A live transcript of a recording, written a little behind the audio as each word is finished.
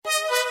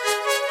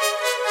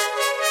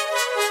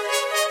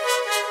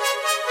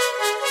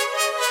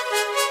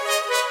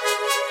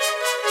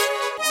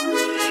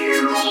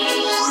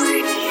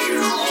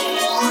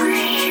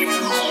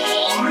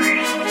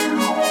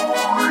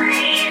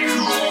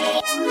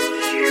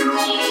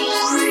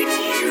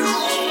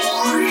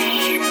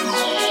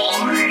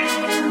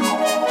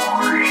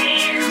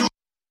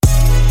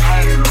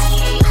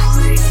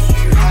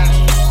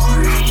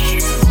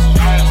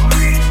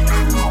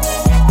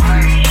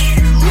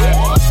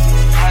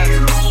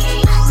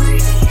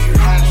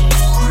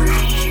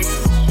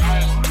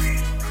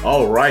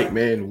right,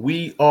 man.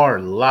 We are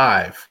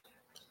live.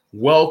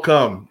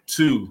 Welcome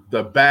to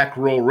the Back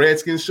Row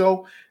Redskins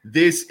show.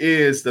 This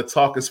is the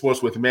Talking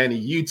Sports with Manny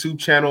YouTube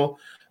channel.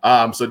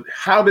 So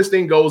how this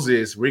thing goes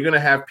is we're going to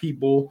have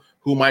people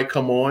who might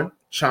come on,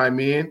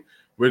 chime in.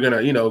 We're going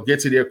to, get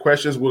to their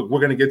questions. We're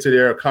going to get to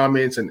their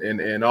comments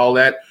and all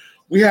that.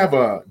 We have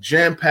a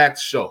jam-packed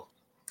show.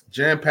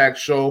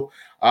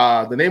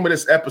 The name of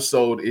this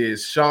episode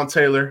is Sean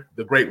Taylor,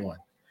 the Great One.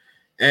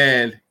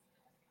 And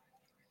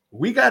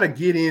we got to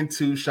get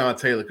into Sean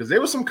Taylor because there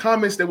were some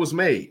comments that was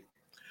made.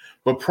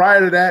 But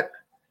prior to that,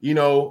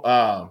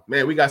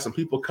 man, we got some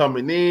people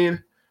coming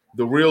in.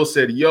 The Real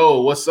said,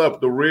 yo, what's up,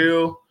 The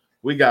Real?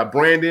 We got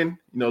Brandon,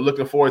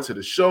 looking forward to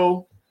the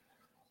show.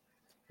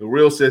 The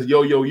Real says,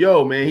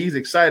 yo, man, he's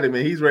excited,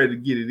 man. He's ready to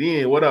get it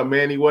in. What up,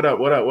 Manny? What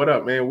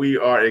up, man? We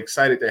are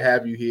excited to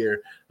have you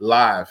here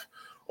live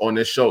on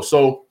this show.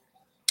 So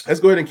let's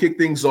go ahead and kick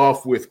things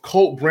off with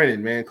Colt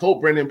Brennan, man.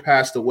 Colt Brennan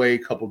passed away a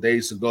couple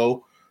days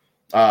ago.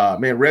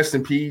 Man, rest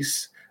in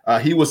peace.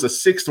 He was a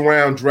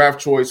 6th-round draft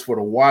choice for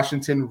the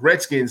Washington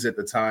Redskins at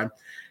the time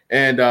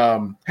and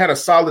had a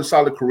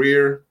solid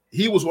career.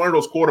 He was one of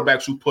those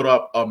quarterbacks who put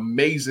up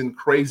amazing,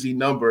 crazy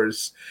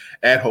numbers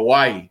at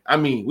Hawaii. I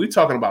mean, we're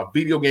talking about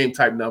video game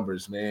type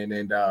numbers, man.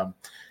 And,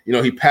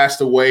 he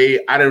passed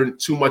away. I didn't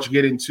too much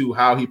get into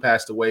how he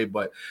passed away,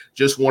 but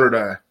just wanted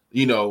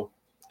to,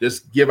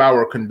 just give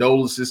our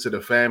condolences to the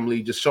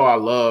family, just show our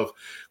love.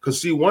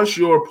 Because, see, once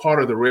you're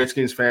part of the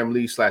Redskins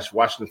family /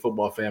 Washington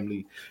football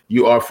family,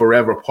 you are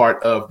forever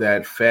part of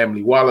that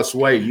family. Wallace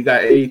Way, you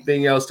got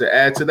anything else to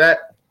add to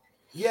that?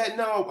 Yeah,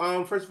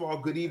 no. First of all,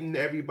 good evening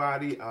to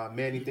everybody.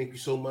 Manny, thank you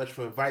so much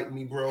for inviting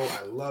me, bro.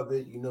 I love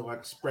it. I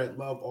spread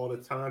love all the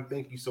time.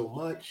 Thank you so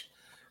much.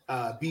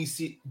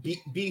 BC to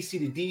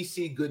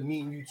DC, good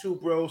meeting you too,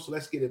 bro. So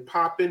let's get it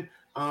popping.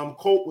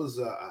 Colt was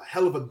a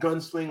hell of a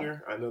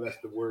gunslinger. I know that's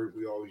the word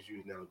we always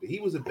use now, but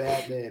he was a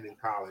bad man in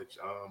college.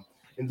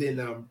 And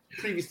then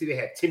previously they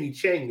had Timmy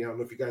Chang. I don't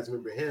know if you guys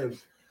remember him,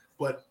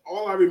 but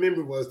all I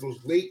remember was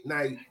those late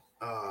night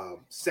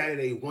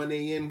Saturday 1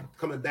 a.m.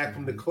 coming back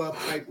from the club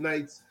type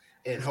nights,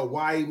 and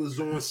Hawaii was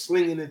on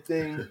slinging the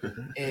thing,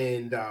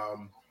 and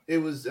it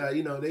was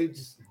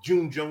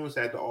June Jones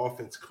had the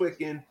offense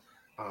clicking.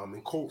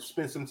 And Colt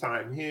spent some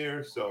time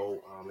here.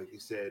 So, like you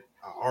said,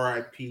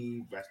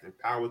 RIP, rest in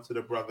power to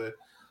the brother.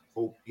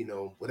 Hope,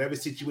 whatever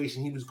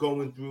situation he was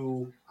going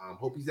through,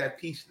 hope he's at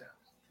peace now.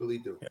 Really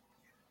do.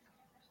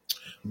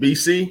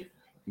 BC,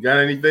 you got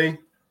anything?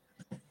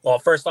 Well,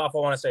 first off, I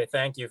want to say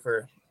thank you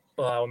for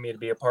allowing me to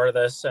be a part of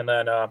this. And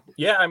then,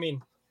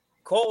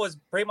 Colt was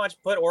pretty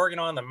much put Oregon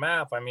on the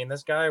map. I mean,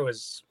 this guy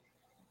was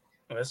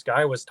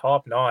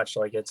top notch.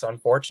 Like, it's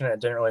unfortunate it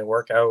didn't really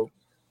work out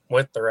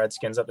with the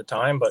Redskins at the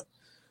time, but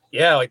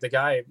yeah, like the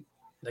guy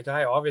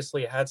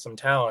obviously had some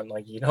talent.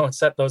 Like,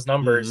 set those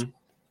numbers,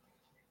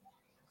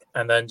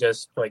 and then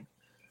just like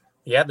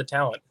he had the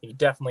talent. He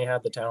definitely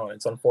had the talent.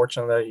 It's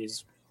unfortunate that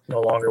he's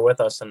no longer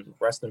with us, and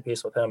rest in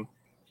peace with him.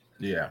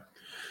 Yeah.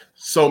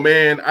 So,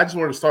 man, I just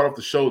wanted to start off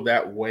the show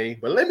that way,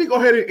 but let me go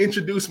ahead and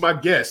introduce my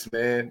guest,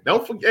 man.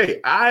 Don't forget,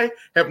 I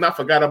have not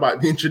forgot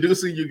about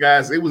introducing you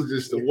guys. It was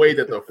just the way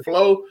that the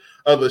flow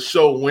of the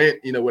show went,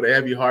 with a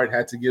heavy heart,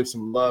 had to give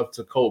some love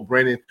to Colt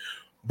Brennan.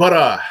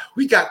 But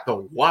we got the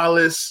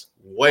Wallace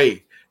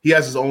Way. He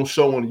has his own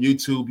show on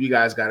YouTube. You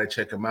guys got to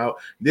check him out.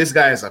 This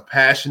guy is a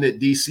passionate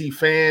DC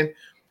fan.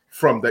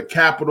 From the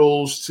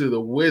Capitals to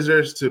the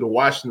Wizards to the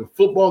Washington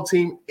football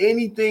team,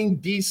 anything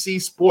DC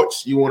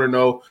sports you want to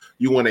know,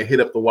 you want to hit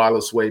up the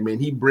Wallace Way, man.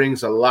 He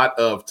brings a lot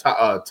of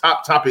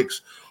top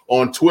topics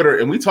on Twitter,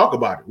 and we talk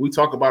about it. We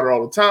talk about it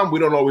all the time. We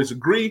don't always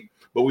agree,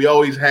 but we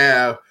always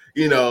have,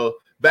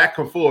 back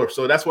and forth.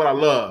 So that's what I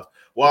love.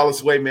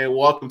 Wallace Way, man,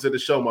 welcome to the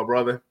show, my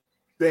brother.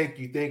 Thank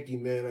you,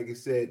 man. Like I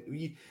said,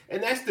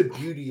 and that's the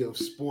beauty of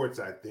sports,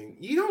 I think.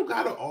 You don't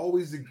got to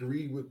always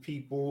agree with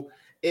people.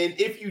 And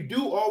if you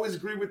do always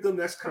agree with them,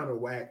 that's kind of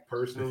whack,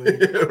 personally.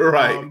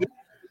 Right.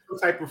 Some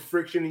type of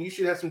friction, and you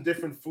should have some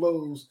different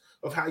flows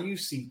of how you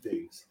see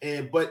things.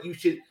 But you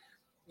should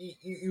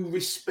you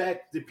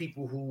respect the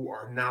people who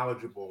are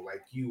knowledgeable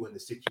like you in the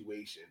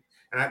situation.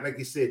 And like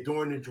I said,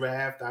 during the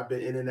draft, I've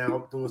been in and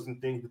out doing some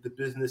things with the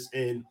business,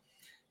 and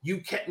you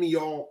kept me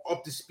all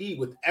up to speed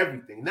with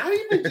everything, not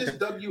even just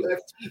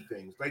WFT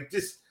things, like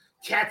just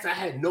cats I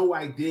had no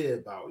idea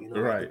about,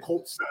 right. Like the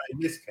Colts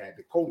signed this cat,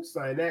 the Colts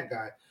signed that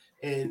guy.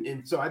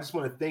 And so I just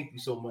want to thank you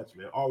so much,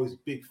 man. Always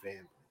big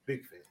fan.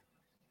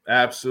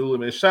 Absolutely,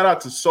 man. Shout out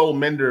to Soul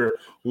Mender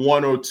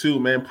 102,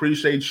 man.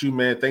 Appreciate you,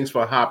 man. Thanks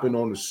for hopping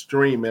on the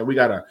stream, man. We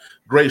got a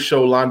great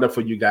show lined up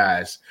for you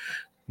guys.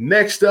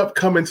 Next up,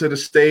 coming to the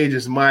stage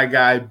is my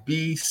guy,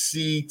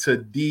 BC to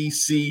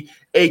DC,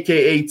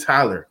 a.k.a.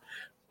 Tyler.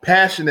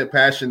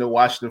 Passionate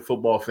Washington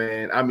football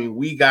fan.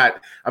 We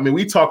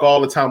talk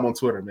all the time on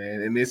Twitter,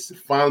 man, and it's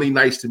finally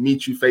nice to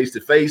meet you face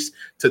to face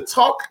to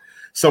talk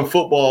some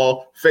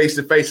football face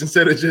to face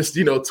instead of just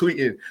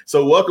tweeting.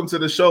 So welcome to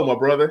the show, my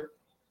brother.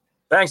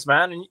 Thanks,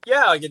 man. And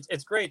yeah,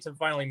 it's great to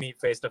finally meet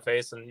face to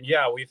face. And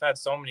yeah, we've had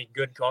so many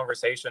good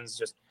conversations.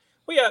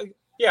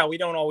 yeah, we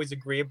don't always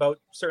agree about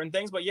certain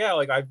things, but yeah,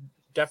 like I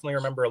definitely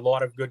remember a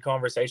lot of good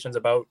conversations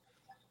about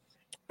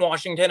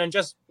Washington and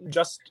just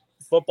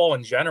football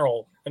in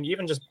general, and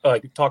even just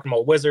like talking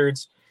about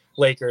Wizards,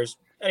 Lakers,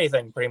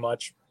 anything pretty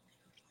much.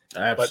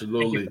 Absolutely. But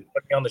thank you for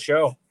putting me on the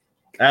show.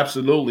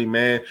 Absolutely,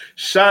 man.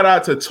 Shout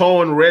out to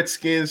Tone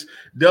Redskins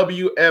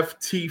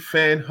WFT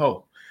fan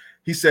ho.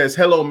 He says,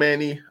 "Hello,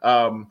 Manny.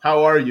 How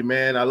are you,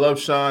 man? I love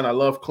Sean. I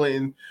love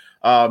Clinton.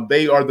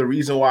 They are the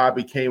reason why I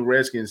became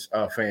Redskins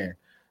fan.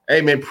 Hey,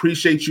 man,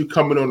 appreciate you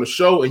coming on the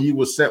show. And you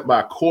was sent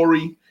by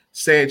Corey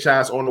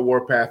Sanchez on the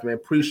Warpath, man.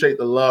 Appreciate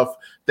the love.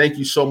 Thank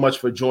you so much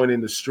for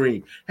joining the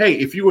stream. Hey,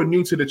 if you are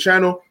new to the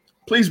channel,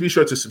 please be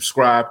sure to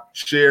subscribe,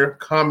 share,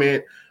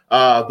 comment.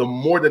 The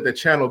more that the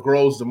channel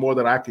grows, the more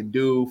that I can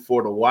do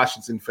for the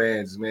Washington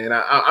fans, man.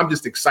 I'm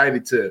just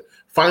excited to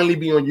finally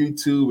be on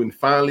YouTube and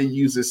finally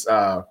use this,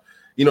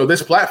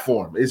 this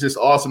platform. It's just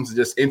awesome to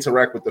just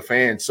interact with the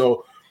fans.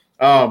 So,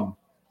 update.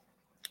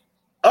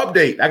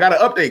 I got an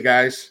update,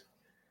 guys.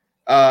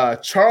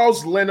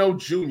 Charles Leno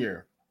Jr.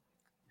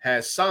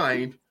 has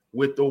signed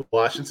with the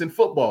Washington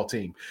football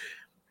team.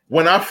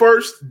 When I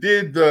first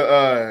did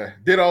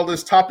all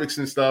this topics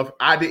and stuff,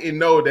 I didn't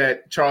know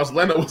that Charles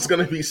Leno was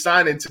going to be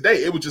signing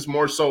today. It was just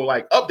more so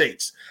like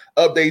updates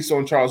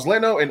on Charles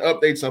Leno and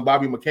updates on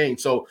Bobby McCain.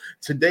 So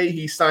today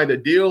he signed a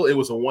deal. It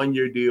was a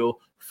 1-year deal,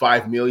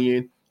 $5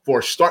 million for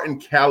a starting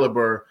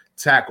caliber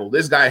tackle.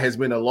 This guy has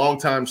been a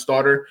longtime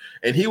starter,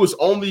 and he was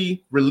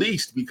only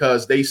released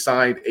because they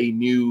signed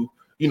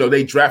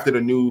they drafted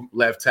a new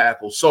left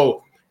tackle.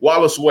 So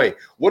Wallace Way,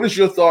 what is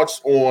your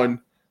thoughts on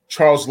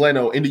Charles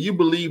Leno, and do you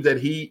believe that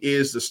he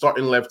is the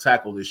starting left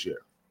tackle this year?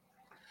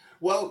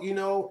 Well,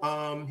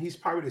 he's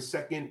probably the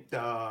second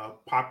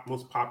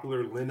most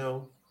popular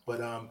Leno,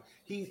 but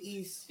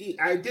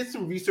I did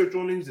some research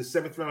on him. He's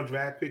a 7th round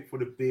draft pick for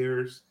the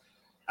Bears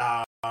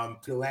to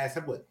the last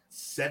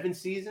 7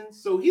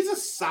 seasons. So he's a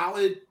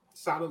solid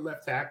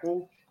left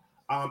tackle.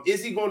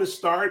 Is he going to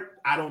start?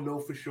 I don't know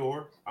for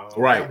sure.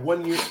 Right.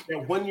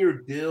 That 1 year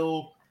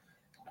deal.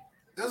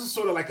 That's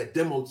sort of like a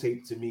demo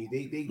tape to me.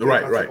 They give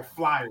right. like a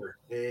flyer,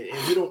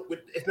 and we don't.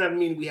 It's not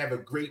mean we have a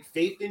great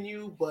faith in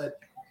you, but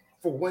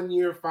for 1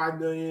 year, $5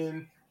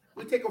 million,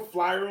 we take a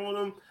flyer on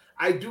him.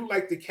 I do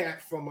like the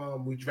cat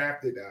from we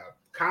drafted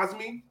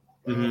Cosme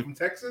from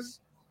Texas.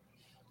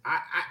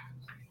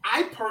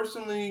 I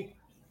personally,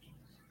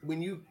 when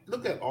you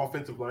look at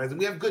offensive lines, and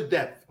we have good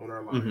depth on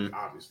our lines,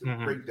 obviously,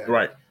 great depth.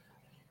 Right.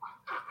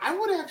 I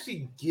would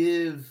actually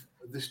give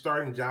the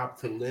starting job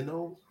to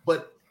Leno,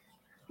 but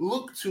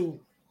look to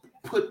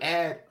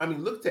add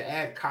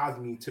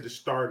Cosme to the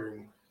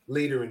starting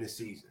later in the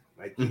season.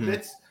 Like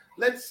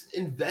let's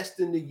invest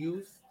in the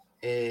youth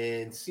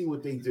and see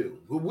what they do.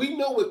 But we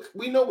know what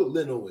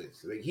Leno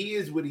is. Like he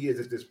is what he is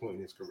at this point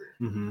in his career.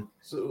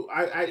 So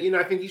I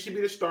think he should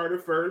be the starter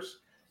first,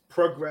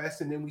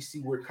 progress, and then we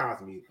see where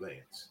Cosme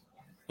lands.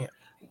 Yeah.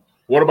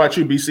 What about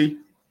you, BC?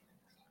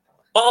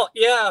 Well,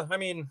 yeah, I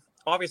mean,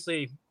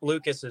 obviously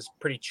Lucas is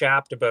pretty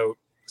chapped about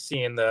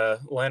seeing the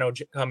Leno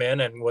come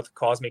in and with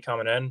Cosme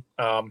coming in.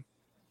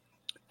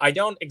 I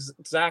don't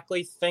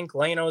exactly think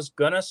Leno's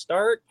gonna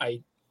start.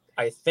 I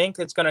think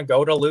it's gonna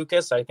go to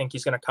Lucas. I think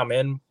he's gonna come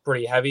in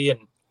pretty heavy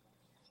and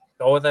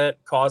go with it.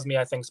 Cosme,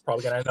 I think, is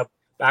probably gonna end up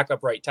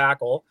backup right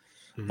tackle.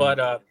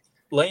 But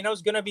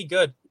Leno's gonna be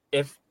good.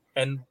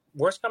 And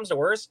worst comes to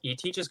worst, he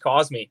teaches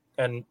Cosme,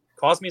 and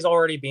Cosme's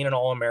already been an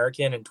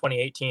All-American in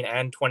 2018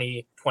 and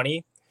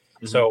 2020.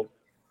 So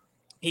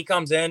he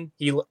comes in,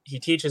 he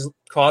teaches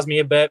Cosme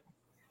a bit.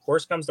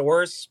 Worst comes to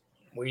worst,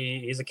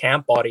 he's a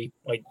camp body.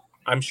 Like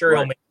I'm sure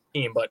he'll make the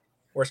team, but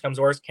worst comes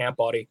to worst, camp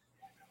body.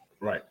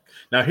 Right.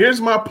 Now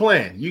here's my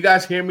plan. You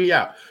guys hear me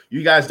out.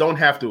 You guys don't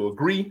have to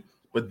agree,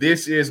 but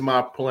this is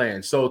my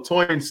plan. So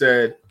Toyin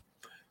said,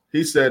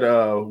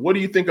 what do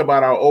you think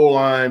about our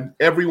O-line?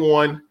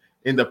 Everyone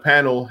in the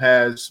panel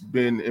has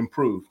been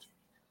improved.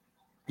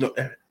 No,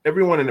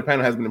 everyone in the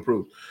panel has been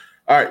improved.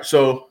 All right.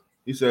 So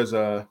he says,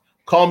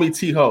 call me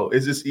T-Ho.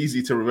 Is this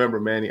easy to remember,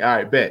 Manny? All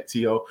right, bet,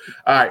 T-Ho.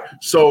 All right,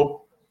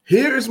 so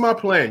here is my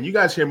plan. You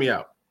guys hear me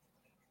out.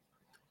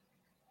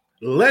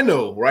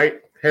 Leno,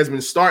 right, has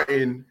been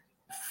starting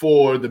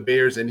for the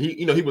Bears, and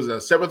he was a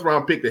 7th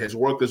round pick that has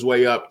worked his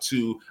way up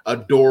to a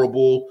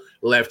durable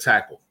left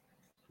tackle.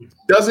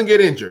 Doesn't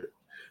get injured.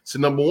 So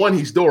number one,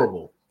 he's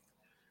durable.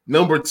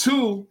 Number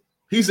two,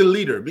 he's a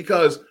leader,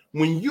 because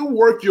when you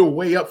work your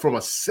way up from a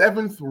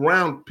 7th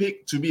round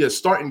pick to be a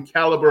starting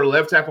caliber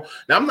left tackle,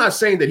 now I'm not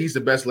saying that he's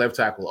the best left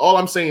tackle. All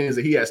I'm saying is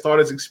that he has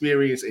starter's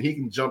experience and he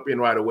can jump in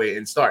right away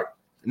and start.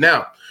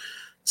 Now,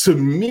 to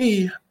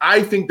me,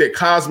 I think that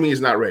Cosme is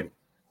not ready.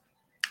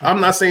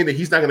 I'm not saying that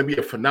he's not going to be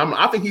a phenomenal.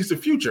 I think he's the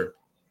future.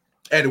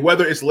 And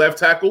whether it's left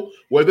tackle,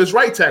 whether it's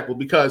right tackle,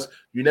 because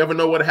you never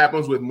know what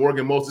happens with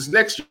Morgan Moses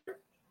next year.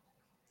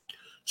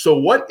 So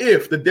what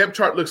if the depth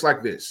chart looks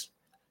like this?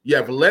 You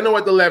have Leno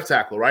at the left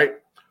tackle, right?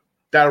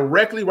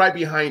 Directly right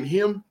behind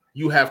him,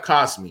 you have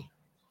Cosme,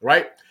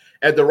 right?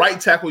 At the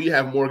right tackle, you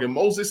have Morgan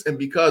Moses. And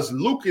because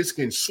Lucas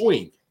can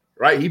swing,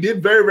 right? He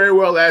did very, very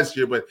well last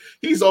year, but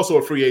he's also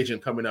a free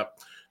agent coming up.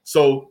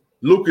 So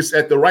Lucas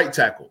at the right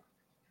tackle.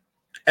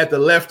 At the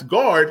left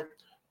guard,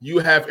 you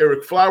have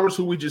Eric Flowers,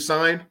 who we just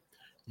signed.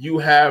 You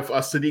have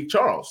Sadiq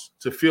Charles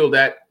to fill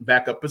that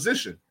backup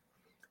position.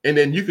 And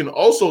then you can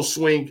also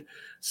swing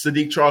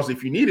Sadiq Charles,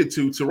 if you needed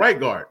to right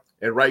guard.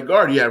 At right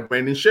guard, you have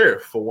Brandon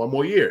Sheriff for one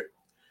more year.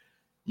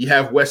 You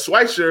have Wes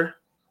Schweitzer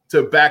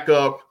to back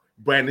up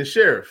Brandon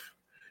Sheriff.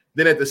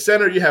 Then at the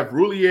center, you have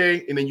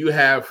Roulier, and then you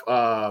have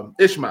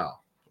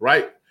Ishmael,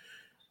 right?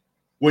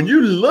 When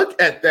you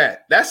look at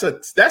that, that's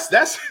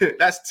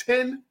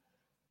 10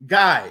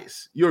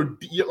 guys. You're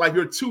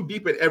too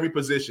deep at every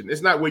position.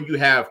 It's not where you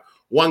have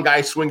one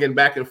guy swinging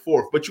back and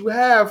forth, but you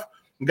have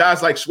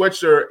guys like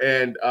Schweitzer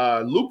and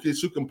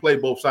Lucas who can play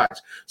both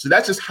sides. So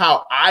that's just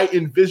how I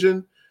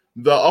envision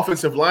the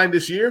offensive line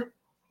this year.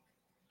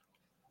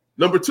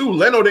 Number two,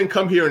 Leno didn't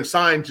come here and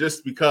sign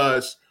just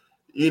because,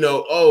 he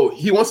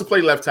wants to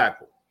play left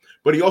tackle,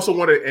 but he also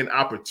wanted an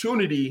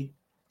opportunity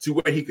to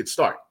where he could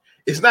start.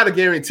 It's not a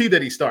guarantee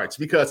that he starts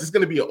because it's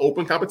going to be an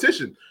open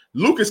competition.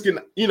 Lucas can,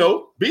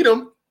 beat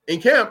him in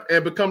camp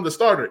and become the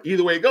starter.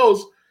 Either way it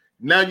goes,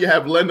 now you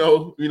have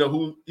Leno,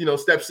 who,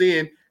 steps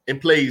in and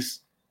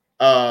plays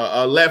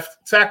a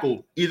left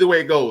tackle. Either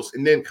way it goes.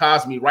 And then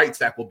Cosmi right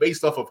tackle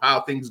based off of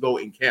how things go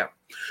in camp.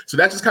 So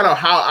that's just kind of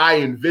how I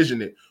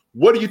envision it.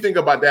 What do you think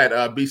about that,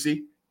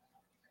 BC?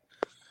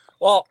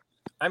 Well,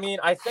 I mean,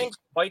 I think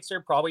Schweitzer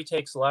probably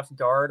takes left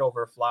guard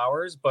over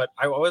Flowers, but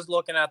I was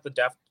looking at the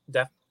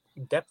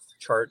depth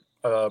chart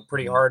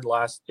pretty hard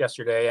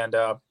yesterday, and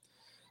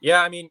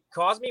I mean,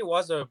 Cosmi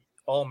was a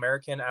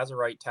All-American as a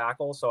right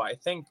tackle, so I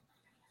think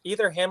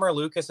either him or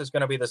Lucas is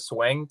going to be the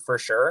swing for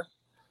sure.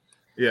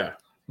 Yeah,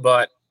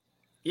 but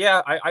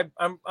yeah,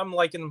 I'm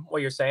liking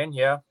what you're saying.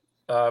 Yeah,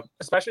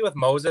 especially with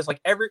Moses, like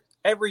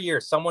every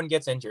year someone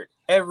gets injured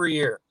every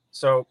year,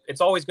 so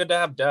it's always good to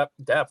have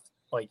depth,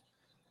 like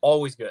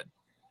always good.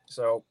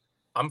 So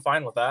I'm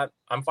fine with that.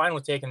 I'm fine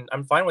with taking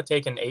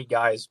 8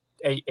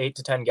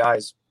 to 10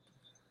 guys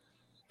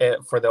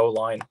for the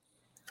O-line.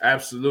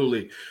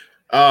 Absolutely.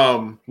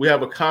 We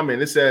have a comment.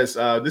 It says,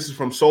 this is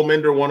from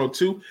Soulmender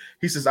 102.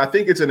 He says, I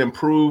think it's an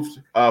improved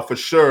for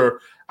sure.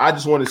 I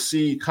just want to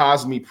see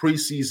Cosmi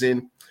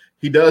preseason.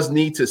 He does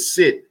need to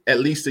sit at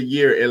least a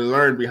year and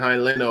learn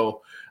behind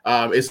Leno.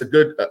 It's a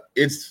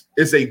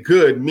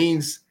good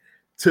means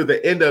to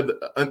the end of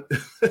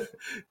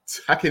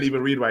I can't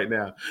even read right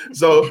now.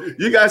 So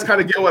you guys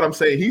kind of get what I'm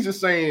saying. He's just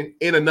saying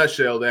in a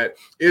nutshell that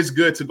it's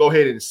good to go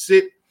ahead and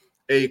sit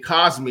a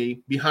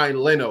Cosmi behind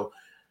Leno.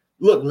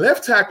 Look,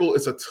 left tackle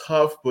is a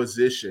tough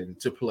position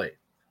to play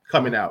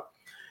coming out.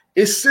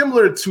 It's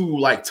similar to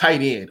like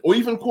tight end or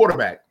even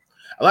quarterback.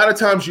 A lot of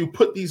times you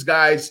put these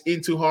guys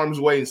into harm's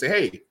way and say,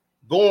 hey,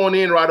 go on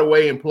in right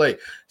away and play.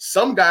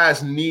 Some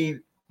guys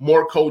need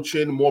more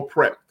coaching, more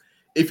prep.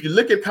 If you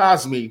look at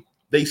Cosmi,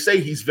 they say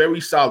he's very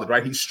solid,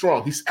 right? He's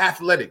strong. He's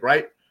athletic,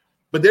 right?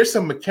 But there's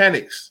some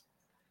mechanics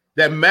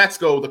that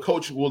Matsko, the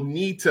coach, will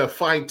need to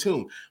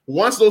fine-tune.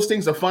 Once those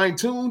things are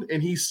fine-tuned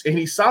and he's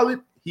solid,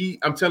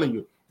 I'm telling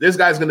you, this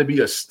guy's going to be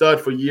a stud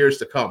for years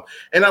to come.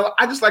 And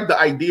I just like the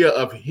idea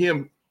of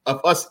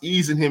us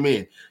easing him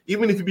in.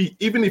 Even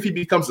if he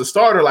becomes a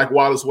starter, like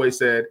Wallace Way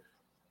said,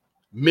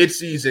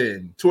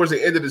 mid-season, towards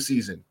the end of the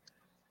season,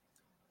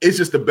 it's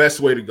just the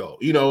best way to go.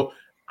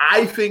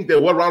 I think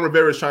that what Ron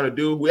Rivera is trying to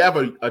do, we have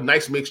a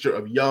nice mixture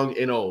of young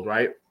and old,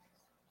 right?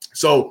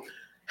 So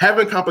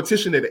having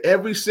competition at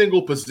every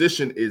single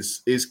position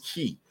is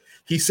key.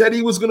 He said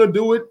he was going to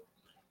do it.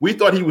 We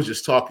thought he was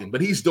just talking,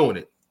 but he's doing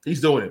it. He's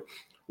doing it.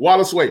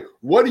 Wallace Way,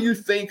 what do you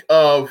think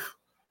of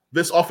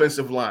this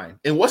offensive line?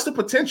 And what's the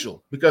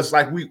potential? Because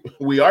like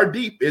we are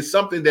deep. It's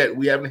something that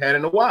we haven't had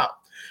in a while.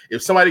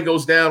 If somebody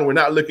goes down, we're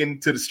not looking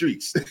to the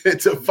streets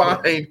to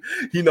find,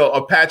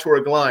 a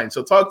patchwork line.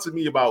 So talk to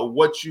me about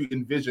what you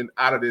envision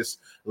out of this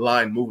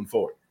line moving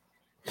forward.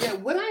 Yeah,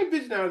 what I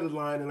envision out of the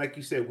line, and like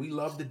you said, we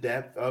love the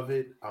depth of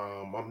it.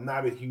 I'm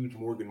not a huge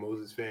Morgan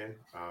Moses fan.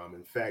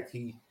 In fact,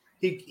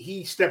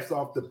 he steps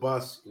off the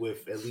bus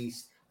with at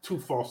least 2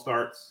 false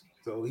starts.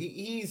 So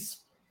he's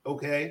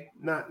okay,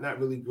 not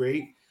really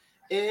great.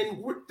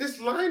 And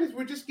this line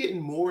we're just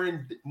getting more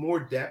and more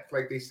depth,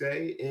 like they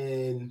say,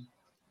 and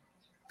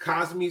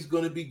Cosmi's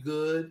going to be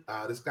good.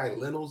 This guy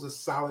Leno's a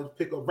solid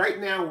pickup. Right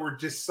now, we're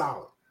just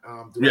solid.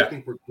 Do I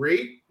think we're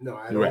great? No,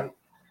 I don't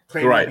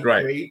claim to be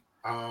great.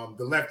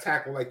 The left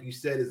tackle, like you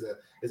said,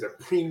 is a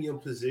premium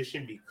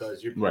position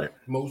because you're blocking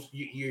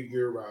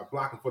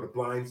for the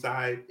blind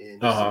side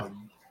and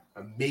some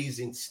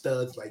amazing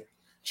studs like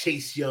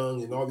Chase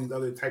Young and all these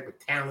other type of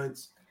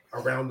talents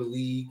around the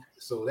league.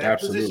 So that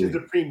position is a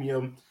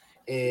premium.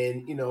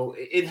 And,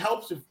 it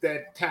helps if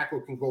that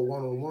tackle can go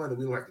one-on-one and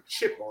we don't have to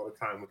chip all the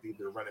time with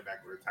either a running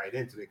back or a tight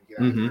end so they can get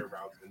out of their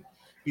routes and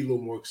be a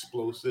little more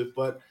explosive.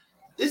 But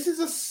this is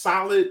a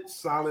solid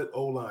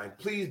O-line.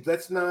 Please, they're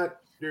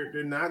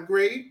not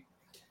great.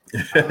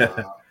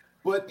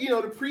 But,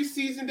 the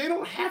preseason, they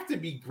don't have to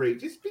be great.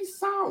 Just be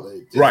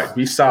solid.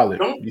 Be solid.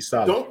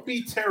 Don't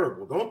be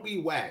terrible. Don't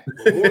be whack.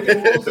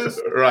 Morgan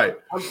Moses, right.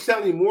 I'm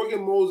telling you,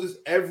 Morgan Moses,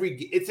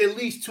 it's at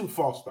least 2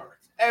 false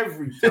starts.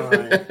 every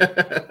time.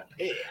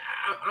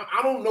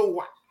 I don't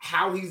know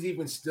how he's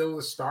even still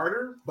a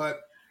starter,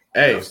 but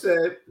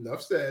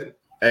enough said.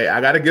 Hey,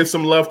 I got to give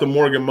some love to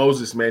Morgan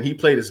Moses, man. He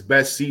played his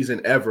best season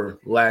ever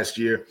last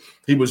year.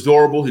 He was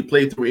durable. He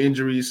played through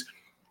injuries.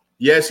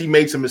 Yes, he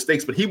made some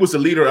mistakes, but he was the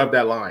leader of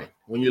that line.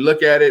 When you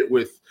look at it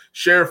with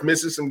Sheriff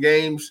missing some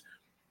games,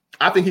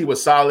 I think he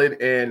was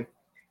solid, and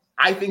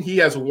I think he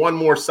has one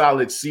more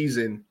solid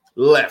season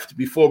left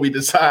before we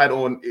decide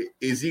on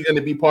is he going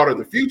to be part of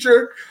the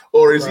future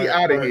or is he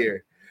out of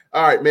here?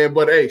 All right, man.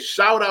 But hey,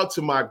 shout out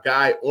to my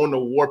guy on the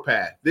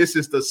warpath. This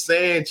is the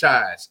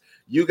Sanchez.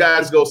 You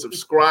guys go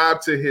subscribe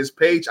to his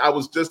page. I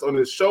was just on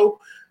his show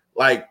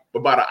like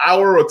about an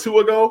hour or two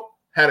ago.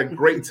 Had a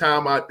great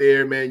time out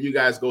there, man. You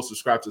guys go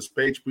subscribe to his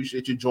page.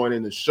 Appreciate you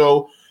joining the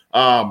show.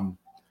 T-Ho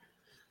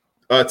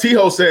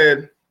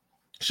said,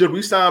 should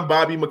we sign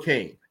Bobby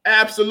McCain?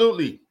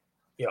 Absolutely.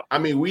 Yeah. I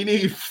mean, we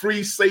need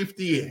free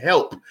safety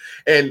help.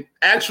 And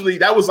actually,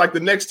 that was like the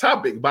next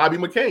topic, Bobby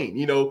McCain.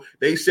 You know,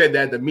 they said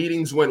that the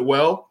meetings went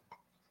well.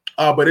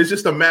 But it's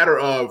just a matter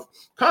of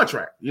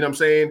contract. You know what I'm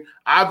saying?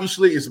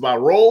 Obviously, it's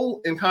about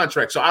role and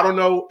contract. So I don't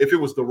know if it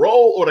was the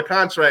role or the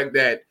contract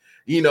that,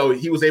 you know,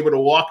 he was able to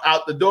walk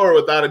out the door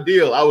without a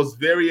deal. I was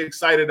very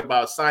excited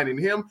about signing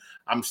him.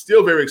 I'm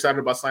still very excited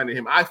about signing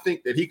him. I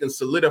think that he can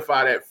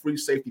solidify that free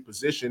safety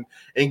position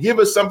and give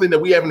us something that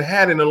we haven't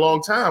had in a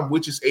long time,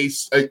 which is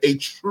a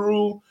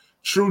true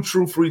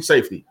free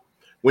safety.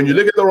 When you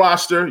look at the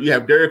roster, you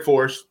have Derek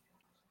Forrest.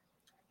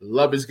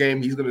 Love his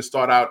game. He's going to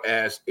start out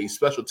as a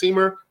special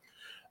teamer.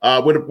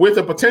 With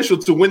a potential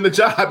to win the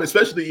job,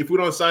 especially if we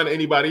don't sign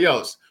anybody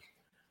else.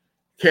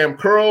 Cam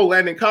Curl,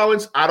 Landon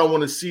Collins, I don't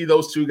want to see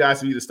those two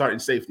guys be the starting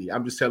safety.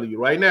 I'm just telling you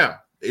right now.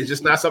 It's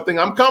just not something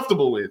I'm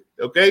comfortable with,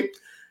 okay?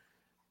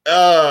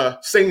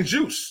 St.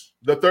 Juice,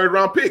 the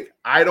third-round pick,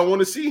 I don't want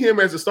to see him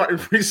as a starting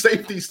free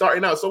safety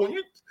starting out. So when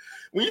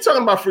you're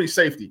talking about free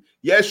safety,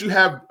 yes, you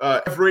have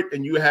Everett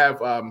and you have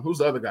who's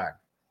the other guy?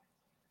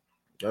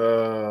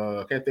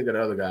 I can't think of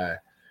the other guy.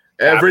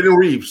 Everett and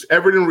Reeves.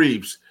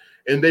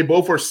 And they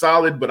both are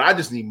solid, but I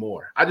just need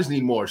more.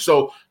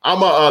 So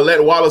I'm going to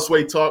let Wallace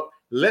Wade talk.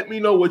 Let me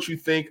know what you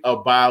think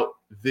about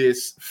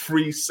this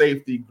free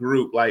safety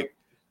group. Like,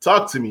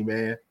 talk to me,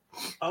 man.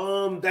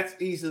 That's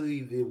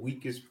easily the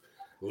weakest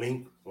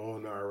link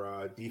on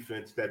our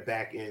defense. That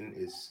back end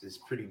is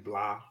pretty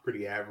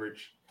pretty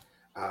average.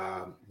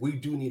 We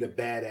do need a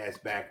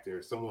badass back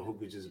there, someone who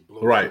could just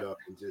blow it up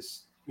and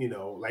just, you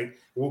know, like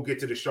we'll get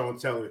to the Sean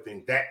Taylor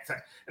thing.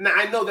 And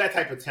I know that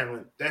type of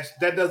talent. That's a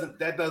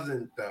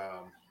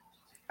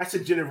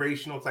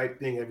generational type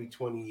thing. Every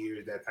 20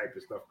 years, that type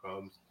of stuff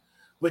comes.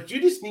 But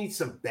you just need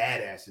some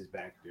badasses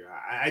back there.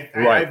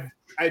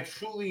 I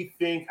truly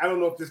think, I don't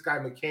know if this guy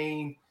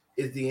McCain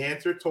is the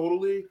answer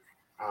totally.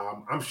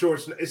 I'm sure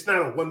it's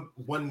not a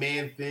one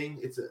man thing.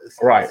 It's a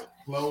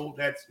flow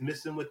that's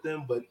missing with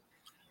them. But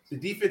the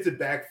defensive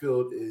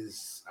backfield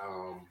is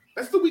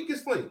that's the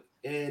weakest link.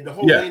 And the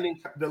whole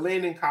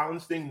Landon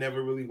Collins thing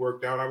never really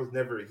worked out. I was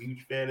never a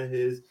huge fan of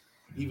his,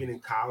 even in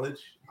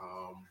college.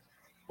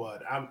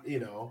 But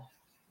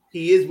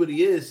he is what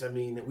he is. I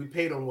mean, we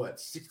paid him what,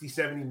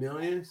 60-70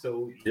 million,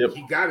 so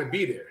he got to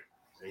be there.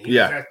 And he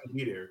has to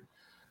be there.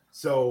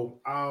 So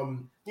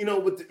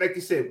like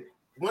you said,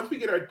 once we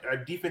get our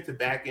defensive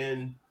back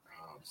end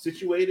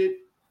situated,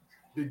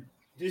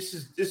 this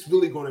is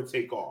really going to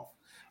take off.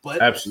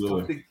 But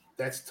absolutely,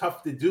 that's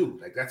tough to do.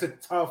 Like that's a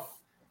tough.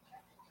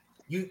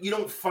 You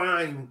don't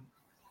find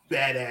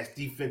badass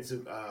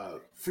defensive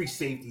free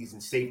safeties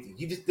and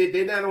safeties.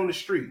 They're not on the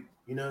street.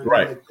 You know,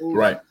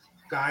 those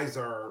guys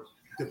are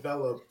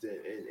developed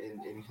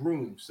and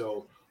groomed.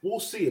 So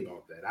we'll see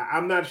about that.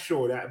 I'm not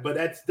sure but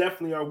that's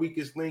definitely our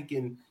weakest link.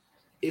 And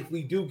if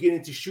we do get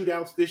into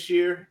shootouts this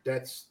year,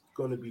 that's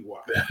going to be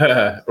why.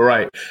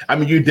 Right. I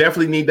mean, you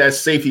definitely need that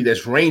safety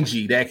that's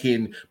rangy, that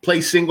can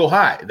play single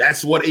high.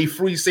 That's what a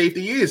free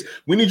safety is.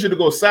 We need you to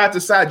go side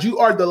to side. You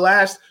are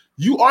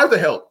the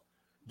help.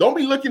 Don't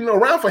be looking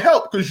around for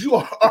help because you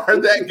are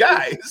that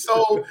guy.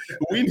 So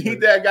we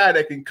need that guy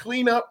that can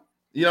clean up.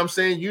 You know what I'm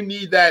saying? You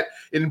need that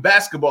in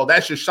basketball.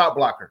 That's your shot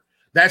blocker.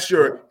 That's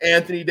your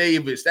Anthony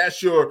Davis.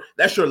 That's your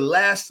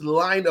last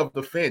line of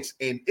defense.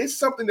 And it's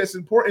something that's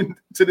important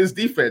to this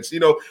defense. You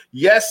know,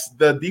 yes,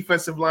 the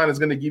defensive line is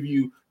going to give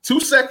you 2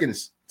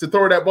 seconds to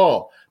throw that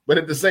ball. But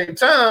at the same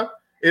time,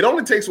 it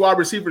only takes wide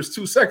receivers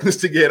 2 seconds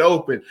to get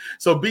open.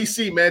 So,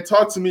 BC, man,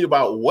 talk to me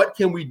about what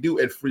can we do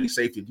at free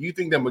safety. Do you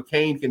think that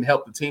McCain can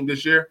help the team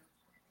this year?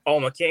 Oh,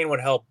 McCain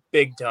would help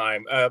big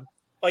time.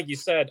 Like you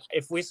said,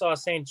 if we saw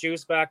St.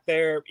 Juice back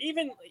there,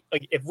 even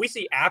like if we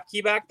see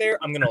Apke back there,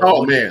 I'm going to –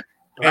 oh, man.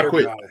 I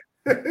quit.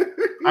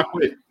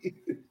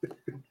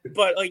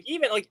 But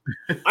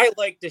I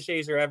like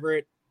DeShazer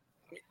Everett.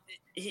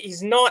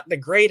 He's not the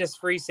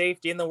greatest free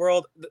safety in the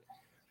world.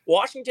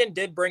 Washington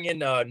did bring in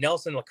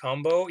Nelson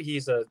Lacombo.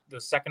 He's the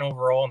second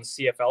overall in the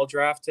CFL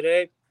draft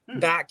today.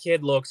 That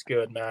kid looks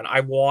good, man. I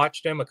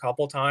watched him a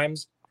couple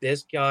times.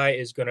 This guy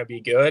is going to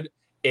be good.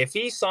 If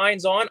he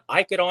signs on,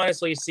 I could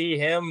honestly see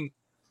him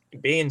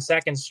being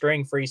second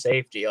string free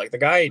safety. Like the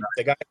guy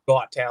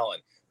got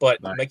talent,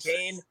 but Nice.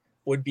 McCain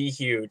would be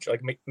huge.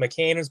 Like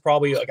McCain is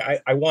probably like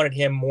I wanted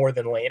him more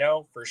than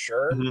Leno for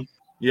sure. Mm-hmm.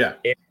 Yeah,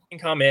 if he can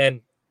come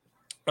in,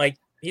 like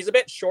he's a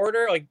bit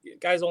shorter. Like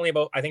guy's only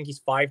about, I think he's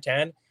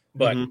 5'10",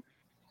 but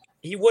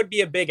he would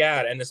be a big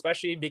add, and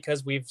especially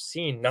because we've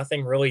seen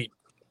nothing really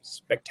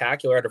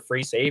spectacular at a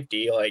free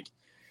safety. Like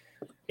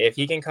if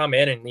he can come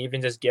in and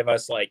even just give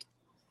us like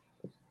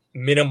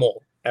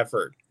minimal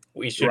effort,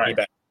 we should be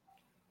better.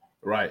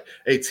 Right.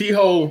 Hey,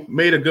 T-Ho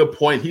made a good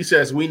point. He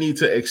says we need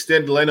to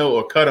extend Leno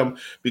or cut him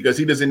because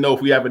he doesn't know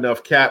if we have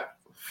enough cap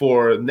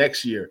for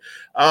next year.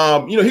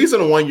 He's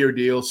on a 1-year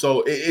deal,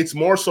 so it's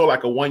more so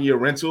like a 1-year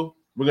rental.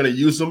 We're going to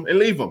use him and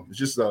leave him. It's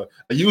just a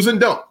use and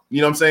dump.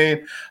 You know what I'm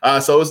saying?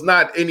 So it's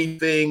not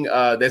anything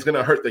that's going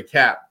to hurt the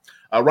cap.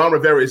 Ron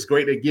Rivera is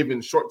great at giving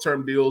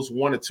short-term deals,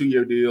 1 or 2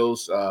 year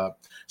deals.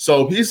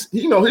 So he's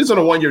on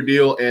a 1-year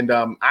deal, and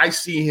I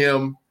see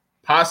him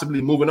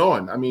possibly moving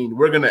on. I mean,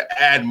 we're going to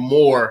add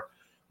more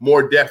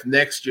depth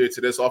next year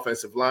to this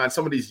offensive line.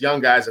 Some of these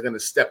young guys are going to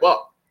step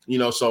up,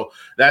 so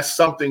that's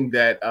something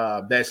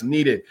that's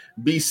needed.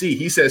 BC,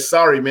 he says,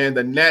 sorry, man,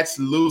 the Nats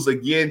lose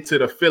again to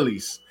the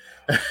Phillies.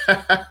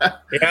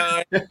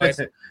 Yeah,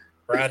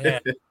 Brad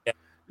Hand.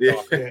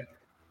 Yeah.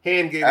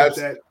 Hand gave us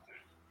that.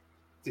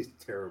 It's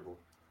terrible.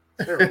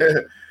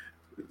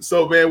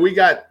 So, man, we're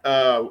going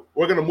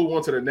to move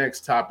on to the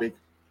next topic.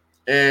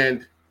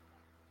 And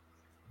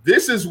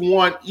this is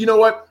one, you know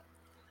what?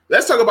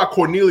 Let's talk about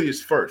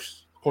Cornelius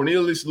first.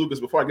 Cornelius Lucas,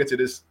 before I get to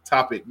this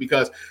topic,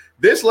 because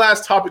this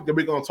last topic that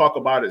we're going to talk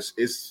about is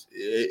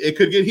it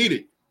could get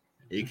heated.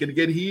 It could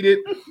get heated.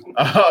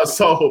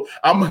 So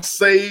I'm going to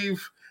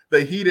save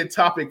the heated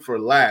topic for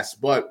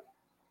last. But,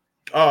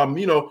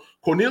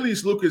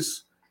 Cornelius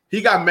Lucas,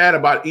 he got mad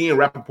about Ian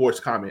Rappaport's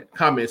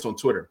comments on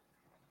Twitter.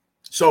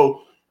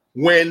 So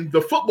when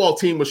the football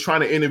team was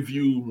trying to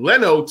interview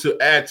Leno to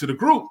add to the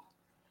group,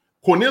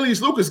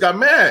 Cornelius Lucas got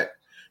mad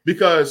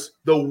because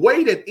the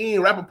way that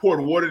Ian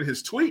Rappaport worded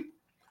his tweet,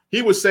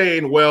 he was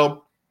saying,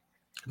 well,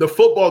 the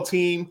football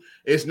team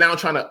is now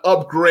trying to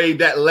upgrade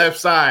that left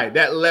side,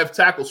 that left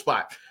tackle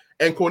spot.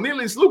 And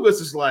Cornelius Lucas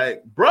is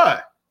like,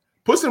 bruh,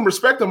 put some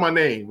respect on my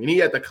name. And he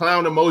had the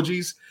clown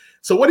emojis.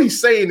 So what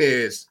he's saying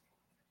is,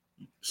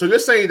 so you're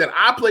saying that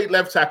I played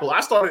left tackle.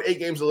 I started 8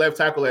 games of left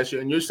tackle last year,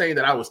 and you're saying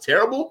that I was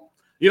terrible?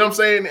 You know what I'm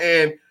saying?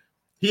 And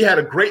he had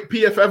a great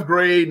PFF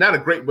grade, not a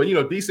great, but,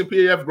 decent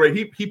PFF grade.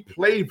 He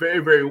played very,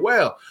 very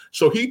well.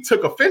 So he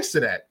took offense to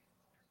that.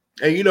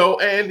 And,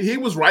 and he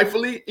was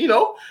rightfully,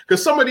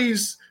 because some of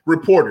these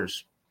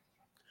reporters,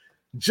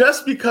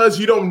 just because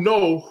you don't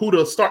know who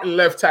the starting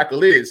left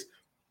tackle is,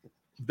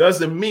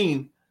 doesn't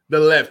mean the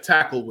left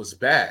tackle was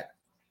bad.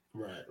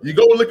 Right. You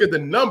go look at the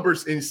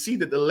numbers and see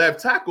that the left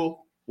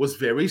tackle was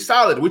very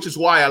solid, which is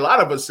why a lot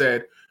of us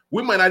said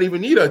we might not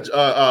even need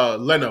a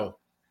Leno.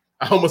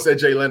 I almost said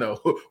Jay Leno.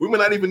 We might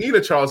not even need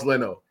a Charles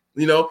Leno.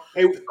 Hey,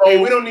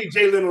 we don't need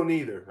Jay Leno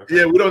neither. Okay.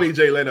 Yeah, we don't need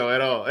Jay Leno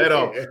at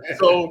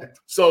all.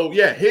 So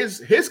yeah,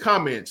 his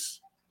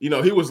comments, he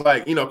was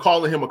like,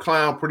 calling him a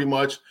clown pretty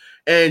much.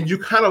 And you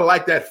kind of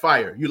like that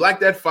fire. You like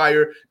that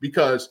fire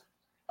because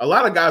a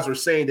lot of guys were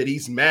saying that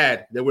he's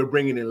mad that we're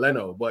bringing in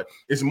Leno, but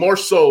it's more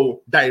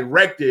so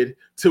directed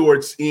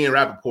towards Ian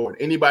Rappaport.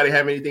 Anybody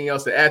have anything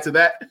else to add to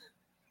that?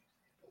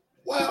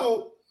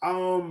 Well,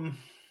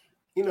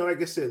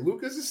 like I said,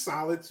 Lucas is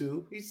solid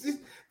too. He's just,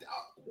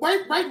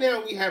 right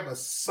now we have a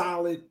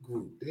solid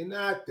group. They're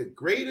not the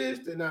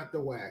greatest. They're not the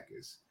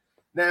wackest.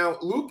 Now,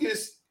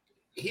 Lucas,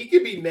 he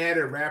could be mad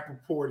at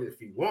Rappaport if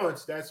he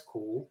wants. That's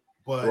cool.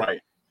 But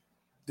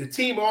the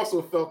team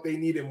also felt they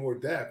needed more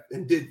depth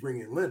and did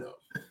bring in Leno.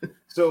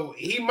 So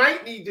he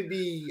might need to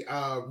be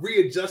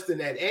readjusting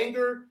that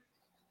anger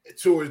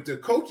towards the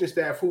coaching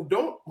staff who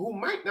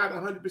might not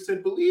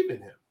 100% believe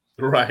in him.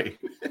 Right.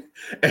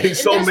 Hey,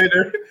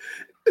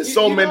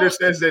 Mender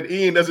says that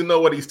Ian doesn't know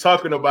what he's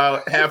talking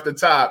about half the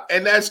time.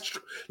 And that's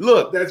true.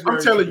 Look, I'm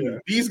telling you,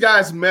 these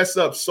guys mess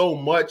up so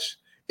much.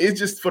 It's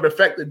just for the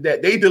fact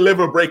that they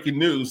deliver breaking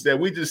news that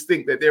we just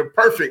think that they're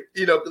perfect,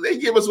 because they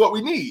give us what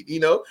we need,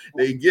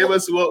 they give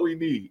us what we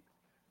need.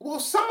 Well,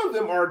 some of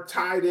them are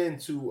tied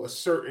into a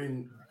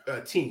certain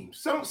team.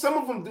 Some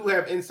of them do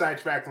have inside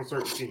tracks on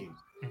certain teams.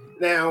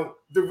 Now,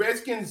 the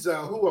Redskins,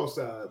 who else?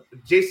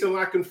 Jason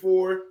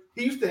Lockenford,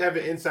 he used to have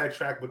an inside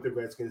track with the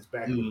Redskins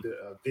back in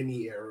the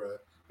Vinny era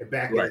and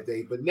back in the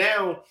day. But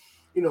now,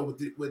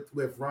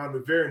 with Ron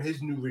Rivera and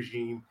his new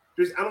regime,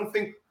 I don't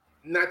think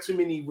not too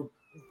many.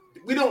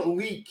 We don't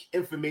leak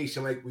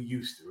information like we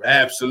used to. Right?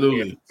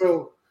 Absolutely.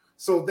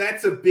 So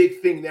that's a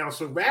big thing now.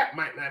 So Rap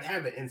might not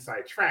have an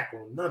inside track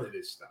on none of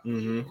this stuff.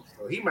 Mm-hmm.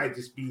 So he might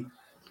just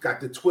got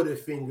the Twitter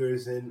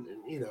fingers and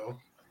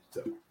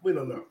so we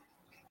don't know.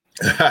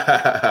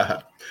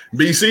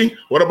 BC,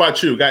 what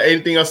about you? Got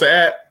anything else to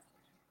add?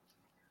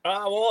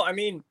 Well, I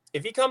mean,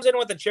 if he comes in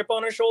with a chip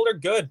on his shoulder,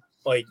 good.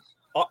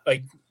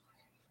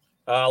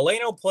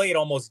 Leno played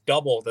almost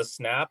double the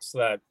snaps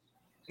that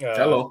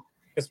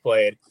is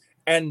played.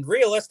 And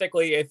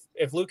realistically,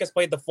 if Lucas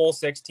played the full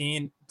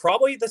 16,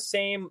 probably the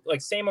same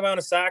amount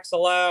of sacks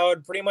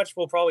allowed, pretty much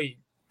will probably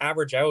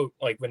average out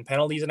like when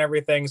penalties and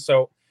everything.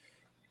 So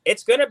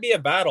it's going to be a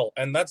battle,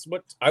 and that's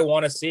what I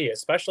want to see,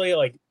 especially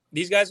like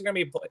these guys are going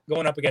to be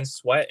going up against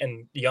Sweat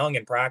and Young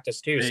in practice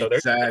too. So they're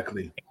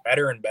exactly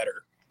better and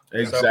better.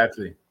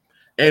 Exactly. So,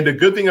 and the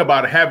good thing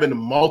about having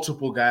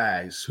multiple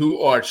guys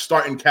who are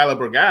starting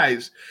caliber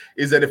guys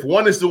is that if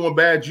one is doing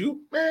bad,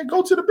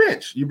 go to the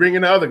bench. You bring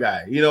in the other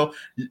guy. You know,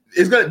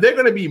 they're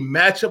going to be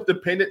matchup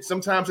dependent.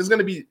 Sometimes it's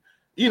going to be,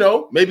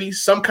 maybe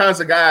some kinds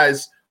of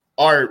guys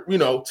are,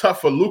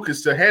 tough for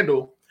Lucas to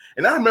handle.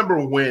 And I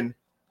remember when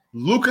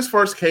Lucas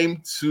first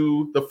came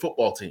to the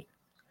football team,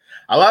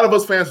 a lot of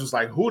us fans was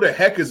like, who the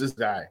heck is this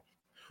guy?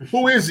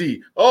 Who is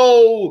he?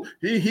 Oh,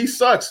 he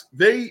sucks.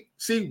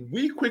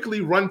 We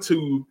quickly run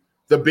to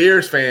the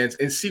Bears fans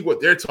and see what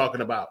they're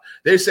talking about.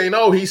 They're saying,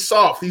 oh, he's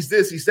soft. He's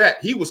this, he's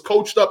that. He was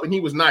coached up and he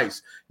was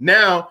nice.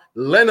 Now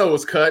Leno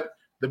is cut.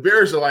 The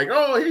Bears are like,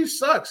 oh, he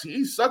sucks.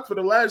 He sucked for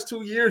the last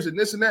 2 years and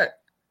this and that.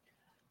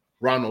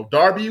 Ronald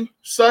Darby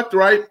sucked,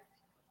 right?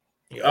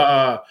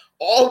 Yeah.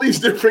 All these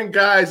different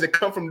guys that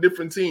come from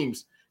different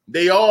teams,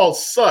 they all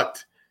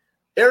sucked.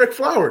 Eric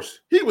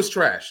Flowers, he was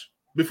trash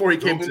before he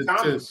came to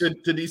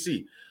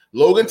DC.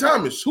 Logan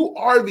Thomas, who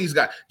are these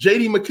guys?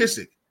 J.D.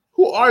 McKissick,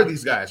 who are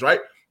these guys,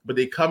 right? But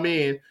they come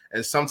in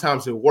and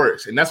sometimes it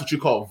works. And that's what you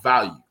call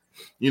value.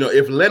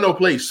 If Leno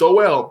plays so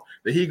well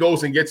that he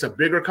goes and gets a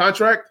bigger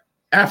contract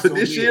after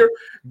this year,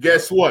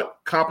 guess what?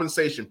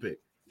 Compensation pick,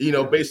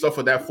 based off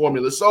of that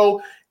formula.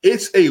 So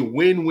it's a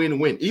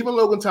win-win-win. Even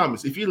Logan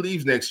Thomas, if he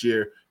leaves next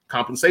year,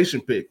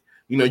 compensation pick.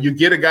 You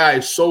get a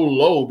guy so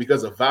low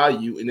because of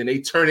value and then they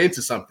turn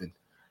into something.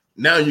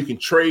 Now you can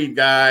trade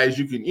guys.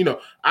 You can,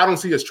 I don't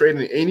see us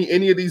trading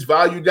any of these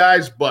value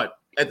guys, but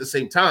at the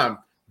same time,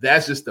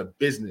 that's just a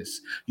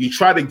business. You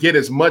try to get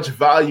as much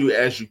value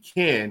as you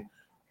can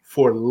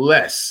for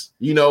less.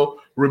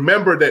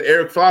 Remember that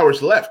Eric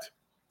Flowers left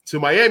to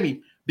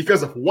Miami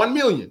because of $1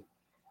 million.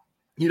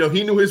 He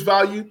knew his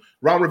value.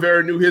 Ron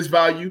Rivera knew his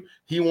value.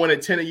 He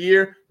wanted 10 a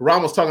year.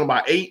 Ron was talking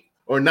about 8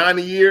 or 9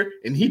 a year,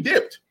 and he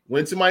dipped.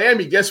 Went to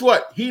Miami. Guess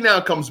what? He now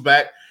comes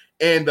back,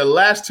 and the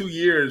last 2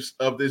 years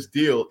of this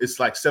deal, it's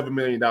like $7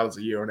 million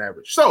a year on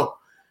average. So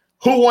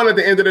who won at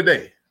the end of the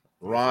day?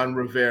 Ron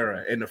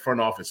Rivera in the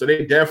front office. So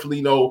they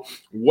definitely know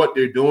what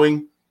they're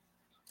doing.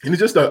 And it's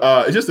just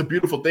a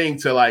beautiful thing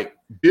to like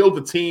build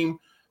the team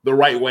the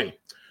right way.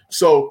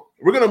 So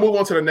we're going to move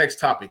on to the next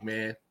topic,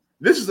 man.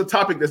 This is a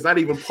topic that's not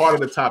even part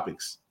of the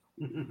topics.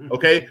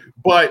 Okay.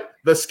 But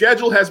the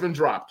schedule has been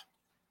dropped.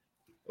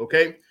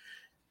 Okay.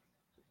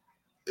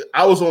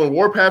 I was on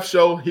Warpath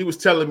show. He was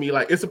telling me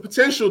like, it's a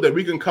potential that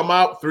we can come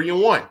out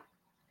 3-1.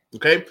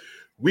 Okay.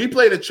 We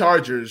play the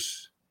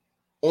Chargers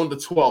on the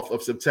 12th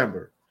of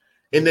September.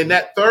 And then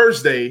that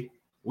Thursday,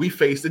 we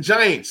face the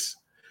Giants.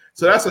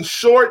 So that's a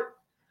short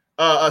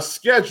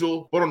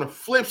schedule, but on the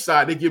flip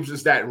side, it gives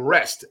us that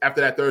rest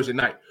after that Thursday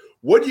night.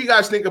 What do you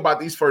guys think about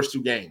these first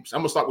 2 games?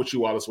 I'm going to start with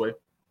you, Wallace Way.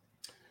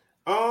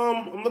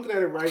 I'm looking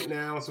at it right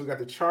now. So we got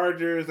the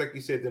Chargers, like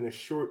you said, then a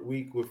short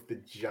week with the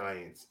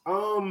Giants.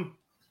 The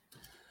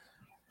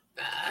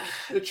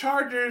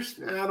Chargers,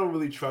 I don't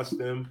really trust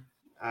them.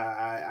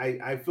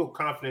 I feel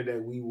confident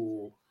that we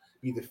will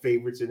be the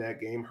favorites in that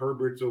game.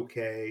 Herbert's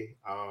okay.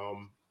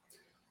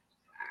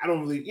 I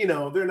don't really,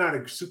 they're not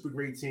a super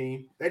great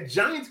team. That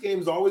Giants game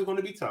is always going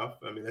to be tough.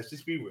 I mean, let's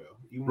just be real.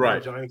 Even when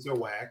the Giants are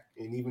whack,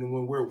 and even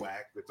when we're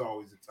whack, it's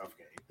always a tough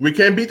game. We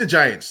can't beat the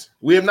Giants.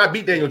 We have not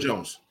beat Daniel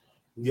Jones.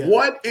 Yeah.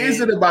 What is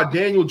it about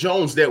Daniel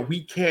Jones that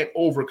we can't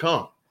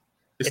overcome?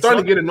 It's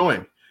starting to get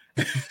annoying.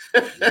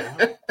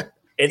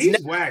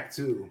 He's whack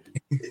too.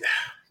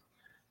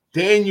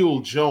 Daniel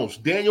Jones,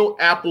 Daniel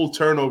Apple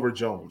Turnover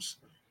Jones.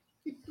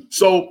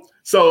 So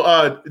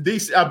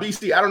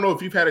BC, I don't know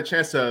if you've had a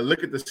chance to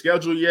look at the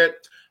schedule yet.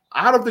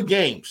 Out of the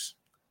games,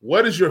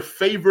 what is your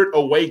favorite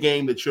away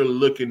game that you're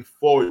looking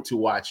forward to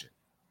watching?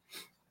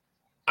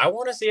 I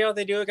want to see how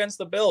they do against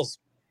the Bills.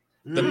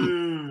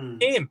 The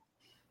team.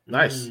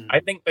 Nice. I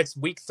think it's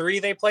week 3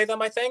 they play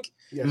them, I think.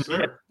 Yes,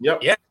 sir. Yep.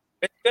 Yeah.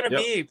 It's going to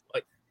be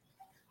like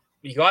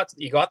you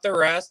got the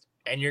rest,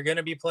 and you're going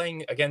to be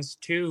playing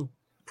against 2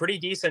 pretty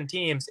decent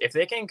teams. If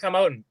they can come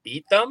out and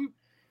beat them,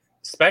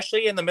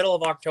 especially in the middle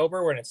of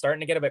October when it's starting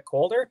to get a bit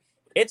colder,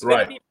 it's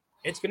going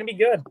to be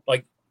good.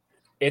 Like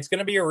it's going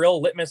to be a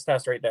real litmus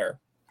test right there.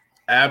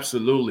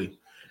 Absolutely.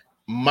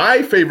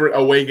 My favorite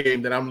away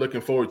game that I'm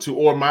looking forward to,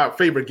 or my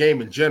favorite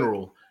game in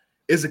general,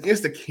 is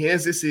against the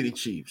Kansas City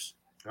Chiefs.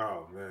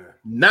 Oh, man.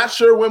 Not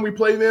sure when we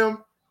play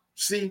them.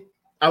 See,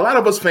 a lot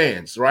of us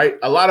fans, right?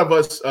 A lot of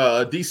us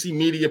DC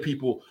media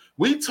people,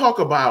 we talk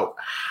about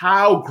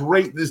how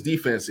great this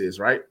defense is,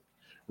 right?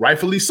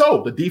 Rightfully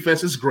so. The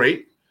defense is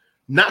great.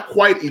 Not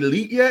quite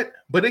elite yet,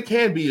 but it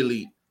can be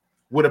elite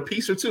with a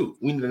piece or two.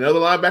 We need another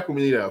linebacker.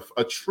 We need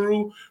a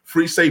true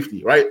free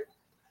safety, right?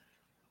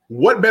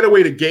 What better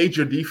way to gauge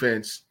your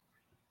defense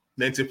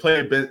than to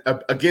play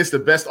against the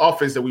best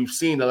offense that we've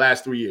seen the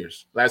last 3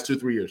 years, last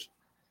 2-3 years?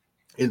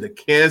 in the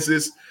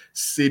Kansas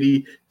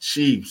City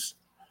Chiefs.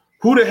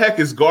 Who the heck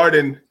is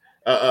guarding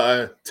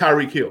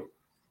Tyreek Hill?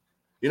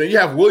 You know, you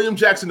have William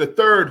Jackson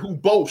III who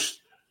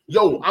boasts,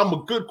 yo, I'm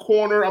a good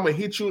corner. I'm going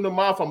to hit you in the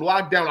mouth. I'm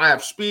locked down. I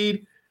have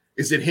speed.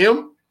 Is it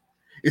him?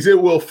 Is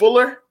it Will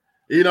Fuller?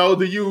 You know,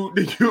 do you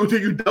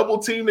double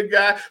team the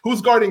guy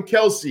who's guarding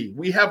Kelsey?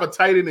 We have a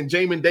tight end in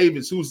Jamin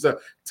Davis, who's the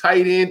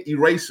tight end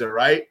eraser,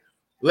 right?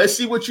 Let's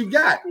see what you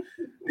got.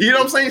 You know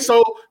what I'm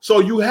saying? So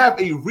you have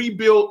a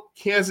rebuilt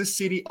Kansas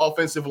City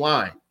offensive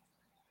line.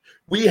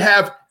 We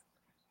have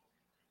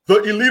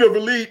the elite of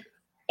elite,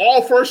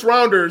 all first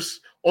rounders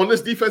on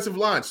this defensive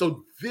line.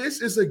 So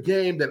this is a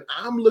game that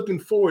I'm looking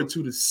forward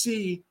to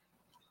see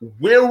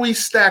where we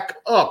stack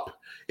up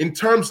in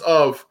terms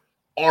of,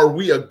 are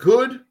we a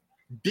good,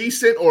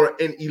 decent, or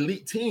an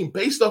elite team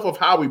based off of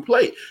how we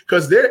play?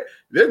 Because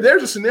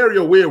there's a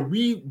scenario where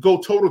we go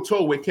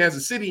toe-to-toe with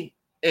Kansas City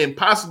and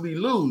possibly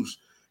lose.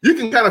 You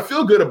can kind of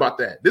feel good about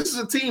that. This is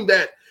a team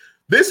that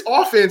this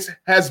offense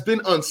has been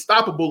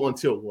unstoppable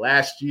until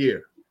last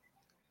year.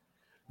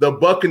 The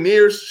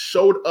Buccaneers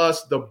showed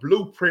us the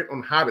blueprint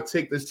on how to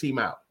take this team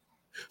out.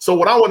 So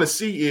what I want to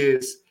see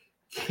is,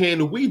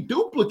 can we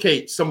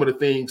duplicate some of the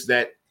things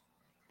that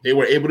they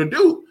were able to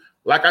do?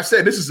 Like I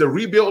said, this is a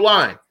rebuilt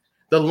line.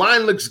 The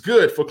line looks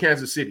good for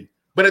Kansas City,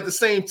 but at the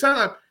same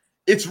time,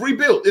 it's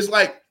rebuilt. It's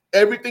like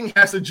everything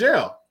has to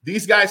gel.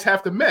 These guys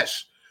have to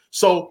mesh.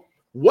 So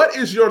what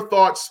is your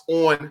thoughts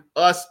on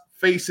us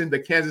facing the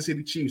Kansas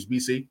City Chiefs,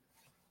 BC?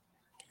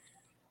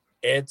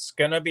 It's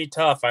gonna be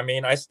tough. I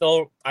mean, I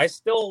still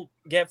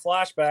get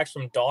flashbacks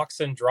from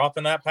Dawson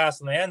dropping that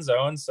pass in the end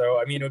zone. So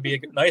I mean, it'd be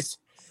nice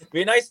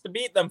to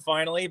beat them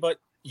finally. But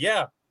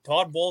yeah,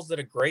 Todd Bowles did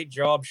a great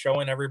job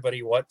showing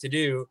everybody what to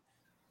do.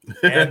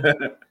 And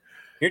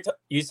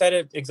you said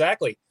it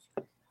exactly.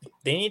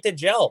 They need to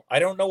gel. I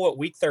don't know what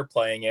week they're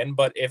playing in,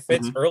 but if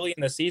it's early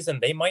in the season,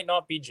 they might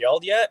not be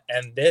gelled yet,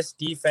 and this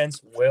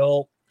defense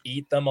will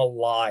eat them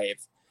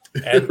alive.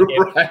 And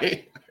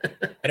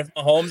if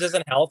Mahomes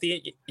isn't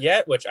healthy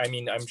yet, which I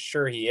mean, I'm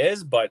sure he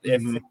is, but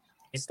if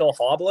he's still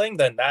hobbling,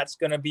 then that's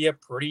going to be a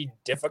pretty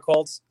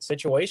difficult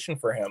situation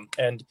for him.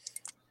 And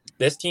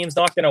this team's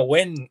not going to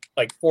win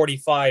like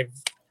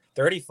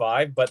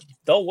 45-35, but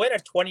they'll win a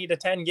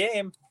 20-10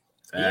 game.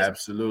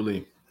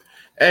 Absolutely.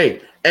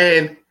 Hey,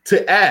 and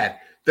to add,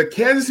 the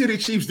Kansas City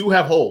Chiefs do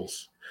have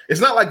holes.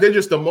 It's not like they're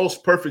just the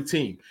most perfect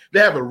team. They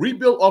have a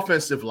rebuilt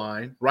offensive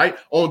line, right?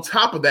 On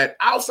top of that,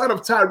 outside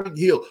of Tyreek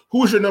Hill,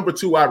 who's your number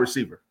 2 wide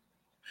receiver?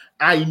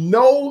 I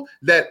know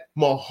that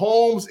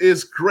Mahomes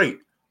is great,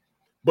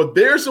 but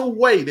there's a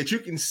way that you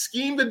can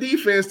scheme the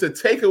defense to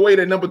take away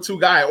the number 2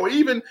 guy, or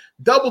even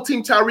double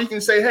team Tyreek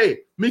and say, hey,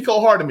 Mecole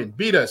Hardman,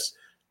 beat us.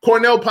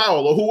 Cornell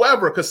Powell or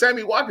whoever, because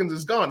Sammy Watkins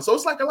is gone. So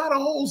it's like a lot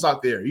of holes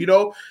out there, you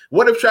know.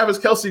 What if Travis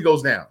Kelce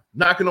goes down?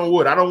 Knocking on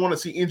wood. I don't want to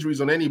see injuries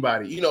on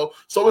anybody, you know.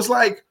 So it's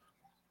like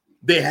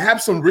they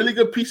have some really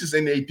good pieces,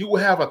 and they do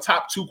have a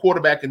top 2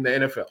 quarterback in the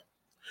NFL.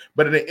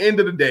 But at the end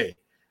of the day,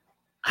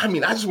 I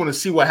mean, I just want to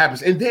see what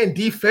happens. And then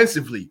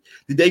defensively,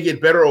 did they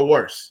get better or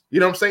worse?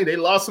 You know what I'm saying? They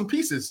lost some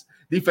pieces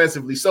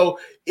defensively. So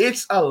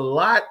it's a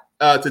lot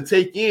to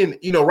take in.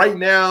 You know, right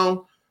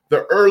now,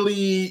 the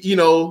early, you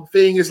know,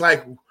 thing is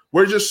like,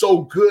 we're just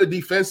so good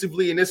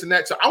defensively and this and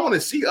that. So I want to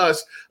see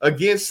us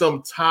against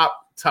some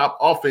top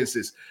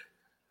offenses.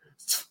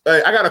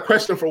 I got a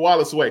question for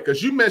Wallace Way,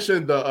 because you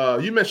mentioned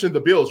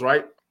the Bills,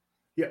 right?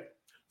 Yeah.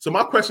 So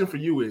my question for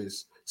you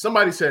is,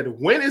 somebody said,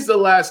 when is the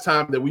last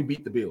time that we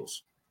beat the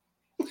Bills?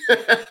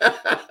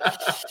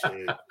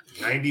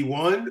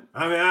 91.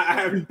 I mean, I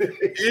have,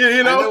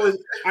 you know,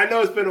 I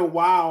know it's been a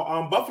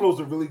while. Buffalo's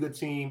a really good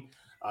team.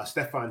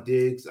 Stephon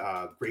Diggs,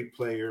 great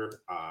player.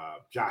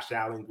 Josh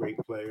Allen, great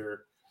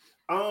player.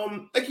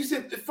 Like you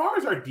said, as far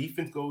as our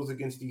defense goes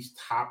against these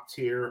top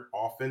tier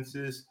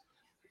offenses,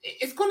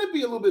 it's going to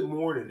be a little bit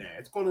more than that.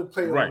 It's going to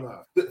play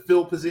on the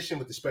field position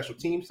with the special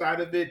team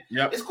side of it.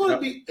 Yep. It's going to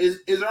be,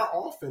 is our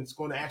offense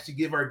going to actually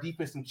give our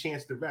defense some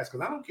chance to rest?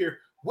 Because I don't care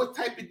what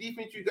type of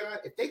defense you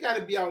got. If they got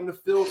to be out in the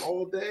field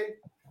all day,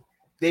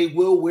 they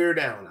will wear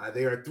down.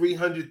 They are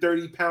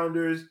 330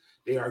 pounders.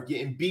 They are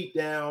getting beat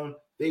down.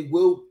 They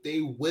will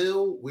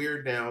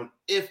wear down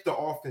if the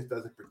offense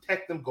doesn't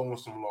protect them, go on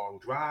some long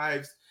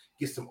drives,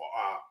 get some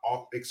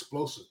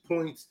explosive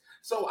points.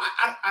 So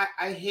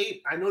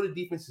I know the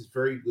defense is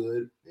very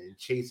good, and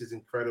Chase is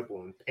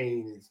incredible, and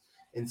Payne is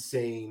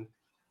insane.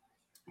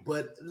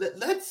 But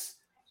this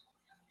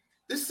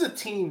is a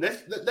team.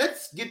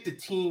 Let's get the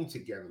team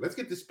together. Let's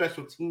get the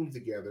special team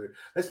together.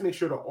 Let's make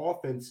sure the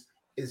offense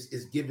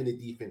is giving the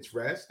defense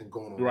rest and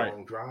going on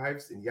long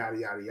drives and yada,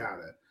 yada,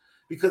 yada.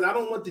 Because I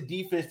don't want the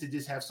defense to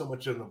just have so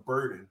much of a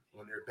burden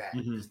on their back.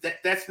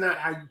 That's not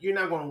how you're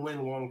not going to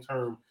win long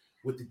term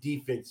with the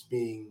defense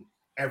being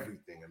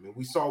everything. I mean,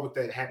 we saw what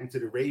that happened to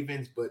the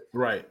Ravens, but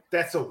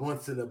that's a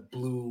once in a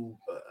blue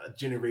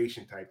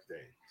generation type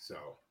thing. So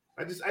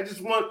I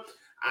just want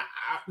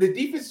the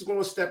defense is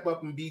going to step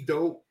up and be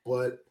dope,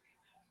 but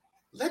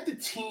let the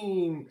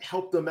team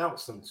help them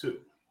out some too.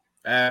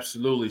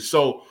 Absolutely.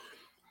 So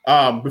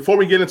Before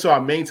we get into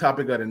our main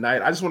topic of the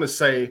night, I just want to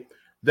say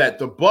that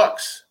the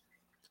Bucks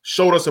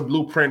showed us a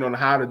blueprint on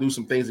how to do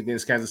some things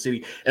against Kansas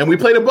City, and we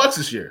play the Bucks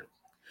this year.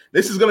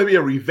 This is going to be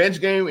a revenge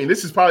game, and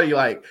this is probably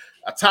like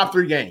a top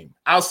 3 game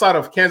outside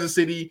of Kansas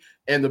City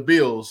and the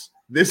Bills.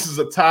 This is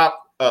a top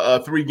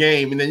 3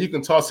 game, and then you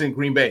can toss in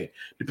Green Bay,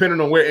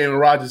 depending on where Aaron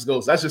Rodgers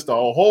goes. That's just a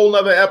whole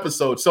nother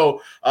episode.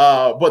 So,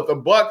 but the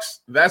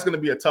Bucks, that's going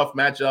to be a tough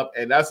matchup,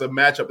 and that's a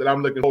matchup that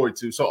I'm looking forward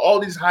to. So all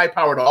these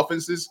high-powered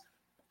offenses,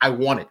 I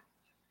want it.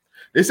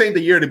 This ain't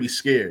the year to be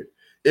scared.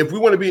 If we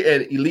want to be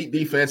an elite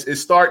defense, it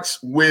starts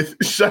with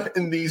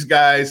shutting these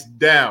guys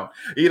down.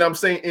 You know what I'm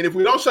saying? And if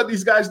we don't shut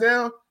these guys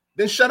down,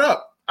 then shut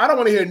up. I don't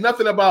want to hear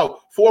nothing about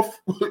 4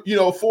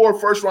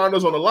 first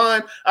rounders on the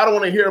line. I don't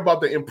want to hear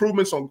about the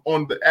improvements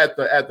at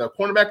the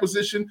cornerback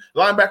position,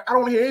 linebacker. I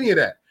don't want to hear any of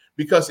that.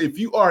 Because if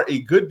you are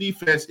a good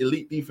defense,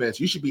 elite defense,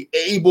 you should be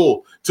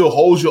able to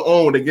hold your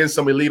own against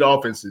some elite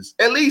offenses.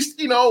 At least,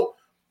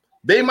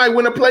 they might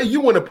win a play, you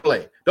win a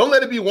play. Don't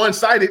let it be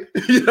one-sided,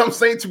 you know what I'm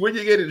saying, to where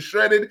you're getting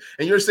shredded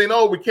and you're saying,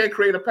 oh, we can't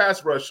create a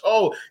pass rush.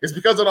 Oh, it's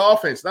because of the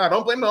offense. Nah,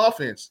 don't blame the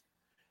offense.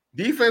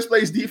 Defense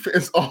plays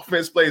defense,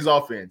 offense plays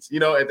offense.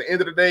 At the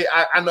end of the day,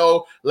 I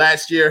know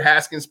last year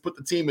Haskins put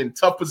the team in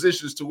tough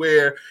positions to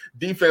where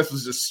defense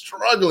was just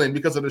struggling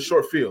because of the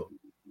short field.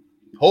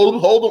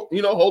 Hold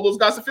those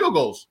guys to field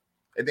goals.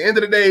 At the end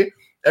of the day,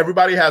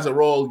 everybody has a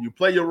role. You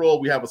play your role.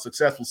 We have a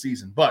successful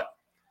season. But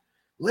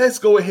let's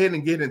go ahead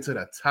and get into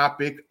the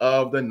topic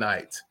of the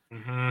night.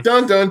 Mm-hmm.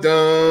 Dun, dun,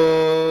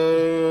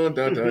 dun,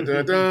 dun, dun,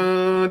 dun,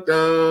 dun,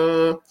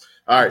 dun.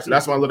 All right, so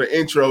that's my little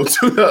intro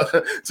to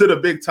the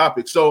big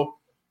topic. So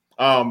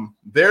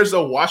there's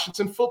a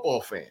Washington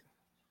football fan.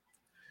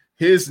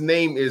 His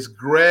name is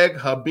Greg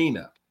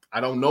Habina.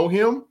 I don't know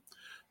him,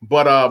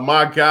 but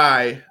my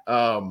guy,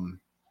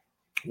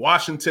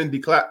 Washington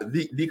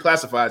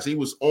Declassifieds, he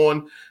was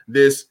on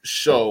this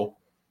show.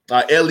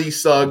 Ellie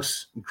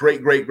Suggs,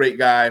 great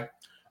guy.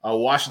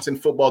 Washington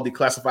Football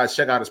Declassifieds.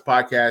 Check out his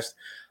podcast.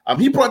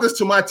 He brought this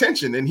to my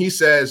attention, and he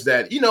says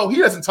that, he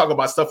doesn't talk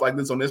about stuff like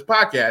this on this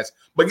podcast,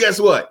 but guess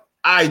what?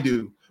 I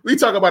do. We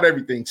talk about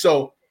everything.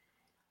 So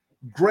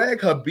Greg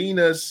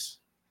Habina's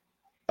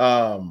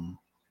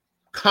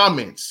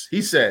comments,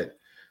 he said,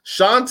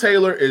 Sean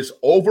Taylor is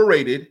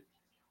overrated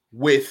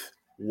with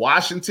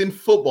Washington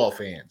football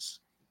fans.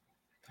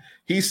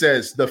 He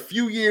says the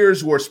few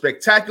years were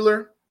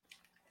spectacular,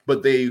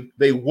 but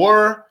they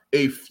were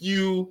a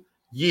few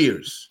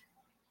years.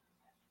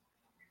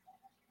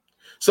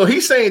 So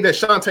he's saying that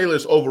Sean Taylor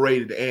is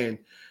overrated, and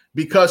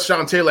because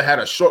Sean Taylor had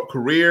a short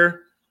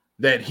career,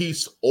 that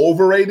he's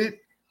overrated.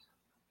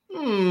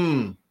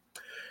 I'm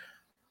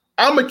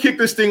going to kick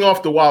this thing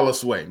off the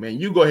Wallace way, man.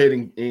 You go ahead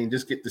and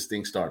just get this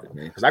thing started,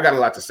 man, because I got a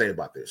lot to say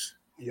about this.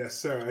 Yes,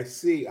 sir. I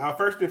see.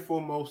 First and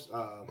foremost,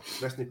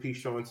 rest in peace,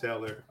 Sean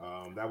Taylor.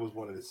 That was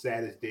one of the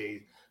saddest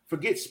days.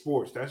 Forget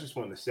sports. That's just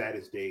one of the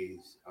saddest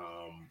days.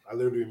 I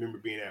literally remember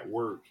being at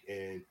work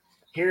and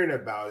hearing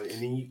about it,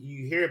 and then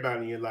you hear about it,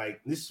 and you're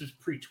like, this was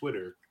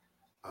pre-Twitter.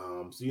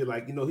 So you're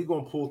like, he's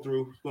going to pull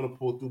through.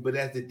 But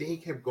as the day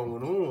kept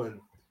going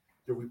on,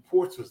 the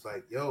reports was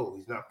like, yo,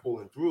 he's not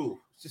pulling through.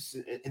 It's just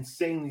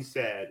insanely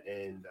sad,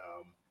 and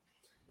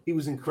he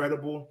was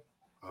incredible.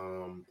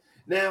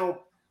 Now,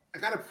 I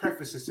got to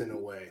preface this in a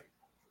way.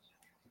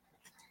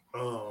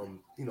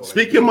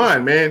 Speak your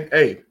mind, man.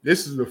 Hey,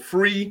 this is a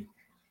free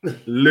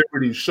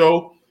Liberty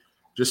show.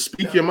 Just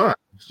speak your mind.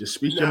 Just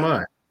speak your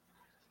mind.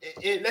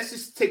 And let's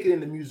just take it in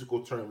the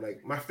musical term.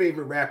 Like my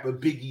favorite rapper,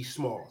 Biggie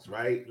Smalls,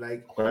 right?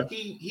 Like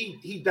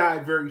he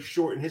died very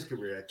short in his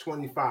career at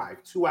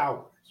 25, 2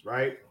 hours,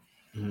 right?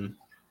 Mm-hmm.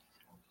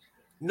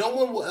 No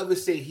one will ever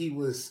say he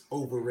was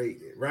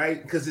overrated,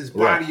 right? Because his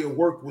body of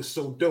work was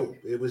so dope.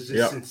 It was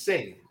just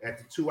insane at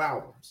the 2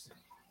 hours.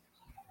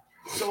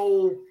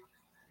 So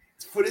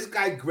for this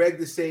guy Greg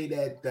to say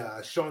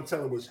that Sean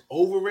Taylor was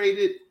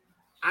overrated,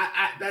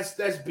 that's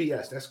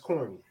BS. That's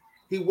corny.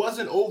 He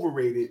wasn't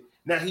overrated.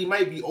 Now, he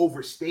might be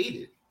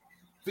overstated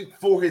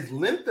for his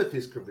length of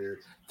his career.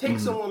 Take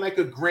someone like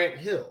a Grant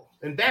Hill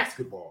in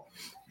basketball.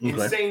 Okay.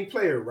 Insane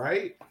player,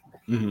 right?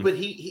 Mm-hmm. But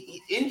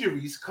he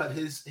injuries cut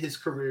his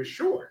career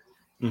short.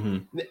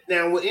 Mm-hmm.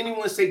 Now, will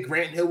anyone say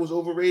Grant Hill was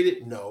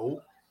overrated?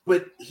 No.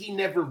 But he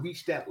never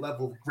reached that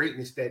level of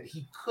greatness that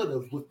he could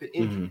have with the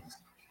injuries.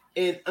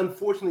 Mm-hmm. And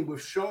unfortunately,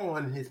 with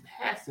Sean and his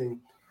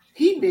passing,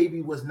 he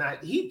definitely was not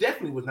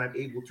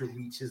able to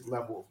reach his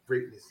level of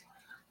greatness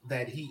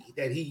that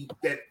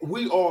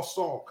we all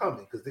saw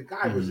coming, because the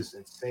guy was just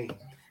insane.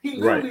 He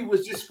literally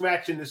was just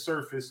scratching the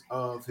surface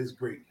of his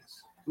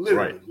greatness.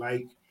 Literally,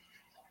 like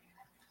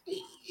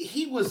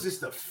he was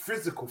just a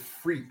physical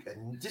freak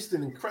and just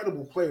an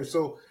incredible player.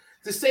 So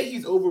to say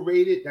he's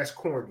overrated, that's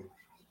corny.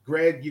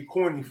 Greg, you're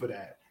corny for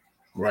that.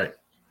 Right.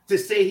 To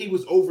say he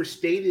was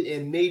overstated,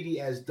 and maybe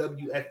as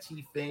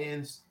WFT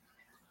fans,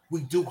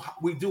 we do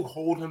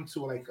hold him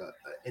to like a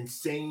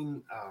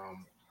insane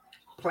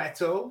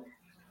plateau.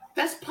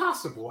 That's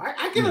possible.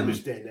 I can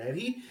understand that.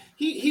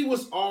 He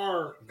was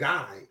our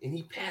guy, and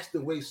he passed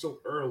away so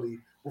early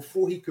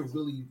before he could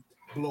really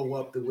blow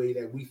up the way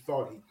that we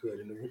thought he could,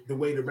 and the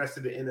way the rest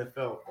of the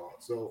NFL thought.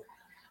 So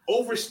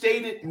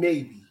overstated,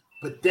 maybe,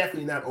 but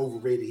definitely not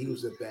overrated. He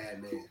was a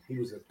bad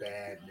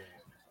man.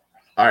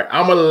 All right,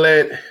 I'm gonna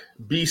let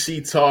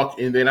BC talk,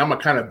 and then I'm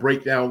gonna kind of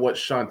break down what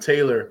Sean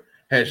Taylor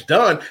has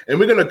done, and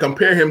we're gonna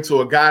compare him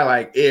to a guy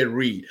like Ed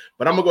Reed.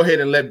 But I'm gonna go ahead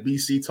and let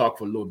BC talk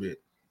for a little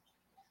bit.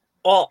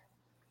 Well,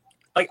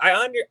 like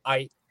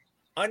I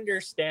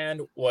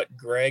understand what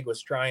Greg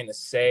was trying to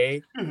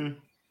say,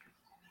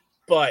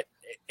 but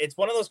it's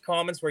one of those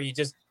comments where you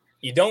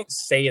don't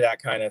say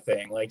that kind of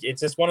thing. Like,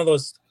 it's just one of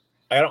those.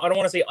 I don't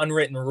want to say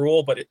unwritten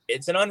rule, but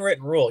it's an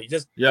unwritten rule. You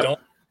just don't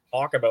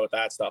talk about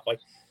that stuff. Like,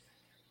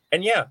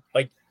 and yeah,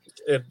 like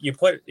you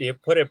put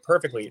it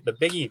perfectly. The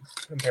Biggie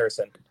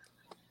comparison.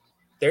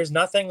 There's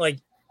nothing like,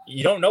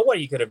 you don't know what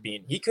he could have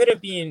been. He could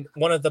have been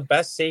one of the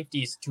best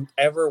safeties to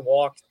ever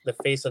walk the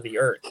face of the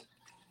earth.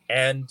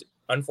 And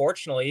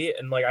unfortunately,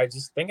 and like I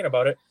just thinking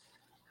about it,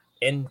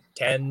 in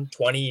 10,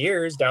 20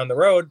 years down the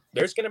road,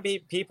 there's going to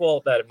be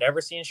people that have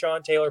never seen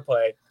Sean Taylor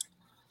play,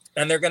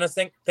 and they're going to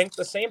think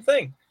the same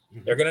thing.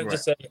 They're going to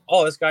just say,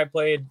 oh, this guy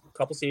played a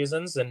couple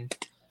seasons and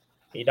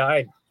he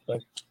died.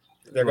 Like,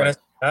 they're going to say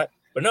that.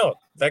 But no,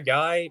 that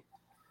guy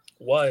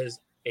was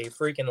a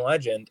freaking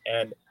legend.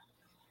 And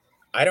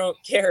I don't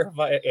care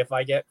if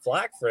I get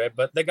flack for it,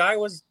 but the guy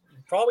was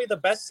probably the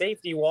best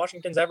safety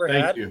Washington's ever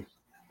had.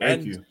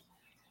 Thank you.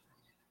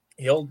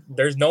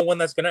 There's no one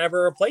that's going to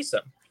ever replace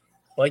him.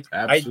 Like,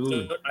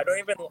 absolutely. I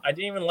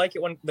didn't even like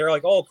it when they're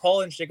like, oh,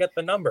 Collins should get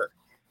the number.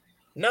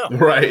 No.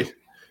 Right.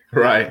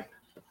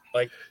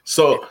 Like,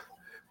 so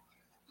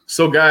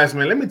guys,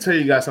 man, let me tell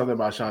you guys something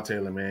about Sean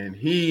Taylor, man.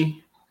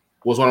 He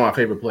was one of my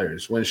favorite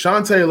players. When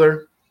Sean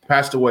Taylor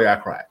passed away, I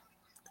cried.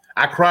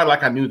 I cried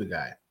like I knew the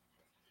guy.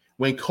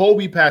 When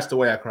Kobe passed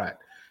away, I cried.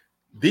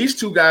 These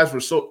two guys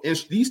were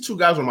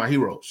my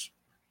heroes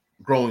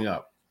growing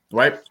up,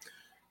 right?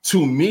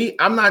 To me,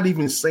 I'm not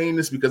even saying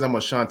this because I'm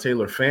a Sean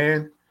Taylor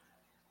fan.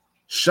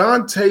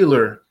 Sean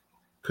Taylor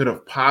could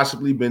have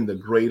possibly been the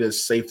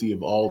greatest safety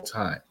of all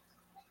time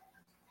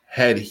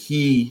had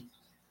he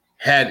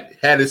had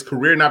his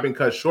career not been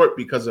cut short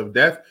because of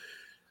death.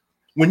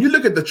 When you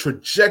look at the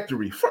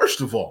trajectory,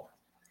 first of all,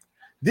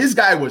 this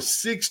guy was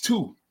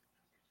 6'2".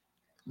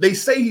 They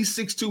say he's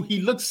 6'2". He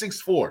looked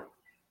 6'4",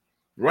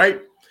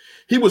 right?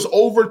 He was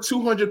over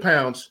 200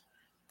 pounds,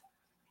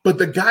 but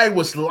the guy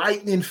was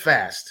lightning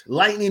fast,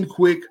 lightning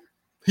quick.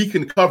 He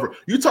can cover.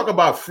 You talk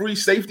about free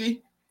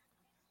safety.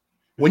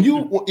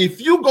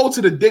 If you go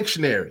to the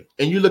dictionary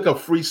and you look up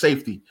free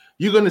safety,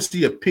 you're going to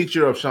see a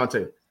picture of Sean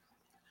Taylor.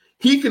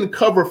 He can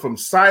cover from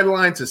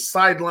sideline to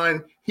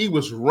sideline. He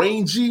was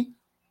rangy,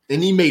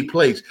 and he made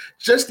plays.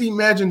 Just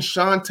imagine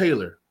Sean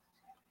Taylor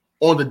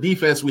on the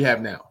defense we have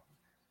now.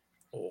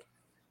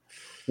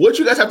 What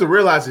you guys have to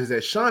realize is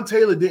that Sean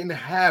Taylor didn't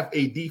have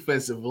a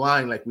defensive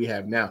line like we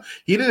have now.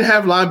 He didn't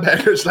have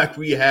linebackers like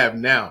we have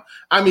now.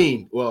 I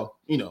mean, well,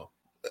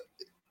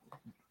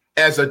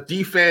 as a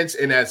defense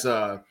and as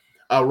a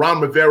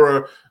Ron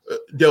Rivera,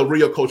 Del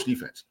Rio coach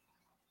defense.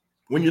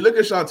 When you look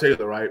at Sean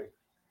Taylor, right,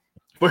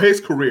 for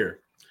his career,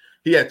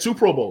 he had 2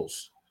 Pro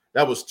Bowls.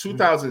 That was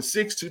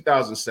 2006,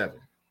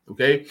 2007.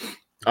 Okay.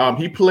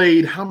 He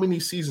played how many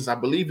seasons? I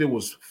believe it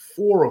was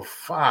 4 or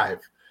 5.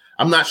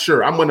 I'm not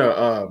sure. I'm going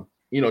to,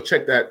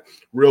 check that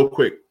real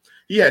quick.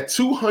 He had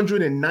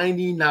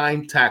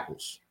 299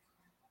 tackles.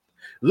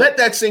 Let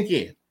that sink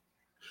in.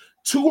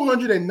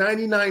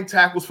 299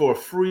 tackles for a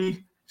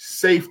free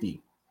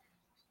safety.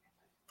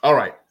 All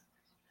right.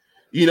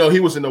 He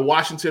was in the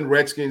Washington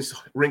Redskins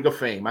Ring of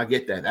Fame. I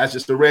get that. That's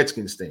just the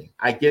Redskins thing.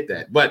 I get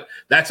that. But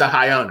that's a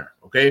high honor,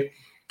 okay?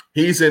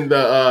 He's in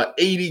the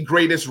 80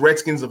 greatest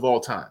Redskins of all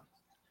time.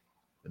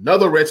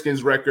 Another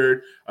Redskins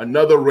record,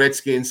 another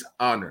Redskins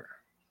honor.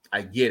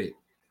 I get it,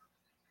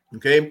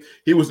 okay?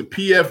 He was the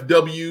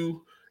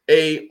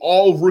PFWA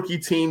All-Rookie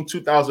Team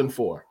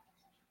 2004,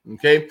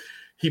 okay?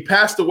 He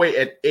passed away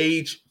at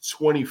age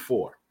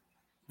 24,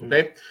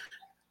 okay?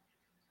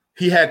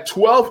 He had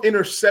 12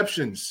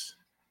 interceptions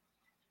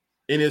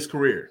in his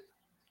career.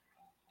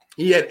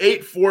 He had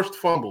 8 forced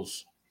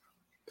fumbles.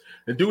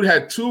 The dude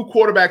had 2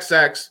 quarterback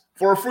sacks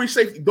for a free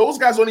safety. Those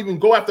guys don't even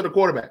go after the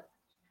quarterback.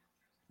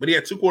 But he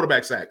had 2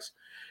 quarterback sacks.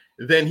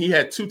 Then he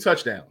had 2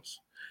 touchdowns.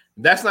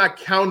 That's not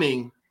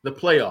counting the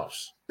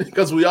playoffs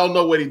because we all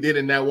know what he did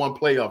in that one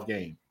playoff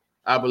game.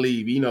 I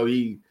believe,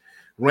 he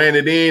ran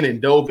it in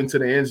and dove into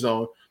the end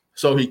zone.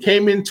 So he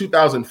came in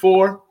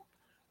 2004,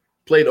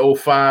 played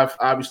 05,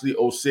 obviously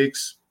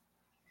 06.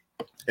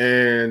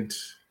 So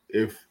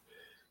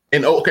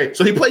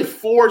he played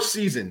 4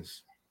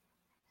 seasons.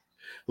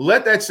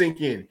 Let that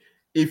sink in.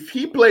 If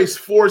he plays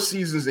 4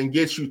 seasons and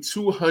gets you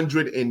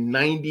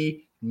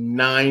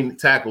 299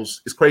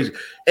 tackles, it's crazy.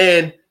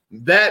 And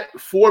that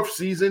 4th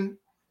season,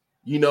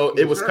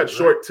 it was cut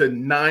short to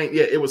 9.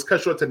 Yeah, it was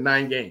cut short to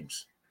 9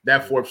 games,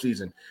 that 4th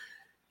season.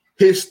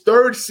 His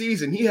 3rd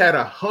season, he had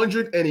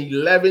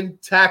 111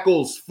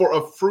 tackles for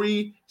a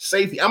free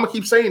safety. I'm going to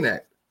keep saying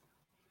that.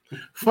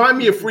 Find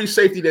me a free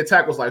safety that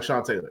tackles like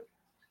Sean Taylor.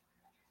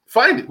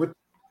 Find it.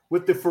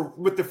 with the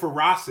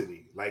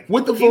ferocity, like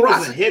with the he ferocity.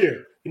 was a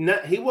hitter.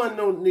 He wasn't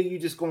no nigga you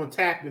just going to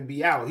tap and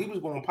be out. He was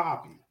going to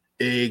pop you.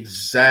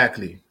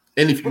 Exactly.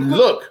 And if you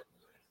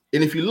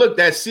look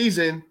that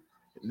season,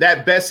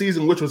 that best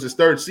season, which was his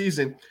third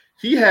season,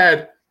 he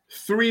had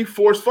 3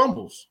 forced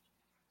fumbles.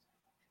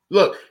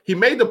 Look, he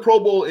made the Pro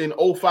Bowl in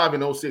 05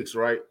 and 06,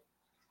 right?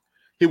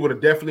 He would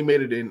have definitely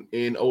made it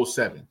in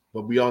 07.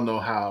 But we all know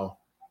how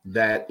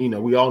that,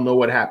 we all know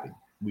what happened.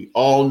 We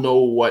all know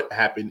what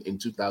happened in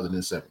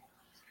 2007.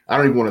 I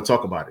don't even want to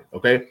talk about it,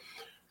 okay?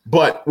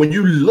 But when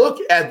you look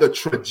at the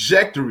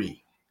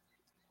trajectory,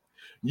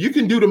 you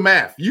can do the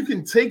math. You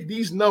can take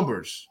these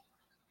numbers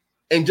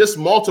and just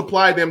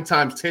multiply them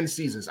times 10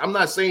 seasons. I'm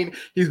not saying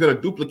he's going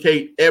to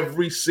duplicate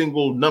every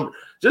single number.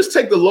 Just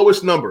take the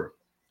lowest number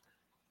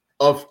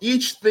of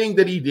each thing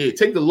that he did.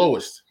 Take the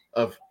lowest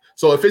of.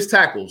 So if it's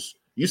tackles,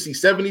 you see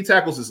 70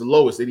 tackles is the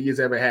lowest that he has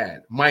ever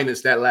had,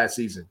 minus that last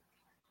season.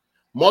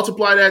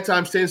 Multiply that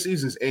times 10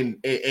 seasons and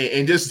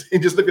just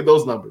look at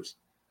those numbers.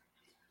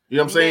 You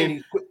know what I'm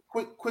saying?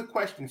 Quick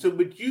question. So,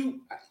 but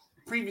you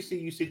previously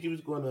you said you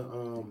was going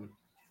to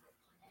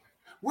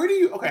where do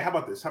you? Okay, how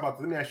about this? Let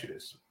me ask you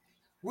this: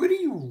 where do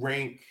you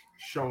rank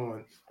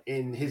Sean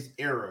in his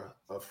era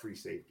of free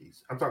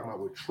safeties? I'm talking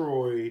about with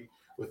Troy,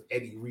 with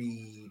Eddie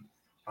Reed.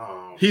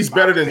 He's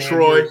better than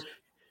Troy.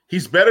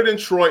 He's better than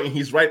Troy, and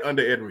he's right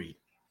under Ed Reed.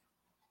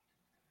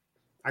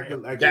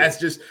 That's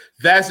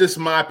just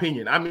my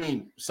opinion. I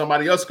mean,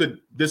 somebody else could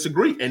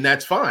disagree, and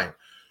that's fine.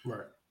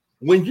 Right.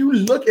 When you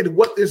look at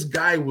what this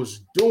guy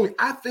was doing,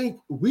 I think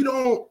we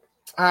don't.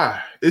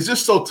 It's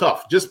just so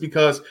tough just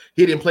because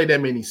he didn't play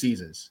that many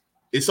seasons.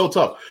 It's so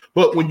tough.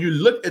 But when you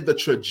look at the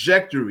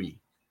trajectory,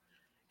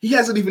 he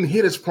hasn't even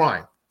hit his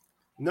prime.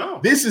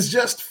 No. This is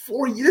just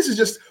 4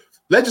 years.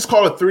 Let's just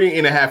call it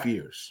 3.5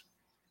 years.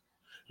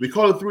 We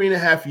call it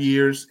 3.5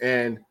 years,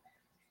 and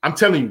I'm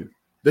telling you,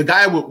 the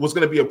guy was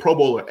going to be a Pro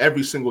Bowler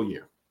every single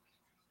year.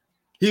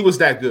 He was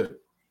that good.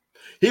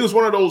 He was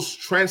one of those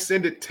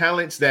transcendent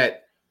talents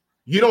that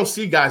you don't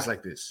see guys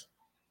like this.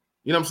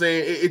 You know what I'm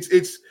saying?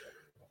 It's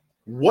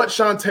what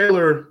Sean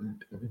Taylor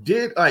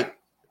did, like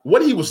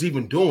what he was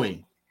even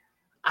doing.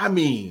 I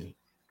mean,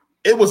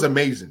 it was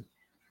amazing.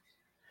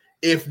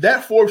 If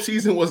that 4th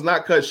season was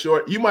not cut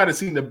short, you might have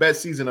seen the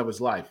best season of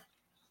his life.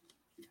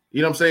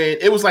 You know what I'm saying?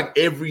 It was like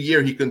every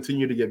year he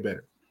continued to get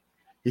better.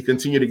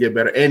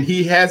 And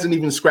he hasn't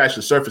even scratched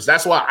the surface.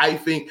 That's why I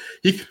think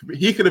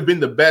he could have been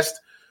the best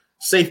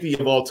safety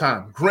of all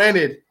time.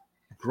 Granted,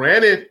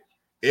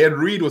 Ed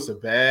Reed was a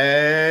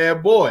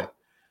bad boy.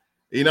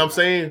 You know what I'm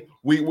saying?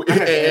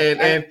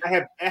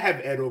 I have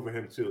Ed over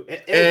him too.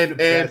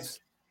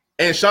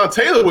 And Sean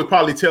Taylor would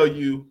probably tell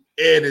you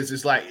Ed is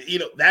just like,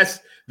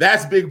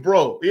 that's big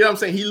bro. You know what I'm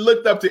saying? He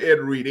looked up to Ed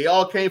Reed. They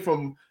all came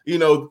from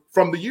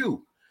the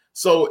U.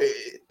 So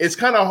it's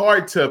kind of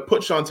hard to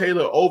put Sean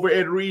Taylor over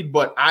Ed Reed,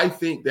 but I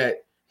think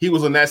that he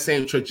was on that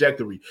same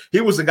trajectory. He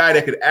was a guy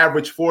that could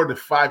average 4 to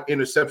 5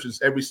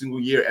 interceptions every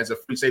single year as a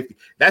free safety.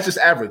 That's just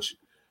average.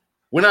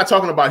 We're not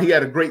talking about he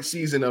had a great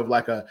season of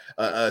like a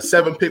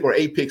 7-pick or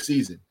 8-pick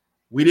season.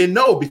 We didn't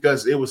know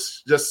because it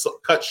was just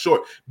cut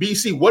short.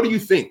 BC, what do you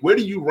think? Where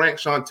do you rank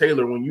Sean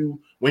Taylor when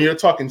you're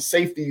talking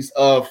safeties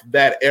of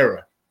that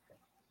era?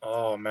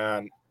 Oh,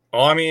 man.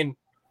 Well, I mean,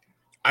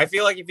 I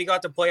feel like if he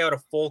got to play out a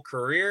full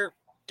career,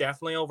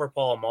 definitely over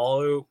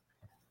Polamalu.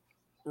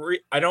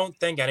 I don't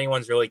think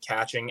anyone's really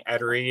catching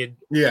Ed Reed.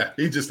 Yeah,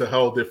 he's just a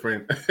whole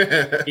different.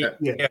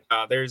 Yeah,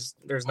 there's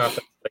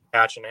nothing like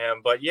catching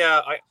him. But yeah,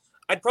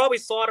 I'd probably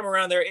slot him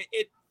around there.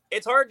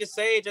 It's hard to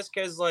say just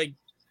because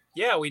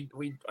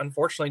we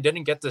unfortunately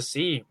didn't get to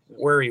see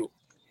where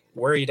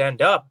he'd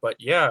end up. But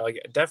yeah, like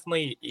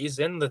definitely he's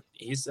in the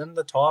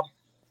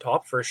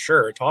top for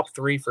sure, top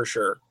 3 for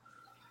sure.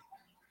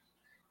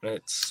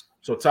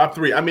 So top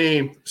 3. I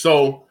mean,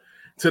 so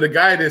to the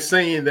guy that's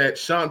saying that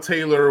Sean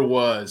Taylor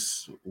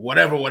was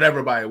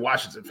whatever by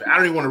Washington, I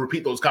don't even want to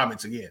repeat those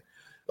comments again.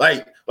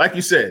 Like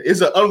you said,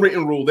 it's an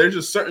unwritten rule. There's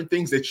just certain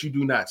things that you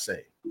do not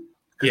say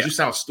because you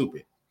sound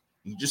stupid.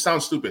 You just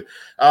sound stupid.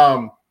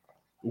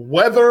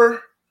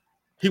 Whether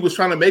he was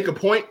trying to make a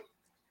point,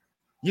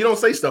 you don't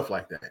say stuff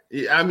like that.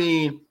 I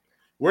mean,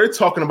 we're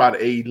talking about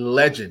a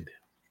legend,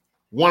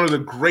 one of the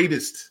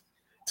greatest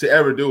to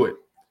ever do it.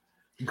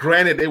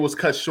 Granted, it was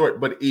cut short,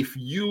 but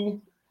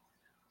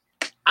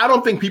I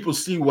don't think people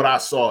see what I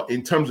saw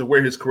in terms of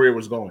where his career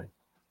was going.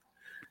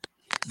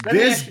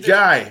 This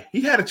guy, he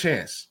had a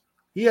chance.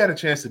 He had a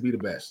chance to be the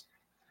best.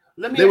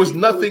 There was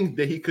nothing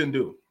that he couldn't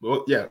do.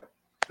 Well, yeah.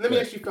 Let me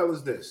ask you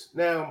fellas this.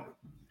 Now,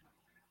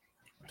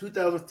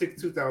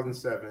 2006,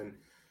 2007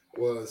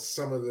 was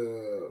some of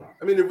the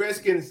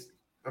Redskins,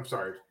 I'm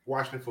sorry,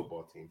 Washington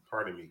football team.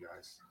 Pardon me,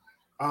 guys.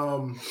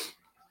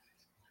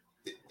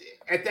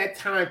 At that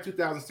time,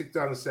 2006,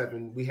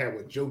 2007, we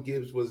had Joe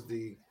Gibbs was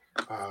the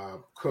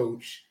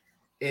coach,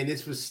 and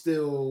this was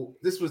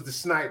the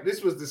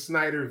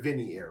Snyder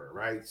Vinny era,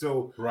 right?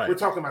 So We're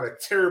talking about a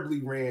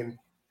terribly ran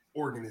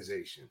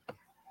organization.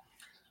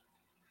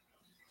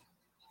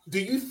 Do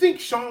you think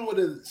Sean would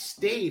have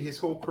stayed his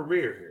whole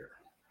career here?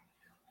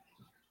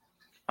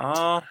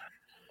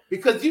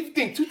 Because you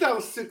think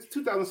 2006,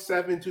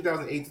 2007,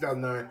 2008,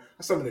 2009 are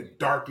some of the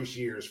darkest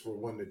years for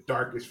one of the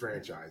darkest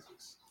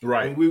franchises.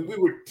 Right. And we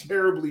were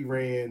terribly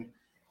ran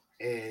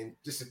and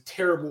just a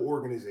terrible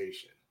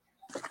organization.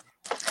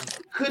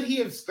 Could he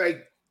have,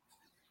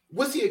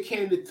 was he a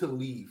candidate to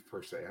leave,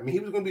 per se? I mean,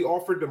 he was going to be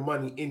offered the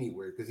money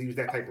anywhere because he was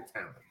that type of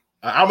talent.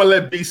 I'm going to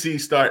let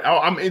BC start.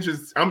 I'm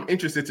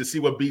interested to see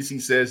what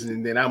BC says,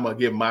 and then I'm going to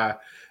give my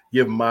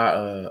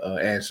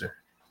answer.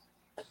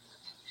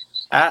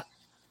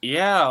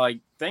 Yeah, like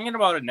thinking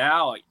about it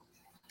now, like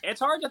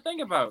it's hard to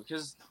think about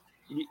because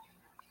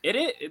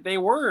they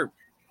were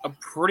a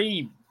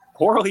pretty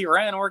poorly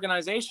ran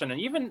organization,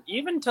 and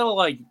even till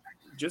like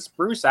just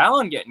Bruce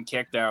Allen getting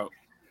kicked out,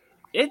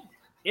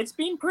 it's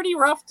been pretty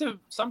rough to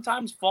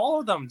sometimes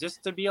follow them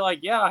just to be like,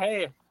 yeah,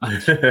 hey.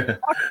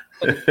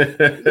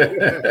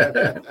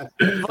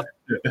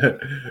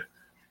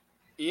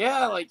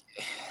 Yeah, like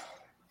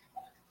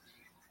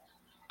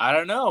I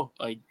don't know,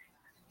 like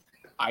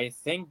I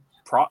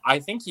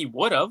think he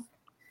would have,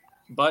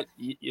 but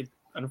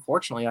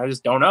unfortunately, I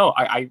just don't know.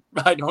 I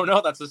don't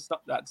know.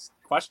 That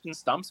question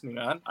stumps me,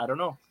 man. I don't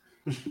know.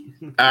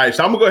 All right,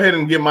 so I'm gonna go ahead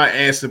and give my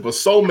answer. But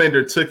Soul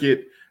Mender took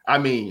it. I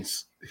mean,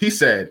 he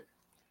said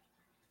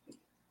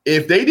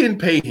if they didn't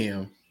pay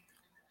him,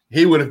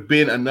 he would have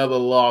been another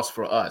loss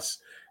for us.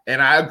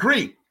 And I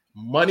agree.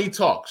 Money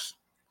talks.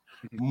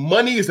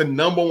 Money is the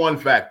number one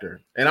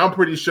factor, and I'm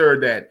pretty sure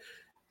that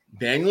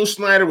Daniel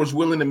Snyder was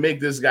willing to make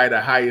this guy the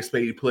highest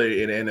paid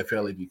player in the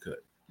NFL if he could.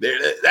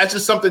 That's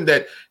just something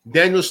that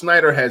Daniel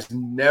Snyder has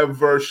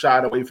never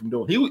shied away from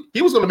doing.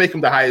 He was going to make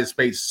him the highest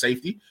paid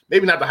safety,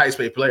 maybe not the highest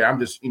paid player. I'm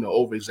just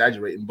over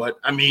exaggerating, but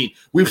I mean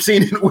we've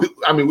seen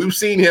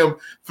him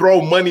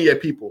throw money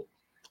at people.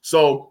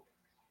 So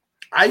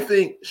I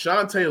think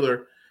Sean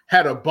Taylor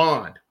had a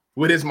bond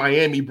with his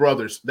Miami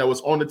brothers that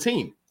was on the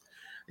team.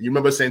 You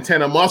remember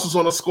Santana Moss was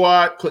on the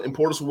squad, Clinton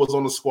Portis was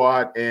on the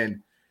squad,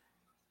 and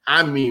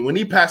I mean, when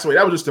he passed away,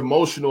 that was just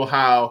emotional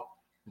how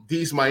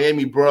these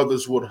Miami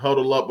brothers would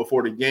huddle up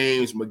before the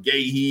games,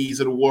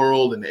 McGahees of the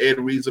world and the Ed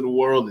Reeds of the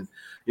world,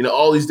 and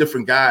all these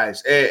different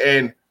guys.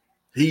 And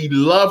he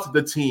loved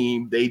the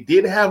team. They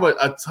did have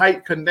a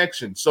tight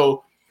connection.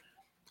 So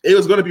it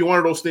was going to be one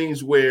of those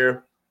things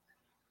where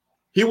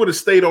he would have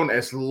stayed on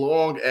as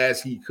long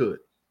as he could.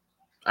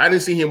 I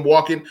didn't see him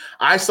walking.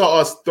 I saw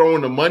us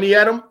throwing the money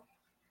at him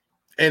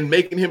and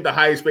making him the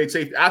highest paid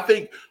safety. I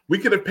think we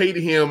could have paid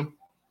him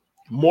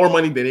more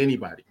money than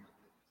anybody.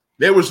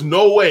 There was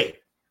no way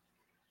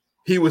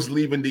he was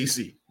leaving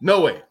DC.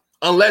 No way.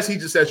 Unless he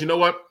just says, you know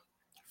what?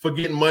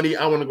 Forgetting money,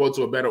 I want to go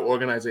to a better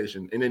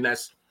organization. And then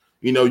that's,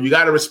 you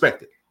got to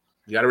respect it.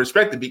 You got to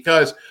respect it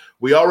because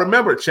we all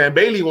remember Champ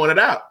Bailey wanted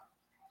out.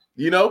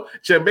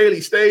 Champ Bailey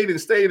stayed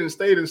and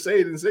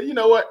said, you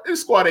know what?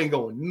 This squad ain't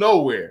going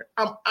nowhere.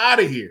 I'm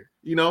out of here,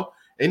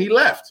 and he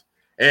left.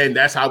 And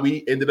that's how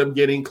we ended up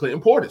getting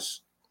Clinton Portis.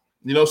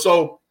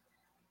 So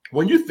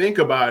when you think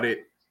about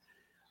it,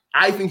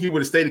 I think he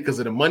would have stayed because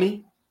of the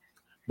money,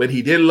 but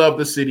he did love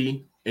the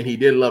city and he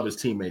did love his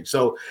teammates.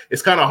 So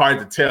it's kind of hard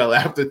to tell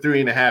after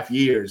 3.5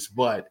 years,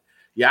 but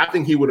yeah, I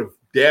think he would have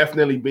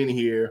definitely been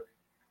here.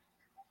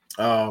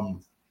 Let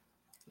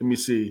me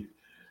see.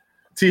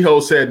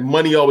 T-Ho said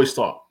money always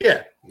talk.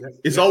 Yeah,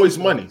 it's always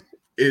money.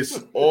 It's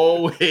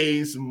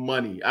always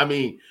money. I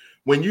mean,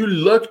 when you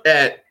look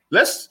at,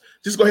 let's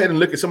just go ahead and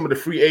look at some of the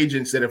free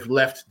agents that have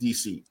left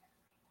DC.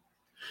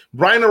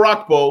 Brian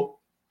Arakpo,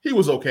 he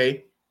was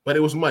okay. But it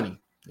was money.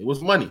 It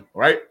was money,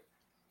 right?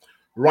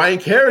 Ryan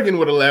Kerrigan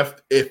would have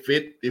left if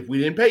we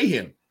didn't pay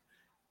him.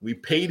 We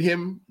paid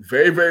him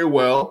very, very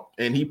well,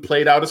 and he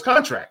played out his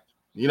contract.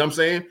 You know what I'm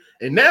saying?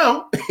 And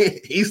now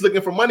he's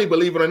looking for money,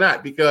 believe it or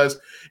not, because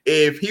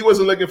if he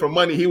wasn't looking for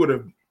money, he would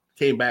have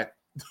came back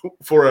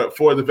for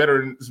the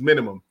veterans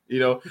minimum.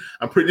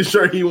 I'm pretty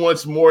sure he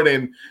wants more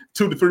than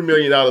 $2 to $3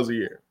 million a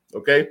year.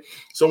 Okay,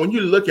 so when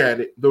you look at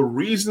it, the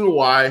reason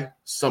why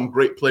some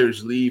great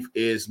players leave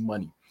is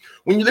money.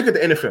 When you look at the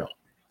NFL,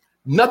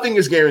 nothing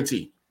is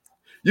guaranteed.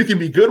 You can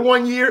be good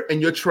one year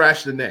and you're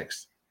trash the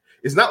next.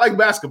 It's not like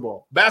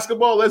basketball.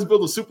 Basketball, let's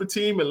build a super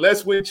team and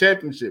let's win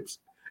championships.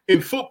 In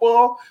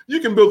football,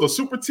 you can build a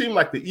super team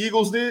like the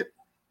Eagles did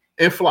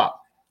and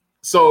flop.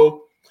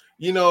 So,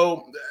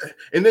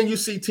 and then you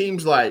see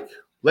teams like,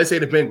 let's say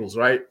the Bengals,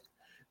 right?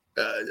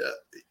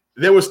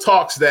 There was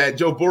talks that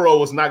Joe Burrow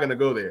was not going to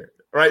go there,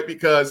 right?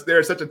 Because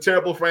they're such a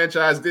terrible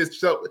franchise.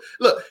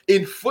 Look,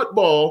 in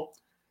football,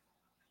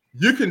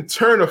 you can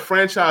turn a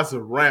franchise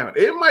around.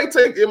 It might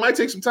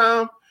take some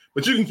time,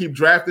 but you can keep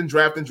drafting.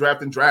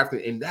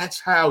 And that's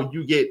how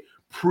you get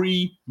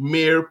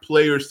premier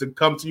players to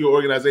come to your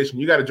organization.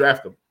 You got to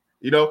draft them.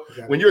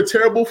 When you're a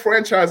terrible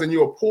franchise and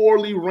you're a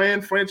poorly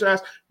ran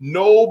franchise,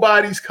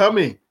 nobody's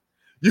coming.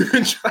 You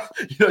can try,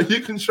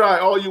 you can try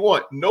all you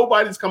want.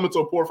 Nobody's coming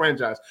to a poor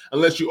franchise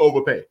unless you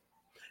overpay.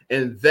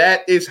 And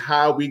that is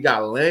how we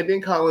got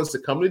Landon Collins to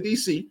come to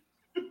DC.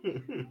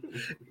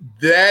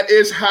 That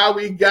is how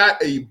we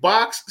got a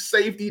box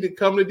safety to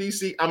come to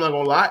DC. I'm not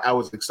gonna lie, I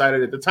was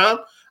excited at the time.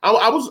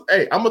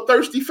 I'm a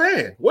thirsty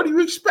fan. What do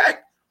you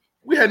expect?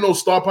 We had no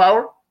star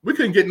power. We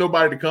couldn't get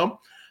nobody to come.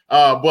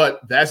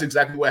 But that's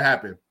exactly what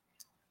happened.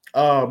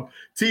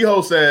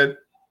 T-Ho said,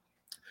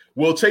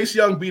 will Chase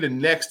Young be the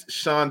next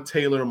Sean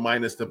Taylor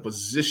minus the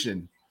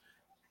position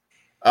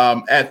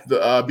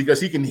because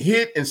he can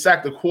hit and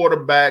sack the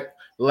quarterback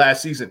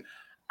last season?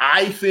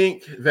 I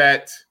think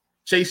that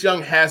Chase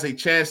Young has a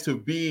chance to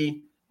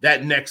be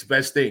that next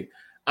best thing.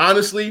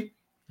 Honestly,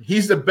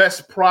 he's the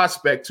best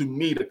prospect to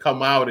me to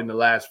come out in the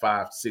last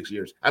 5-6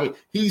 years. I mean,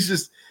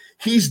 he's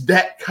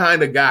that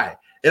kind of guy.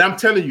 And I'm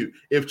telling you,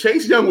 if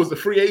Chase Young was a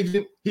free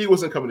agent, he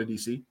wasn't coming to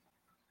DC.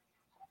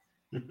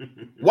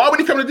 Why would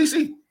he come to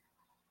DC?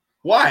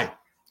 Why?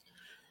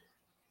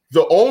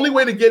 The only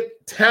way to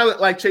get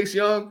talent like Chase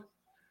Young,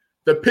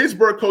 the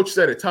Pittsburgh coach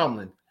said it,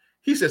 Tomlin.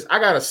 He says, I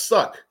got to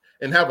suck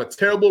and have a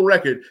terrible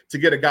record to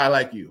get a guy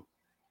like you.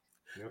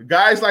 Yep.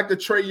 Guys like the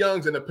Trae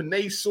Youngs and the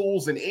Penei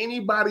Sewells and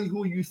anybody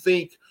who you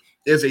think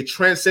is a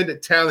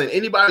transcendent talent,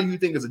 anybody who you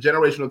think is a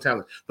generational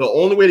talent, the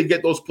only way to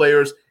get those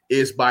players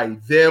is by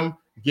them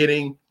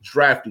getting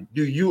drafted.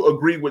 Do you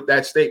agree with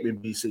that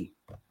statement, BC?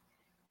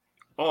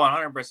 Oh,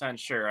 100%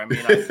 sure. I mean,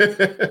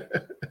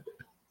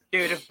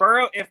 dude, if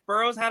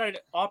Burrows had an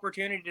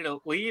opportunity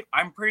to leave,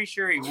 I'm pretty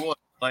sure he would.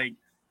 Like,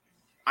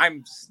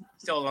 I'm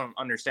still don't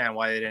understand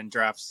why they didn't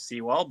draft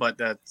Sewell, but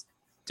that's a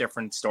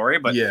different story.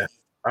 But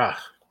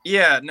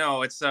yeah,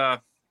 no, it's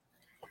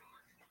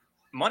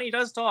money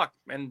does talk,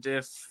 and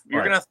if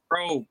you're gonna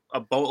throw a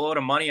boatload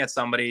of money at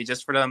somebody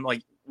just for them,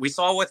 like we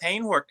saw with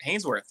Hainsworth,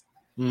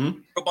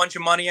 threw a bunch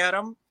of money at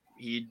him,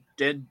 he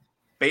did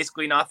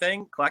basically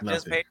nothing, collected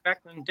his paycheck,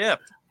 and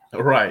dipped.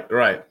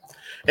 Right.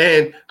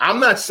 And I'm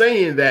not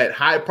saying that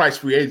high-priced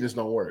free agents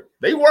don't work.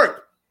 They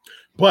work,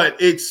 but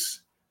it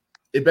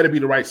better be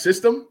the right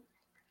system.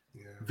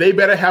 Yeah. They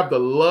better have the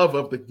love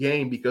of the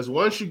game, because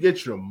once you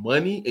get your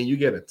money and you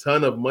get a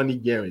ton of money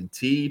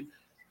guaranteed,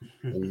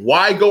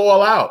 why go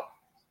all out?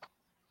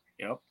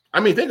 Yep. I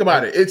mean, think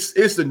about it.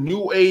 It's the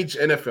new age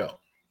NFL.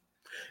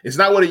 It's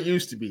not what it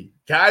used to be.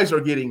 Guys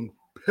are getting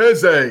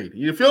paid.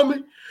 You feel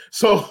me?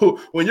 So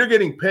when you're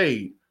getting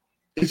paid,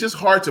 it's just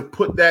hard to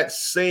put that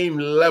same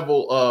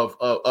level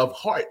of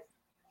heart.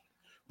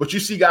 But you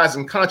see guys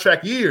in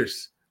contract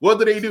years, what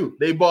do?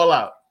 They ball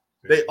out.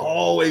 They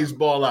always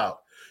ball out.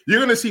 You're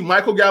going to see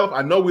Michael Gallup.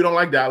 I know we don't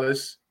like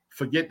Dallas.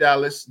 Forget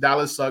Dallas.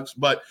 Dallas sucks.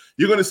 But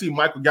you're going to see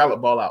Michael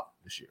Gallup ball out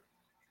this year.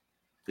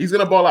 He's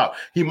going to ball out.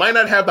 He might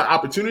not have the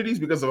opportunities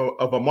because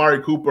of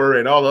Amari Cooper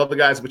and all the other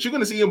guys, but you're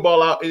going to see him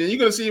ball out, and then you're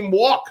going to see him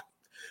walk.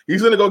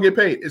 He's going to go get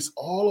paid. It's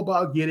all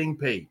about getting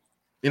paid.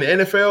 In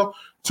the NFL,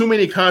 too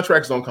many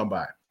contracts don't come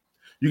by.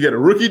 You get a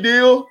rookie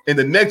deal, and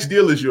the next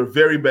deal is your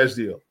very best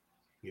deal.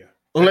 Yeah.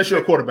 Unless you're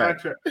a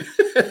quarterback.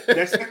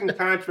 That second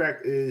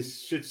contract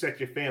should set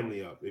your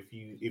family up. If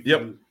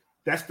you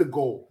that's the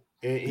goal.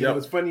 And you know,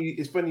 it's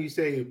funny you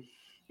say,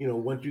 you know,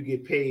 once you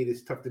get paid,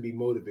 it's tough to be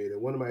motivated.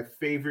 One of my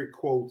favorite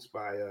quotes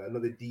by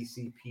another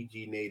DC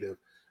PG native,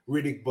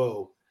 Riddick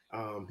Bowe.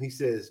 He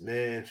says,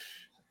 man,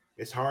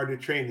 it's hard to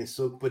train in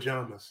silk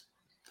pajamas.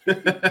 I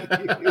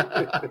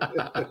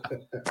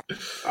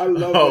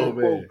love that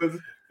quote because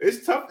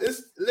it's tough.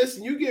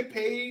 Listen, you get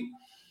paid.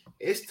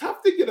 It's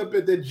tough to get up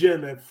at the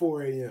gym at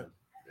 4 a.m.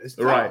 It's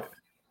tough.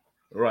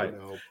 Right. You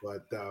know,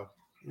 but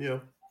you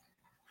know.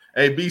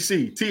 Hey,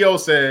 BC, T.O.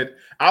 said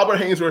Albert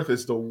Hainsworth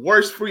is the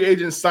worst free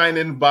agent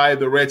signing by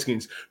the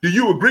Redskins. Do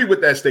you agree with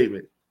that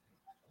statement?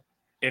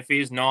 If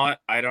he's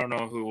not, I don't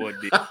know who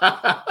would be.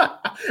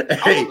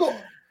 Hey.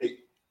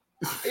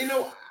 You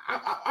know,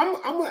 I'm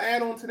going to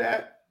add on to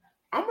that.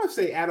 I'm going to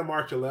say Adam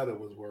Archuleta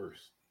was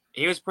worse.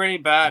 He was pretty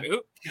bad.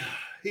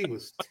 He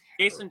was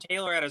Jason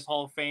Taylor at his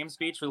Hall of Fame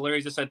speech where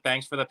literally just said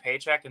thanks for the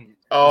paycheck. And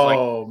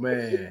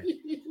man.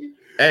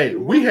 Hey,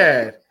 we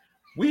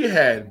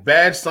had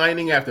bad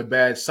signing after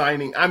bad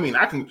signing. I mean,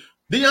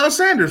 Deion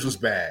Sanders was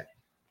bad.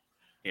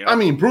 Yep. I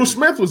mean, Bruce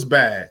Smith was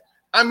bad.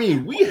 I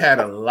mean, we had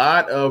a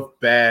lot of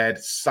bad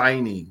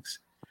signings.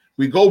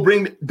 We go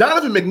bring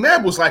Donovan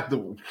McNabb was like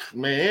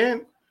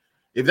man.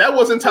 If that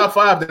wasn't top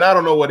 5, then I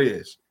don't know what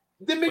is.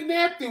 The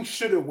McNabb thing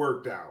should have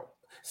worked out.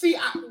 See,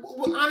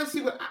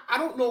 honestly, I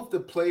don't know if the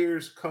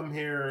players come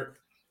here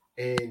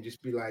and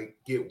just be like,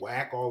 get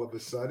whack all of a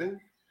sudden,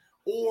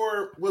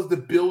 or was the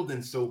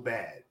building so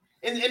bad?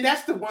 And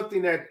that's the one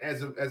thing that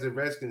as a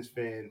Redskins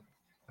fan,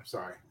 I'm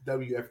sorry,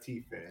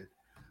 WFT fan,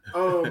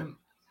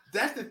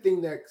 that's the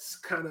thing that's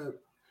kind of,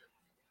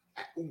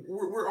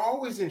 we're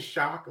always in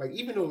shock. Like,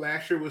 even though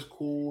last year was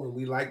cool and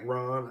we like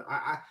Ron,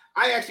 I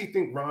actually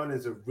think Ron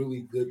is a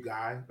really good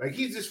guy. Like,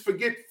 he's just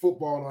forget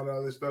football and all the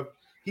other stuff.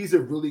 He's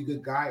a really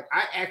good guy.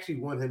 I actually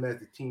want him as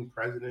the team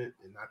president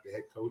and not the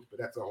head coach, but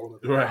that's a whole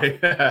other right.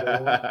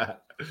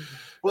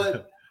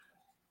 But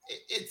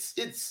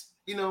it's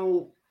you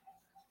know,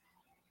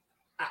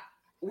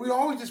 we're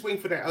always just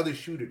waiting for that other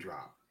shoe to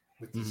drop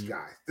with these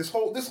guys. This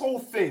whole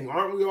thing,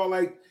 aren't we all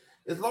like?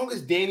 As long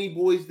as Danny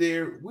Boy's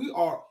there, we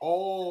are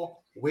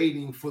all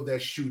waiting for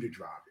that shoe to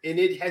drop. And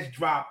it has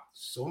dropped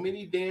so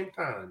many damn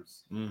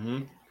times.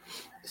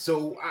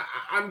 So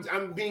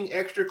I'm being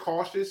extra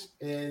cautious,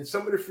 and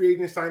some of the free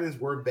agent signings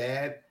were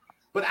bad,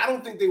 but I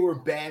don't think they were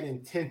bad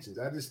intentions.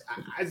 I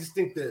just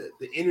think the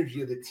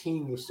energy of the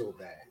team was so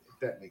bad. If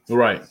that makes sense.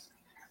 Right.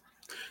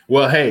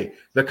 Well, hey,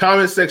 the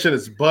comment section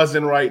is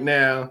buzzing right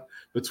now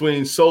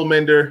between Soul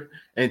Mender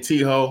and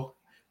T-Ho.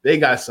 They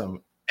got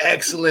some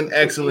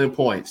excellent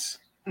points.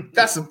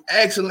 Got some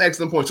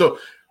excellent points. So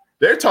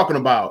they're talking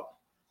about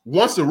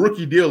once the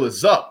rookie deal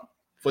is up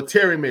for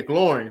Terry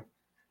McLaurin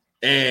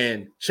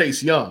and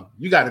Chase Young,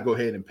 you got to go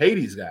ahead and pay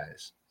these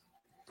guys.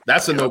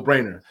 That's a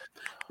no-brainer.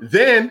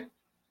 Then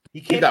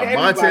you got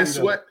Montez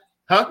Sweat.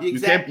 Huh?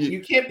 Exactly.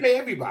 You can't pay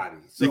everybody.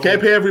 So. You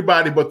can't pay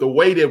everybody, but the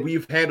way that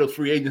we've handled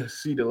free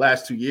agency the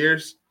last 2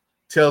 years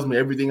tells me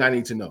everything I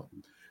need to know.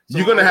 So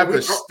you're going to have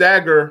to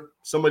stagger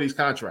some of these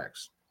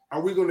contracts.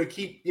 Are we going to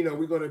keep,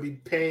 we're going to be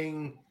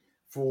paying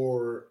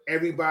for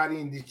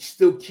everybody and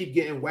still keep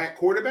getting whack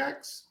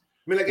quarterbacks?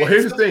 I mean, like, well,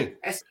 here's the thing.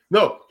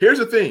 No, here's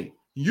the thing.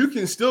 You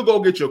can still go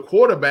get your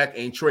quarterback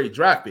and trade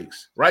draft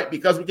picks, right?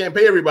 Because we can't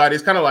pay everybody.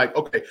 It's kind of like,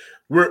 okay,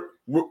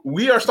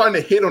 we are starting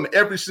to hit on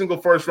every single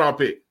first round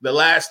pick the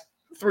last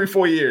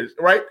 3-4 years,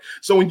 right?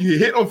 So when you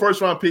hit on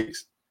first round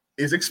picks,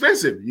 it's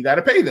expensive. You got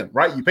to pay them,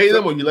 right? You pay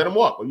them or you let them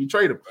walk or you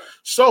trade them.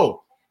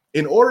 So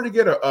in order to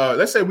get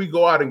let's say we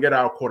go out and get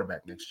our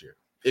quarterback next year.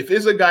 If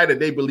it's a guy that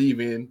they believe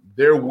in,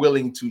 they're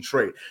willing to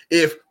trade.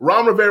 If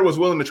Ron Rivera was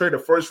willing to trade a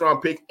first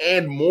round pick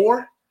and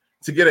more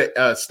to get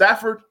a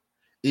Stafford,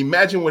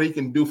 imagine what he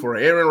can do for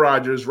Aaron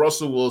Rodgers,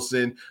 Russell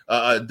Wilson,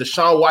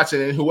 Deshaun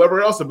Watson, and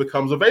whoever else that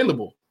becomes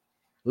available,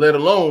 let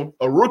alone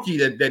a rookie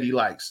that he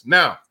likes.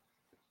 Now,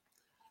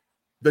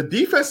 the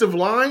defensive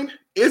line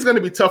is going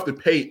to be tough to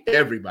pay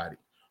everybody.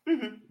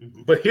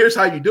 But here's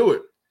how you do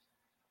it.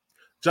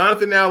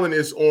 Jonathan Allen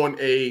is on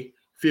a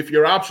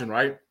 5th-year option,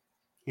 right?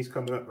 He's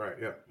coming up, right?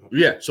 Yeah.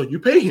 Yeah, so you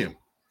pay him.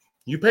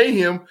 You pay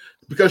him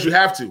because you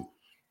have to.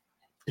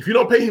 If you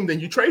don't pay him,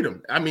 then you trade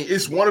him. I mean,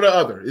 it's one or the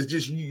other. It's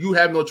just you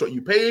have no choice.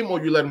 You pay him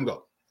or you let him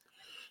go.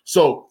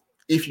 So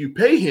if you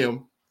pay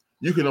him,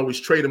 you can always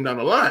trade him down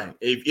the line.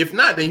 If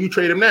not, then you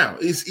trade him now.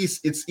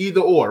 It's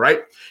either or,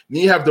 right?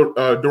 Then you have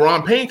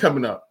Daron Payne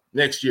coming up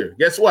next year.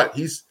 Guess what?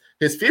 His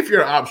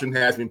 5th-year option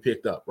has been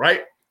picked up,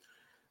 right?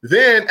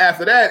 Then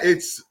after that,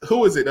 it's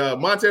who is it?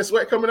 Montez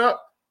Sweat coming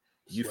up.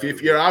 You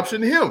 5th-year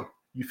option him.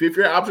 You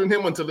 5th-year option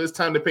him until it's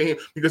time to pay him.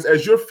 Because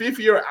as your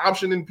 5th-year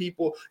optioning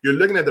people, you're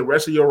looking at the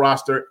rest of your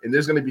roster, and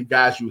there's going to be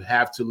guys you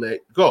have to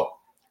let go,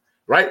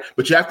 right?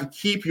 But you have to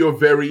keep your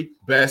very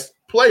best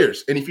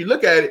players. And if you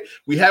look at it,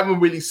 we haven't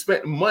really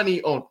spent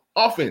money on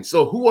offense.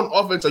 So who on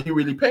offense are you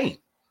really paying?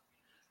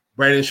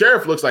 Brandon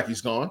Sheriff looks like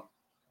he's gone,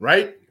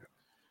 right?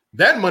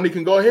 That money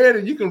can go ahead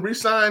and you can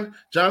re-sign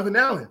Jonathan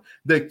Allen.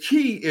 The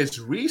key is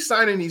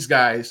re-signing these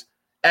guys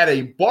at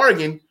a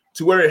bargain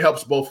to where it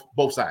helps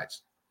both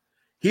sides.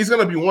 He's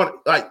going to be one,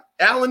 like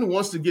Allen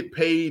wants to get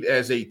paid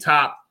as a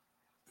top,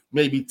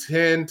 maybe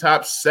 10,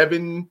 top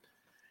 7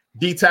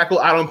 D tackle.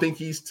 I don't think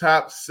he's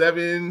top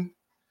 7.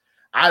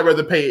 I'd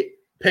rather pay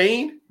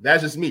Payne.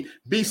 That's just me.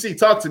 BC,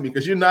 talk to me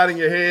because you're nodding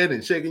your head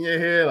and shaking your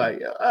head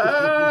like,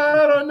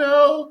 I don't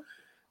know.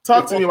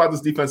 Talk to me about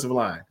this defensive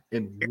line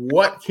and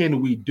what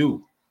can we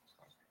do?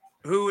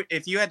 Who,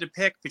 if you had to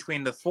pick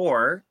between the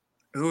 4,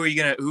 who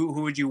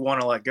would you want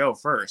to let go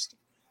first?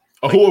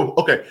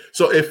 Okay.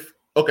 So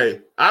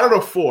out of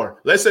the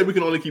 4, let's say we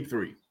can only keep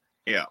 3.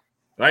 Yeah.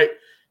 Right?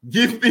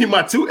 Give me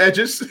my 2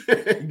 edges.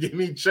 Give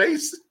me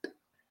Chase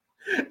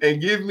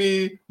and give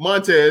me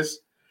Montez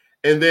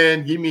and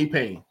then give me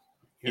Payne.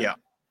 Yeah.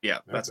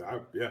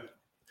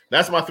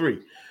 That's my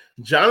 3.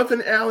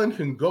 Jonathan Allen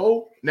can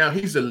go. Now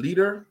he's a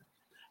leader.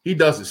 He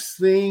does his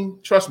thing.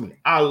 Trust me,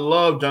 I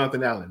love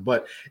Jonathan Allen.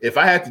 But if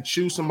I had to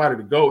choose somebody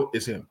to go,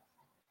 it's him.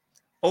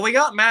 Well, we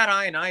got Matt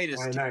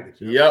Ioannidis.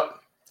 Yep.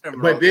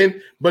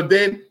 But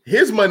then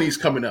his money's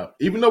coming up.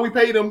 Even though we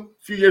paid him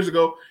a few years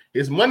ago,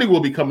 his money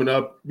will be coming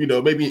up,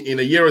 maybe in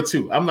a year or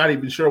 2. I'm not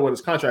even sure what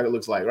his contract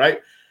looks like,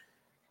 right?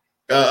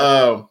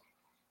 And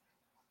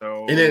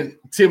then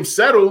Tim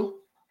Settle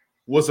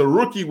was a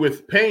rookie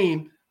with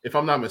Payne, if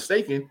I'm not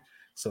mistaken.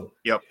 So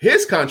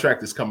his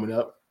contract is coming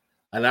up,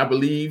 and I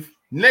believe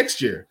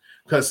next year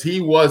because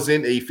he was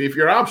in a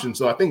 5th-year option.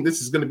 So I think this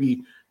is going to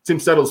be Tim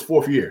Settle's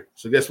 4th year.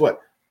 So guess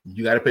what?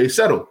 You got to pay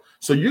Settle.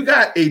 So you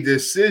got a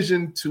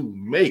decision to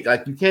make.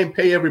 Like you can't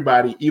pay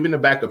everybody, even the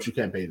backups. You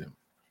can't pay them.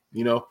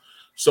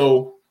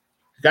 So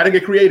you got to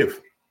get creative.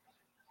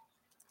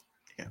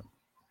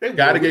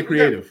 Got to get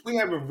creative. We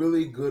have a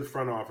really good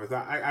front office.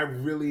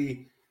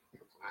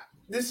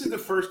 This is the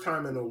first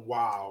time in a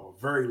while,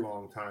 a very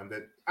long time,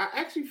 that I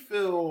actually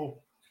feel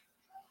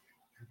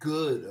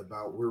good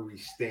about where we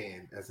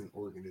stand as an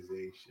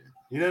organization.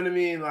 You know what I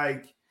mean?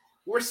 Like,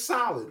 we're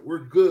solid.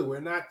 We're good.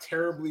 We're not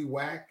terribly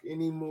whack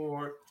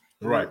anymore.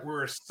 Right.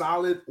 We're a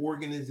solid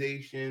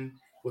organization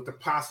with the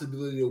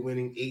possibility of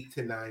winning 8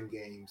 to 9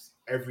 games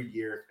every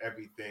year if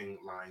everything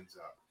lines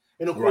up.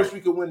 And of course, we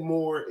could win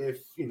more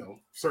if,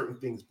 certain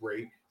things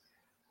break.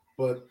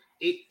 But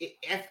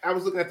I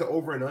was looking at the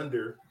over and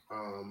under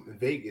in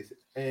Vegas,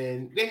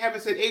 and they have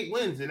us at 8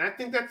 wins, and I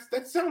think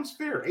that sounds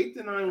fair. 8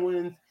 to 9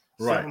 wins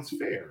sounds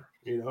fair,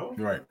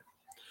 Right.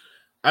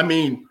 I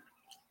mean,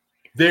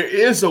 there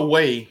is a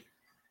way.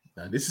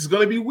 Now, this is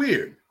going to be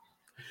weird.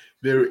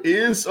 There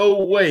is a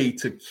way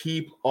to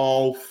keep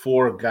all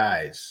 4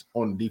 guys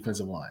on the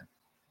defensive line.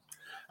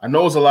 I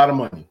know it's a lot of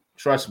money.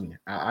 Trust me,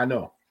 I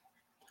know.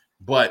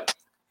 But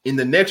in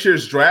the next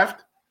year's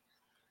draft,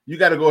 you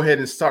got to go ahead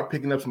and start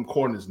picking up some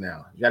corners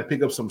now. You got to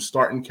pick up some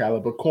starting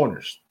caliber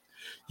corners.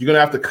 You're going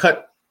to have to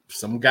cut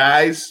some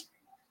guys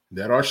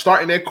that are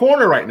starting at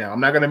corner right now. I'm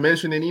not going to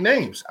mention any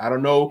names. I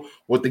don't know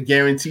what the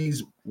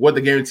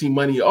guarantee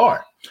money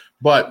are.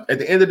 But at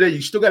the end of the day,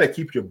 you still got to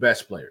keep your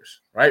best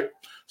players, right?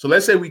 So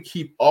let's say we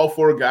keep all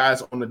 4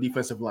 guys on the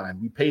defensive line.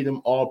 We pay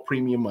them all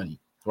premium money,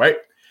 right?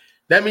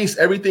 That means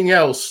everything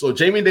else. So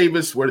Jamie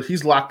Davis,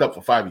 he's locked up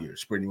for 5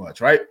 years pretty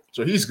much, right?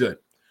 So he's good.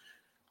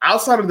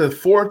 Outside of the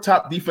 4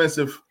 top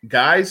defensive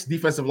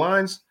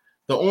lines,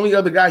 the only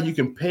other guy you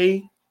can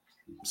pay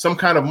some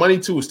kind of money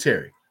to is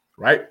Terry,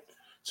 right?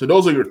 So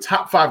those are your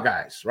top 5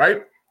 guys,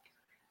 right?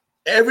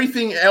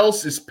 Everything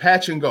else is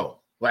patch and go,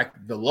 like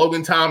the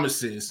Logan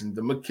Thomases and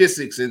the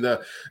McKissicks and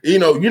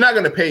you're not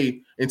going to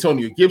pay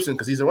Antonio Gibson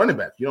because he's a running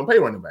back. You don't pay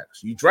running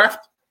backs. You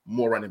draft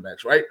more running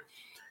backs, right?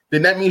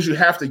 Then that means you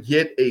have to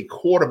get a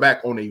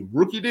quarterback on a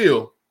rookie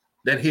deal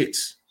that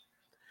hits.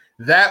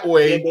 That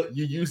way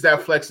you use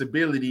that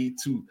flexibility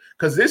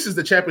because this is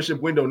the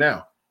championship window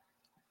now.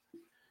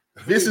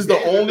 This is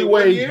the only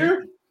way.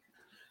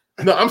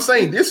 No, I'm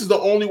saying this is the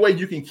only way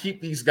you can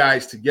keep these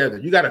guys together.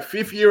 You got a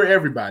 5th year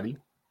everybody.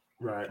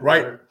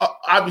 Right.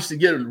 Obviously,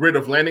 get rid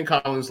of Landon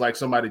Collins, like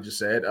somebody just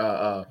said.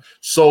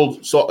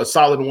 Sold a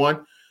solid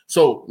one.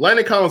 So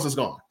Landon Collins is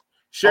gone.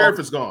 Sheriff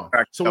is gone.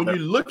 So when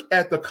you look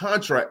at the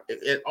contract,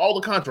 at all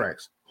the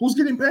contracts, who's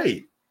getting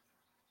paid?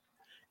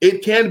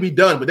 It can be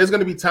done, but there's going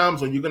to be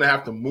times when you're going to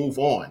have to move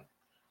on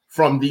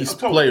from these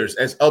players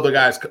as other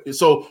guys.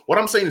 So what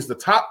I'm saying is the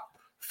top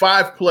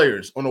 5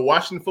 players on the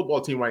Washington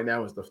football team right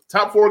now is the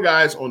top 4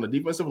 guys on the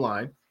defensive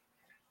line,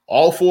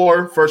 all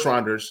 4 first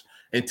rounders,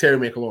 and Terry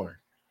McLaurin.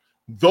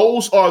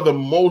 Those are the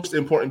most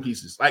important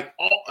pieces. Like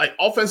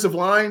offensive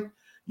line,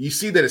 you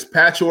see that it's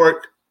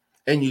patchwork,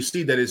 and you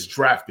see that it's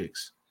draft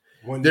picks.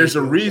 There's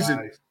a reason.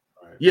 Guys.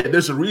 Right. Yeah,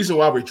 there's a reason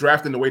why we're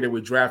drafting the way that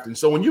we're drafting.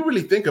 So when you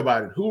really think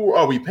about it, who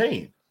are we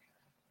paying?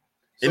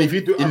 So and if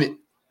you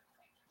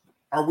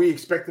are we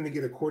expecting to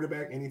get a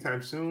quarterback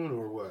anytime soon,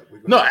 or what?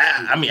 No,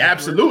 I mean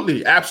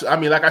absolutely. I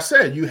mean, like I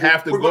said, you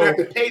have to. We're going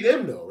to have to pay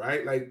them though,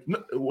 right? Like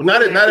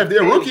not if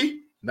they're a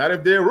rookie. Not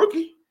if they're a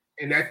rookie.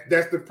 And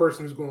that's the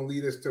person who's going to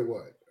lead us to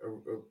what?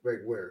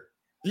 Like where?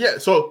 Yeah.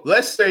 So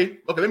let's say,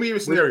 okay, let me give you a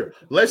scenario.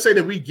 Let's say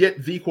that we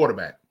get the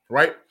quarterback,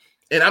 right?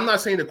 And I'm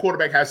not saying the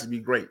quarterback has to be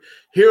great.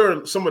 Here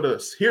are some of the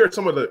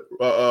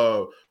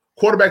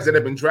quarterbacks that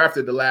have been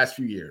drafted the last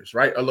few years,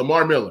 right?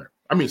 Lamar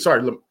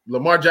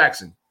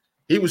Jackson.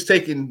 He was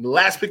taken the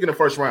last pick in the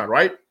first round,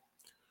 right?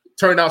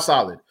 Turned out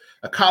solid.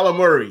 Kyler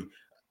Murray.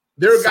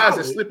 There are guys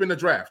that slip in the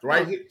draft,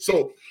 right?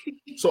 So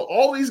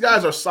all these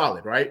guys are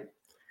solid, right?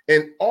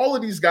 And all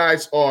of these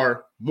guys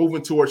are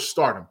moving towards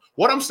stardom.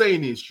 What I'm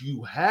saying is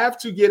you have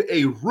to get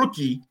a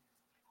rookie,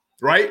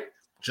 right?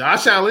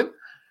 Josh Allen.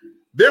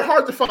 They're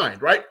hard to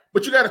find, right?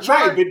 But you got to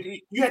try. Right, but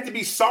you have to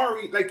be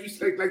sorry, like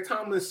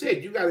Tomlin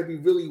said. You got to be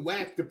really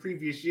whacked the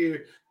previous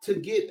year to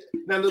get.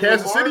 Now,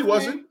 Kansas City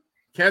wasn't.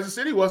 Kansas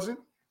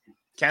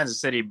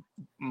City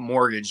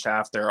mortgaged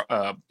half their.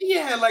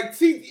 Yeah, like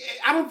see,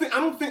 I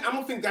don't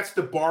think that's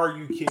the bar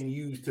you can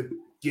use to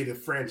get a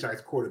franchise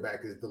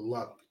quarterback is the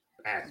luck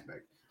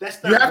aspect.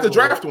 That's not you have to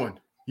draft one.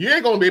 You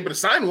ain't gonna be able to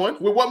sign one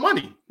with what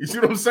money? You see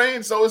what I'm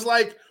saying? So it's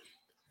like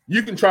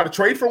you can try to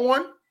trade for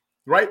one,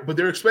 right? But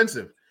they're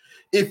expensive.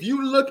 If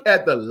you look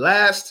at the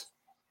last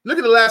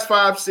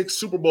 5-6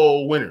 Super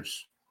Bowl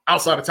winners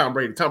outside of Tom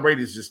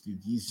Brady is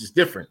just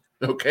different.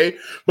 Okay.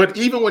 But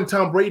even when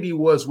Tom Brady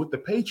was with the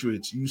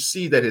Patriots, you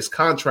see that his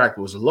contract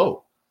was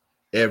low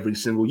every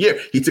single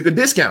year. He took a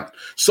discount.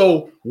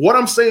 So what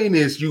I'm saying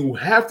is you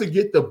have to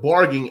get the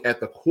bargain at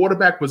the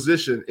quarterback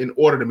position in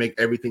order to make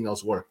everything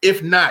else work.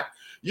 If not,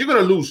 you're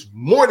going to lose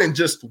more than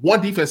just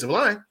one defensive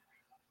line.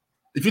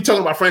 If you're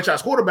talking about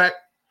franchise quarterback,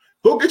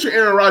 go get your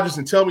Aaron Rodgers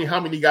and tell me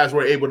how many guys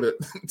were able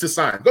to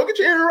sign. Go get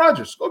your Aaron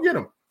Rodgers. Go get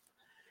him.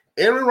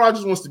 Aaron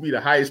Rodgers wants to be the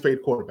highest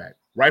paid quarterback,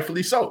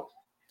 rightfully so.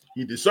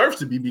 He deserves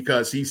to be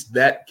because he's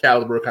that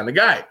caliber kind of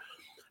guy.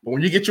 But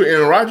when you get your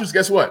Aaron Rodgers,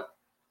 guess what?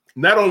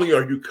 Not only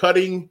are you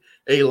cutting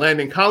a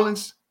Landon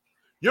Collins,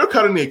 you're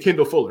cutting a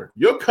Kendall Fuller.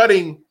 You're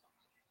going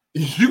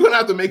to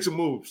have to make some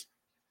moves.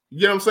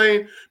 You know what I'm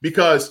saying?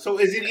 Because so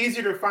is it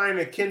easier to find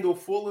a Kendall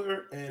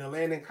Fuller and a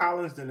Landon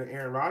Collins than an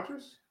Aaron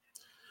Rodgers?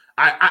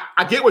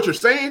 I get what you're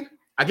saying.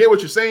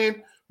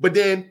 But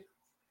then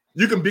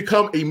you can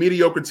become a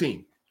mediocre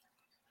team.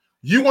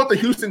 You want the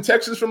Houston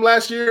Texans from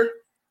last year?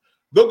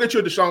 Go get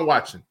your Deshaun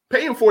Watson.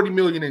 Pay him $40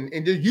 million,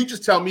 and you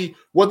just tell me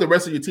what the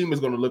rest of your team is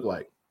going to look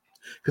like.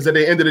 Because at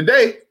the end of the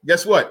day,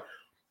 guess what?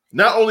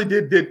 Not only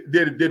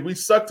did we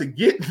suck to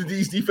get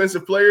these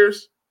defensive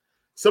players,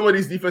 some of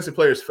these defensive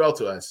players fell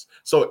to us.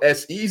 So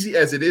as easy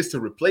as it is to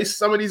replace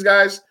some of these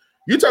guys,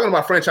 you're talking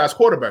about franchise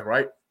quarterback,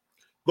 right?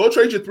 Go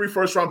trade your 3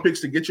 first-round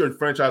picks to get your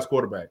franchise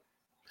quarterback.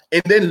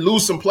 And then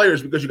lose some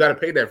players because you got to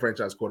pay that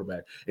franchise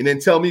quarterback. And then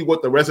tell me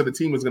what the rest of the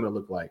team is going to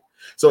look like.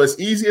 So as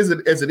easy as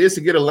it is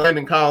to get a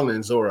Landon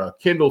Collins or a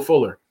Kendall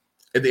Fuller,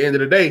 at the end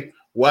of the day,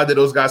 why did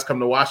those guys come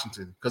to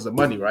Washington? Because of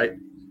money, right?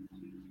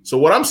 So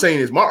what I'm saying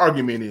is, my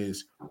argument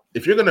is,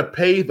 if you're going to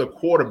pay the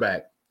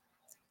quarterback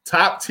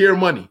top-tier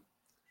money,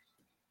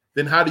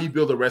 then how do you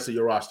build the rest of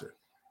your roster?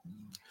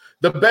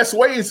 The best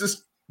way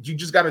is you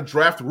just got to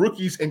draft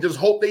rookies and just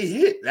hope they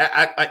hit.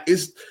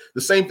 It's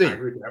the same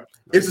thing.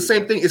 It's the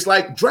same thing. It's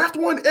like draft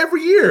one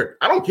every year.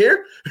 I don't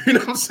care. You know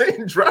what I'm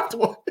saying? Draft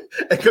one.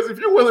 Because if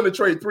you're willing to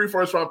trade 3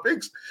 first-round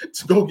picks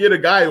to go get a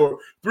guy or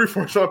 3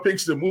 first-round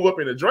picks to move up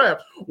in the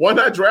draft, why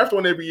not draft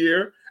one every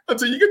year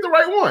until you get the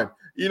right one?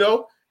 You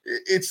know,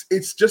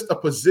 it's just a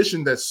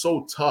position that's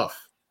so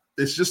tough.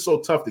 It's just so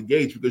tough to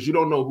gauge because you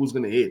don't know who's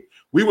going to hit.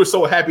 We were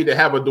so happy to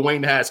have a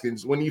Dwayne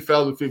Haskins when he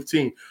fell to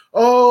 15.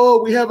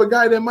 Oh, we have a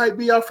guy that might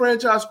be our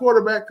franchise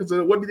quarterback because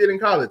of what he did in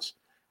college.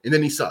 And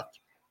then he sucked.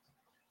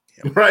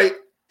 Yep. Right?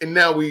 And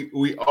now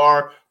we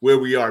are where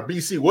we are.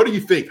 BC, what do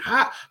you think?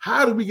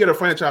 How do we get a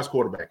franchise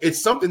quarterback?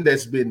 It's something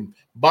that's been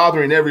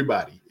bothering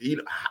everybody. You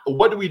know,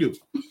 what do we do?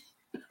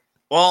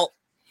 Well,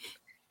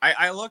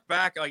 I look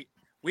back, like,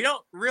 we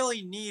don't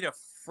really need a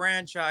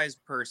franchise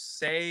per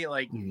se.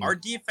 Like, our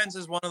defense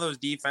is one of those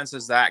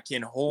defenses that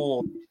can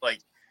hold, like,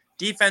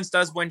 defense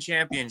does win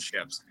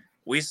championships.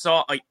 We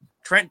saw, like,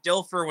 Trent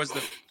Dilfer was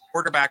the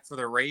quarterback for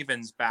the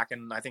Ravens back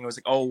in, I think it was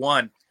like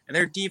 2001, and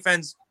their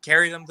defense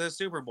carried them to the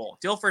Super Bowl.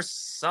 Dilfer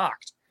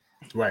sucked.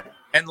 Right.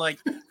 And, like,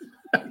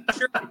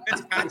 sure,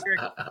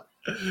 Fitzpatrick's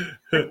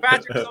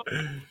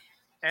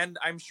and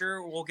I'm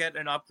sure we'll get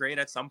an upgrade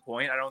at some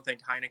point. I don't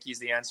think Heineke's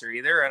the answer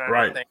either, and I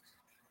don't think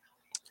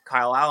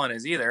Kyle Allen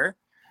is either.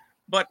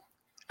 But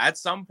at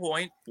some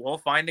point, we'll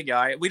find a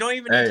guy. We don't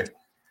even need to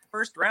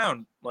first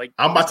round. Like,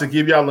 I'm about to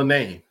give y'all a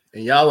name,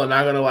 and y'all are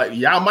not gonna like.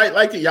 Y'all might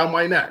like it. Y'all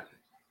might not.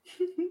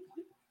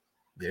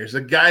 There's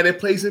a guy that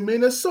plays in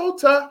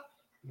Minnesota.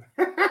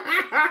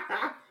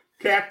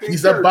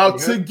 He's about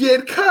to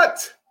get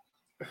cut.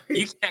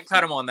 You can't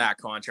cut him on that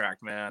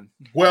contract, man.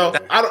 Well,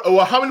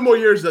 how many more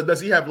years does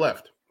he have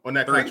left on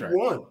that contract?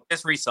 One.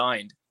 Just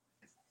re-signed.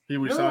 He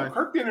re-signed. No,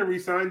 Kirk didn't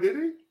re-sign, did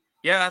he?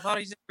 Yeah, I thought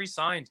he just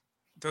re-signed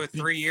to a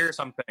 3 year or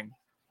something.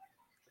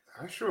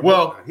 I'm sure.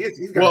 Well,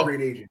 he's got a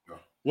great agent, though.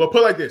 Well,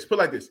 put like this.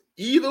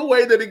 Either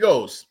way that it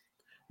goes,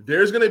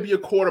 there's going to be a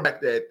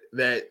quarterback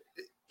that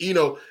you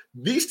know,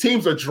 these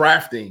teams are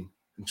drafting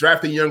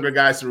younger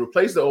guys to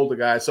replace the older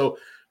guys. So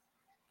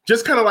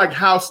just kind of like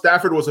how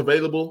Stafford was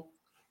available,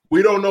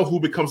 we don't know who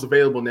becomes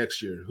available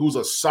next year, who's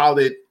a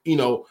solid, you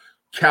know,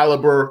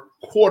 caliber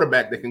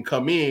quarterback that can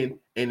come in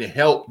and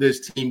help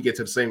this team get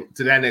to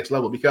that next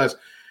level. Because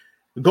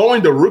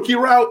going the rookie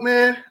route,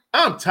 man,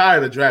 I'm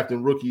tired of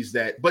drafting rookies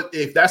but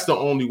if that's the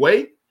only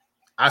way,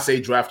 I say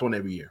draft one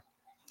every year.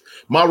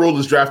 My rule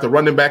is draft a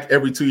running back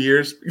every 2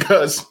 years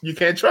because you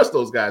can't trust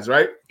those guys,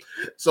 right?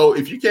 So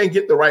if you can't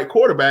get the right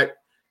quarterback,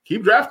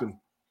 keep drafting.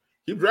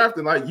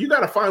 Like, you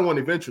got to find one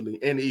eventually.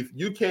 And if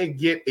you can't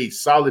get a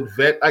solid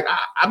vet, like,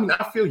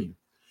 I feel you.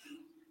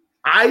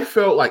 I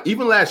felt like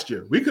even last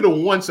year, we could have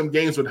won some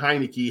games with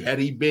Heineke had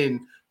he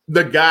been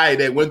the guy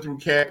that went through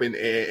camp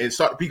and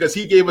started, because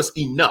he gave us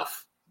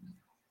enough.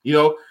 You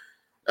know,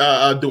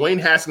 Dwayne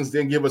Haskins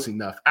didn't give us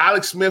enough.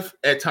 Alex Smith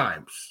at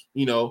times,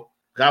 you know,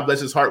 God bless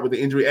his heart with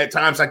the injury. At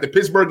times, like the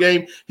Pittsburgh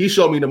game, he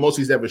showed me the most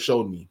he's ever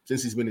showed me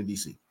since he's been in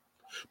DC.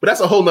 But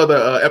that's a whole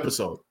nother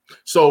episode.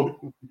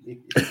 So,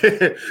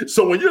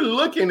 so when you're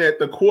looking at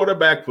the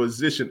quarterback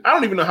position, I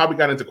don't even know how we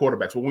got into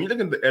quarterbacks, but when you're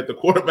looking at the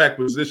quarterback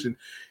position,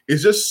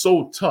 it's just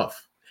so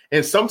tough.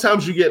 And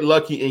sometimes you get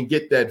lucky and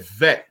get that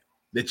vet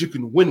that you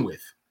can win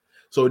with.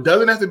 So it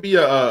doesn't have to be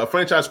a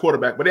franchise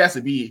quarterback, but it has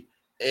to be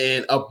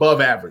an above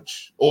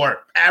average or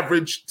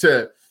average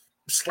to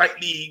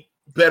slightly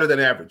better than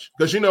average.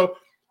 Because, you know,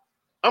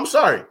 I'm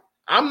sorry,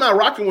 I'm not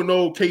rocking with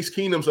no Case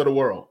Keenums of the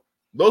world.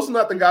 Those are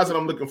not the guys that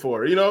I'm looking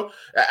for. You know,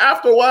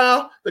 after a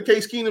while, the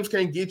Case Keenums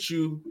can get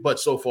you, but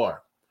so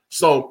far.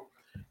 So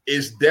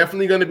it's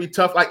definitely going to be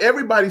tough. Like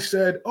everybody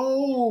said,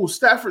 oh,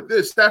 Stafford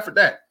this, Stafford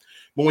that.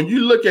 But when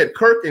you look at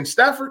Kirk and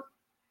Stafford,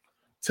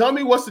 tell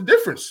me what's the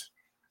difference?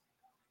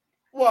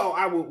 Well,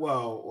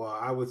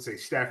 I would say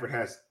Stafford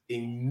has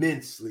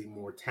immensely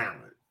more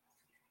talent.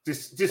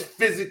 Just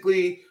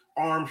physically,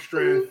 arm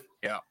strength.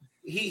 Yeah.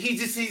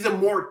 He's a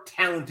more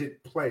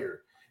talented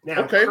player.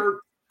 Now, okay.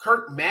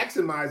 Kirk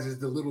maximizes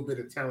the little bit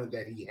of talent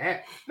that he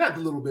had. Not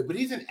the little bit, but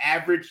he's an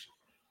average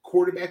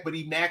quarterback, but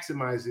he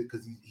maximizes it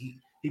because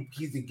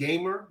he's a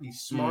gamer,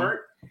 he's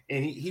smart,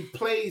 and he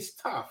plays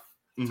tough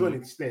to an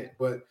extent.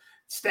 But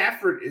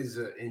Stafford is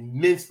an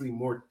immensely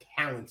more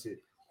talented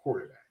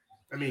quarterback.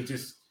 I mean,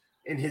 just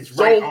in his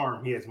right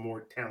arm, he has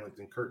more talent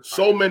than Kirk.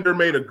 Solmender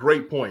made a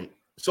great point.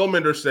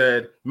 Solmender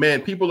said,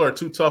 man, people are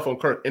too tough on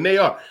Kirk. And they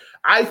are.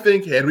 I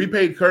think had we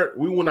paid Kirk,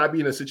 we will not be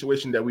in a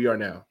situation that we are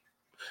now.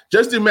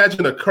 Just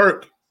imagine a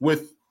Kirk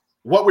with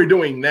what we're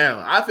doing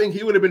now. I think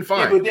he would have been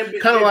fine. Yeah,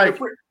 kind of like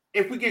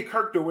if we get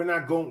Kirk though,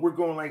 we're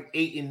going like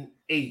 8-8,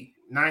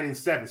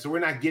 9-7. So we're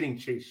not getting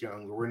Chase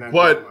Young, or we're not.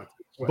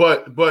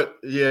 But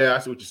yeah, I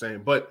see what you're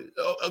saying. But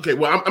okay,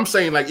 well, I'm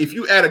saying like if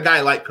you add a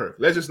guy like Kirk,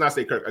 let's just not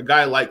say Kirk, a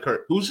guy like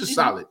Kirk who's just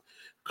solid.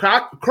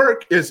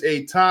 Kirk is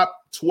a top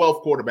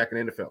 12 quarterback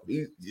in the NFL.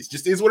 It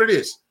just is what it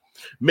is.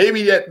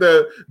 Maybe that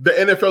the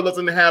NFL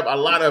doesn't have a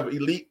lot of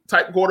elite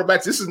type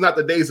quarterbacks. This is not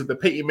the days of the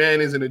Peyton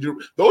Mannings and the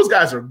Drew. Those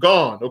guys are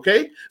gone.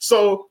 Okay,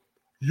 so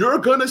you're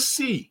gonna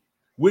see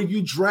when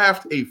you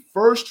draft a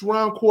first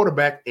round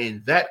quarterback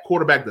and that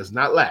quarterback does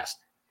not last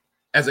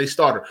as a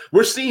starter.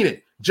 We're seeing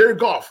it. Jared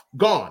Goff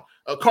gone.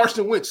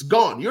 Carson Wentz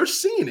gone. You're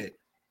seeing it.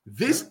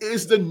 This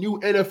is the new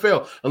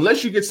NFL.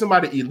 Unless you get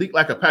somebody elite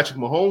like a Patrick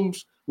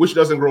Mahomes, which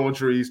doesn't grow on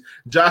trees.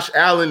 Josh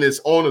Allen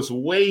is on his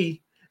way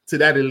to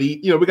that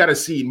elite. We got to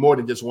see more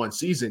than just one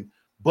season.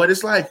 But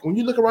it's like when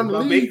you look around the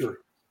league,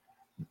 Baker.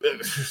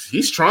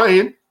 He's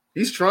trying.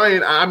 He's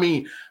trying. I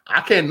mean,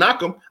 I can't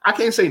knock him. I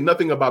can't say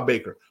nothing about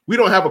Baker. We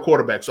don't have a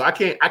quarterback, so I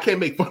can't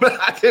make fun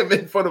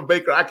of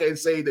Baker. I can't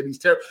say that he's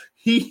terrible.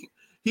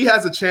 He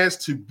has a chance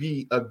to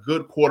be a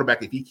good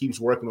quarterback if he keeps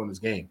working on his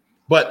game.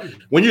 But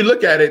when you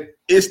look at it,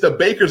 it's the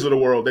Bakers of the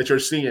world that you're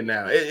seeing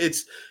now.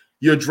 It's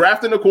you're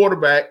drafting a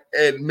quarterback,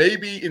 and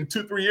maybe in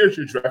 2-3 years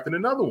you're drafting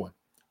another one.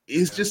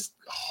 It's just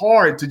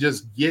hard to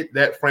just get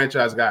that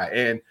franchise guy.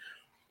 And,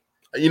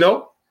 it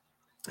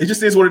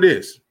just is what it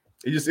is.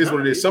 It just is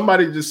what it is.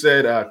 Somebody just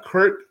said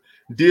Kirk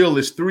deal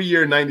is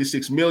 3-year,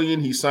 $96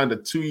 million. He signed a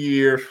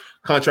 2-year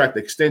contract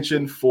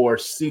extension for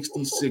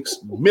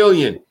 $66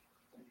 million.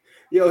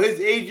 Give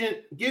his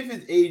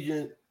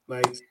agent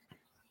like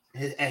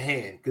a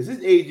hand, because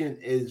his agent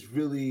is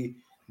really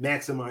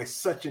maximized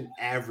such an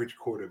average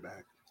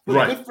quarterback. But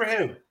right. Good for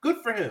him.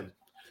 Good for him.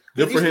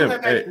 Does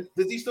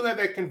he still have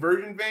that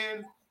conversion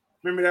van?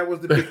 Remember that was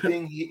the big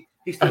thing. He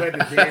still had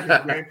the van his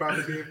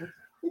grandfather gave him.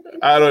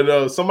 I don't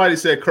know. Somebody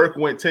said Kirk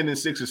went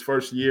 10-6 his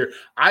first year.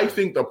 I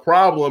think the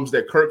problems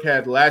that Kirk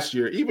had last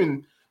year,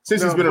 even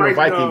since he's been in the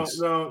Vikings.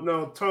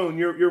 No, Tone,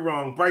 you're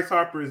wrong. Bryce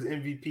Harper is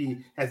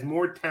MVP, has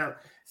more talent.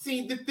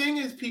 See, the thing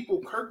is,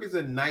 Kirk is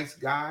a nice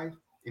guy,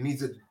 and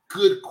he's a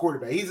good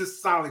quarterback. He's a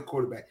solid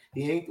quarterback.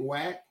 He ain't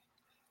whack.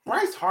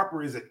 Bryce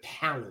Harper is a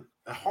talent,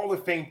 a Hall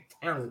of Fame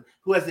talent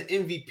who has an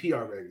MVP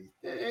already.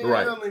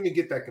 Right. Don't let me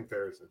get that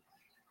comparison.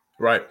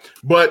 Right.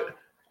 But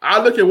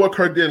I look at what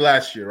Kirk did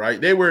last year,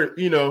 right? They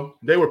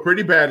were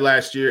pretty bad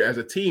last year as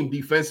a team.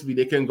 Defensively,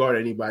 they couldn't guard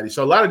anybody.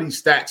 So a lot of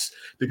these stats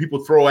that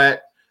people throw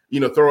at, he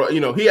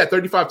had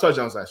 35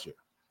 touchdowns last year.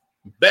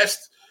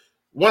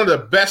 One of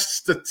the best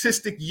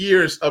statistic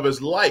years of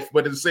his life,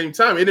 but at the same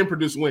time, it didn't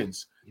produce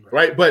wins,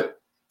 right? But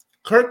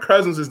Kirk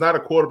Cousins is not a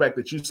quarterback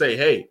that you say,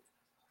 hey,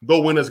 go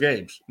win us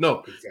games.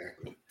 No,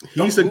 exactly.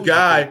 He's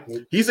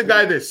a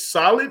guy that's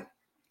solid.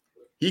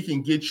 He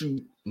can get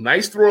you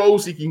nice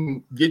throws. He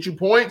can get you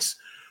points,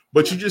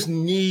 but you just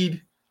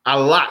need a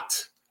lot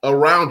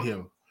around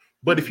him.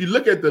 But if you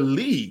look at the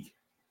league,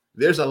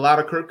 there's a lot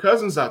of Kirk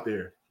Cousins out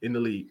there in the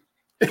league.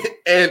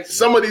 And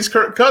some of these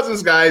Kirk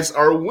Cousins guys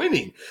are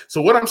winning.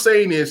 So what I'm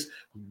saying is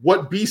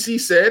what BC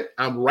said,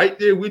 I'm right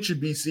there with you,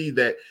 BC,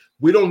 that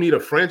we don't need a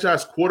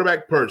franchise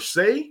quarterback per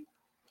se,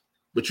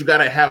 but you got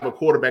to have a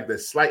quarterback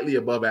that's slightly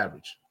above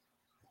average.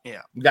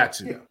 Yeah. You got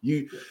to.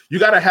 Yeah. You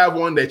got to have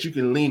one that you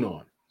can lean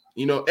on.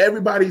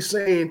 Everybody's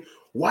saying,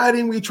 why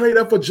didn't we trade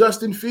up for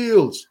Justin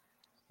Fields?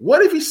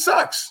 What if he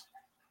sucks?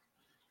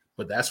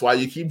 But that's why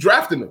you keep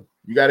drafting him.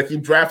 You got to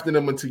keep drafting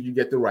him until you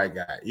get the right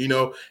guy.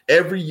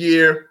 Every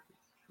year,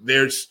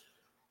 there's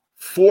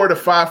 4 to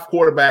 5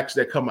 quarterbacks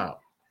that come out.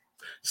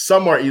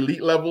 Some are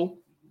elite level.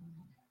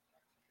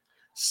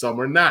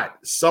 Some are not.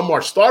 Some are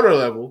starter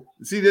level.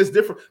 See,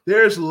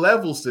 there's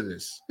levels to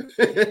this.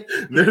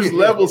 There's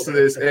levels to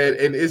this.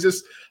 And it's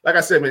just, like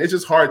I said, man, it's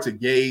just hard to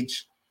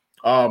gauge.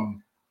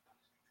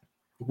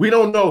 We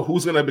don't know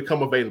who's going to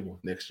become available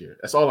next year.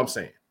 That's all I'm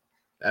saying.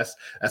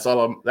 That's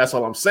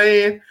all I'm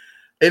saying.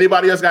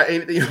 Anybody else got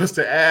anything else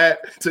to add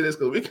to this?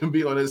 Because we can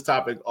be on this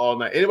topic all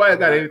night. Anybody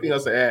got anything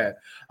else to add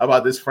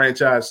about this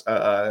franchise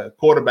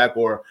quarterback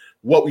or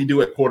what we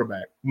do at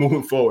quarterback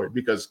moving forward?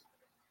 Because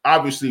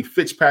obviously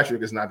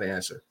Fitzpatrick is not the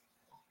answer.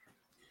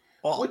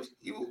 Well, I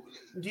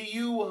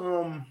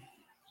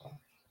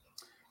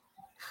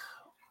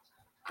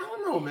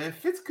don't know, man.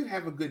 Fitz could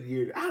have a good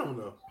year. I don't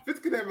know.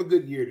 Fitz could have a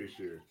good year this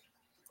year.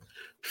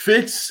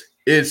 Fitz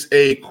is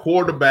a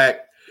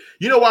quarterback.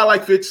 You know why I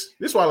like Fitz?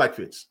 This is why I like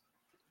Fitz.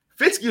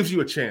 Fitz gives you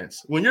a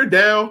chance. When you're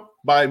down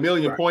by 1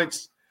 million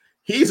points,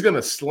 he's going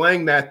to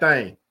sling that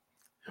thing.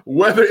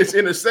 Whether it's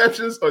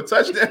interceptions or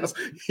touchdowns,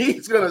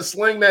 he's going to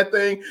sling that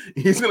thing.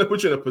 He's going to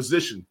put you in a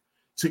position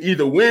to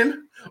either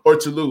win or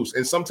to lose.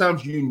 And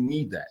sometimes you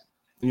need that.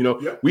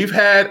 We've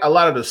had a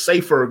lot of the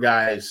safer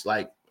guys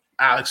like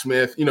Alex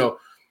Smith,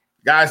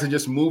 guys that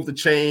just move the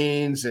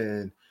chains.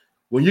 And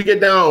when you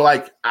get down,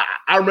 like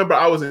I remember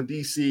I was in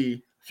DC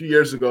a few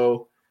years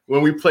ago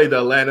when we played the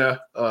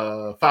Atlanta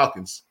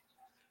Falcons.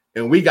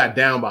 And we got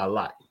down by a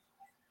lot.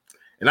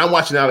 And I'm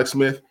watching Alex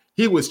Smith.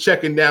 he was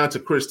checking down to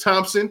Chris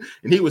Thompson,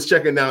 and he was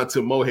checking down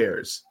to Mo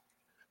Harris.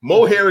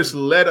 Mo Harris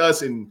led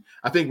us in,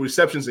 I think,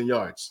 receptions and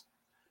yards.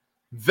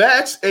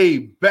 That's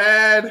a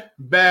bad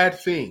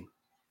thing.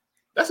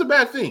 That's a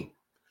bad thing.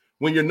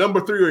 When your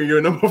number 3 or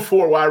your number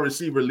 4 wide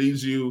receiver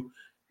leads you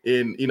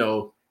in,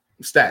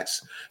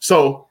 stats.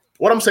 So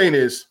what I'm saying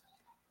is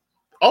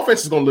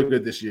offense is going to look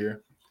good this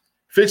year.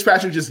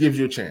 Fitzpatrick just gives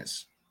you a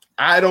chance.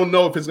 I don't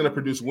know if it's going to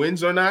produce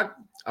wins or not.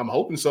 I'm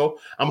hoping so.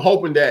 I'm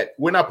hoping that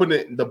we're not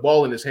putting the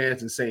ball in his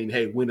hands and saying,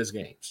 hey, win us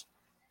games.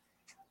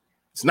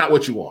 It's not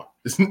what you want.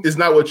 It's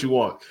not what you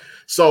want.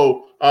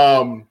 So,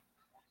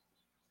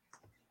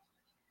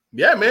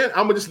 yeah, man,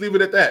 I'm going to just leave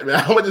it at that,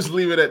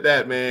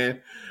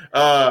 man.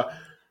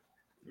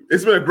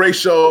 It's been a great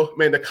show,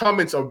 man. The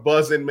comments are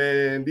buzzing,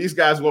 man. These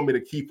guys want me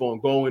to keep on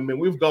going, man.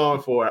 We've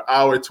gone for an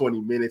hour, 20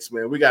 minutes,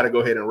 man. We got to go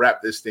ahead and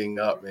wrap this thing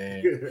up,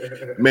 man.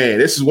 Man,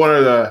 this is one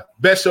of the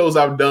best shows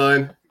I've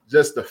done.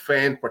 Just the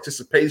fan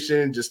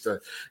participation, just to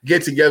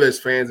get together as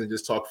fans and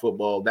just talk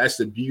football. That's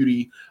the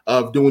beauty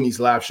of doing these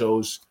live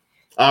shows.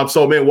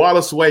 So, man,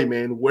 Wallace Way,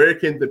 man, where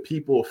can the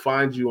people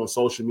find you on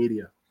social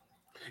media?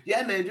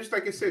 Yeah, man, just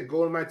like I said,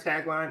 go to my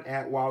tagline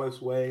at Wallace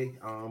Way.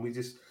 We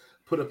just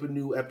put up a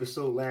new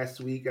episode last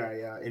week.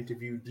 I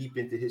interviewed Deep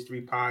Into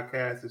History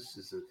podcast. This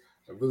is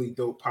a really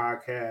dope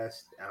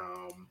podcast,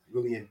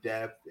 really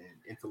in-depth and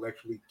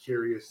intellectually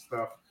curious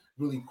stuff.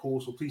 Really cool.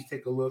 So please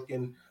take a look.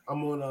 And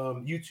I'm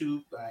on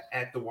YouTube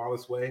at The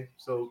Wallace Way.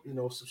 So,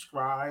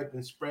 subscribe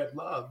and spread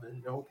love.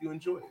 And I hope you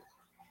enjoy it.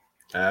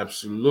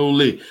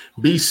 Absolutely.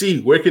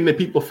 BC, where can the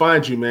people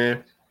find you,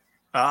 man?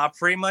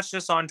 Pretty much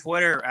just on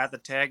Twitter at the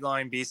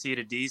tagline BC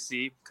to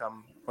DC.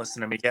 Come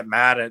listen to me get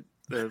mad at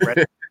the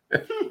Red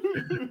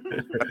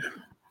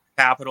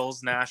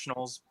Capitals,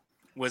 Nationals,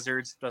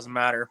 Wizards, doesn't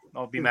matter.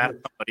 I'll be mad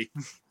at somebody.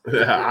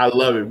 I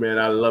love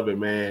it,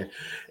 man.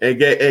 And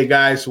hey,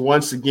 guys,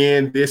 once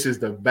again, this is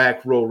the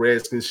Back Row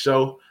Redskins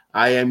show.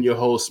 I am your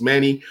host,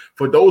 Manny.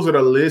 For those that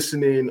are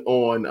listening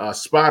on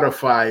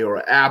Spotify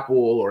or Apple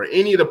or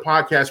any of the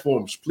podcast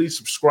forums, please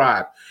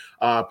subscribe.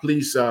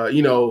 Please,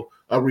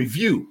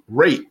 review,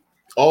 rate.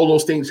 All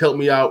those things help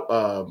me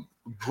out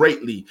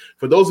greatly.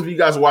 For those of you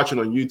guys watching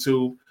on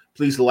YouTube,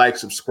 please like,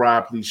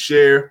 subscribe, please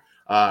share.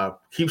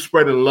 Keep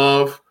spreading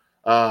love.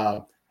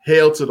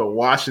 Hail to the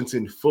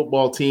Washington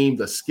football team.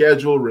 The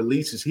schedule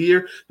release is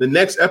here. The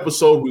next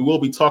episode, we will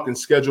be talking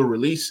schedule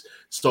release.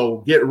 So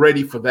get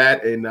ready for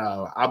that. And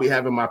I'll be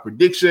having my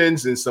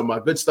predictions and some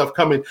good stuff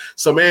coming.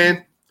 So,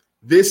 man,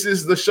 this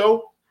is the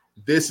show.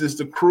 This is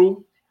the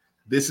crew.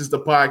 This is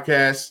the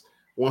podcast.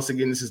 Once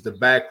again, this is the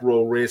Back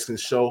Row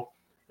Redskins show.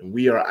 And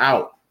we are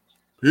out.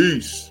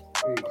 Peace.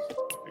 Peace.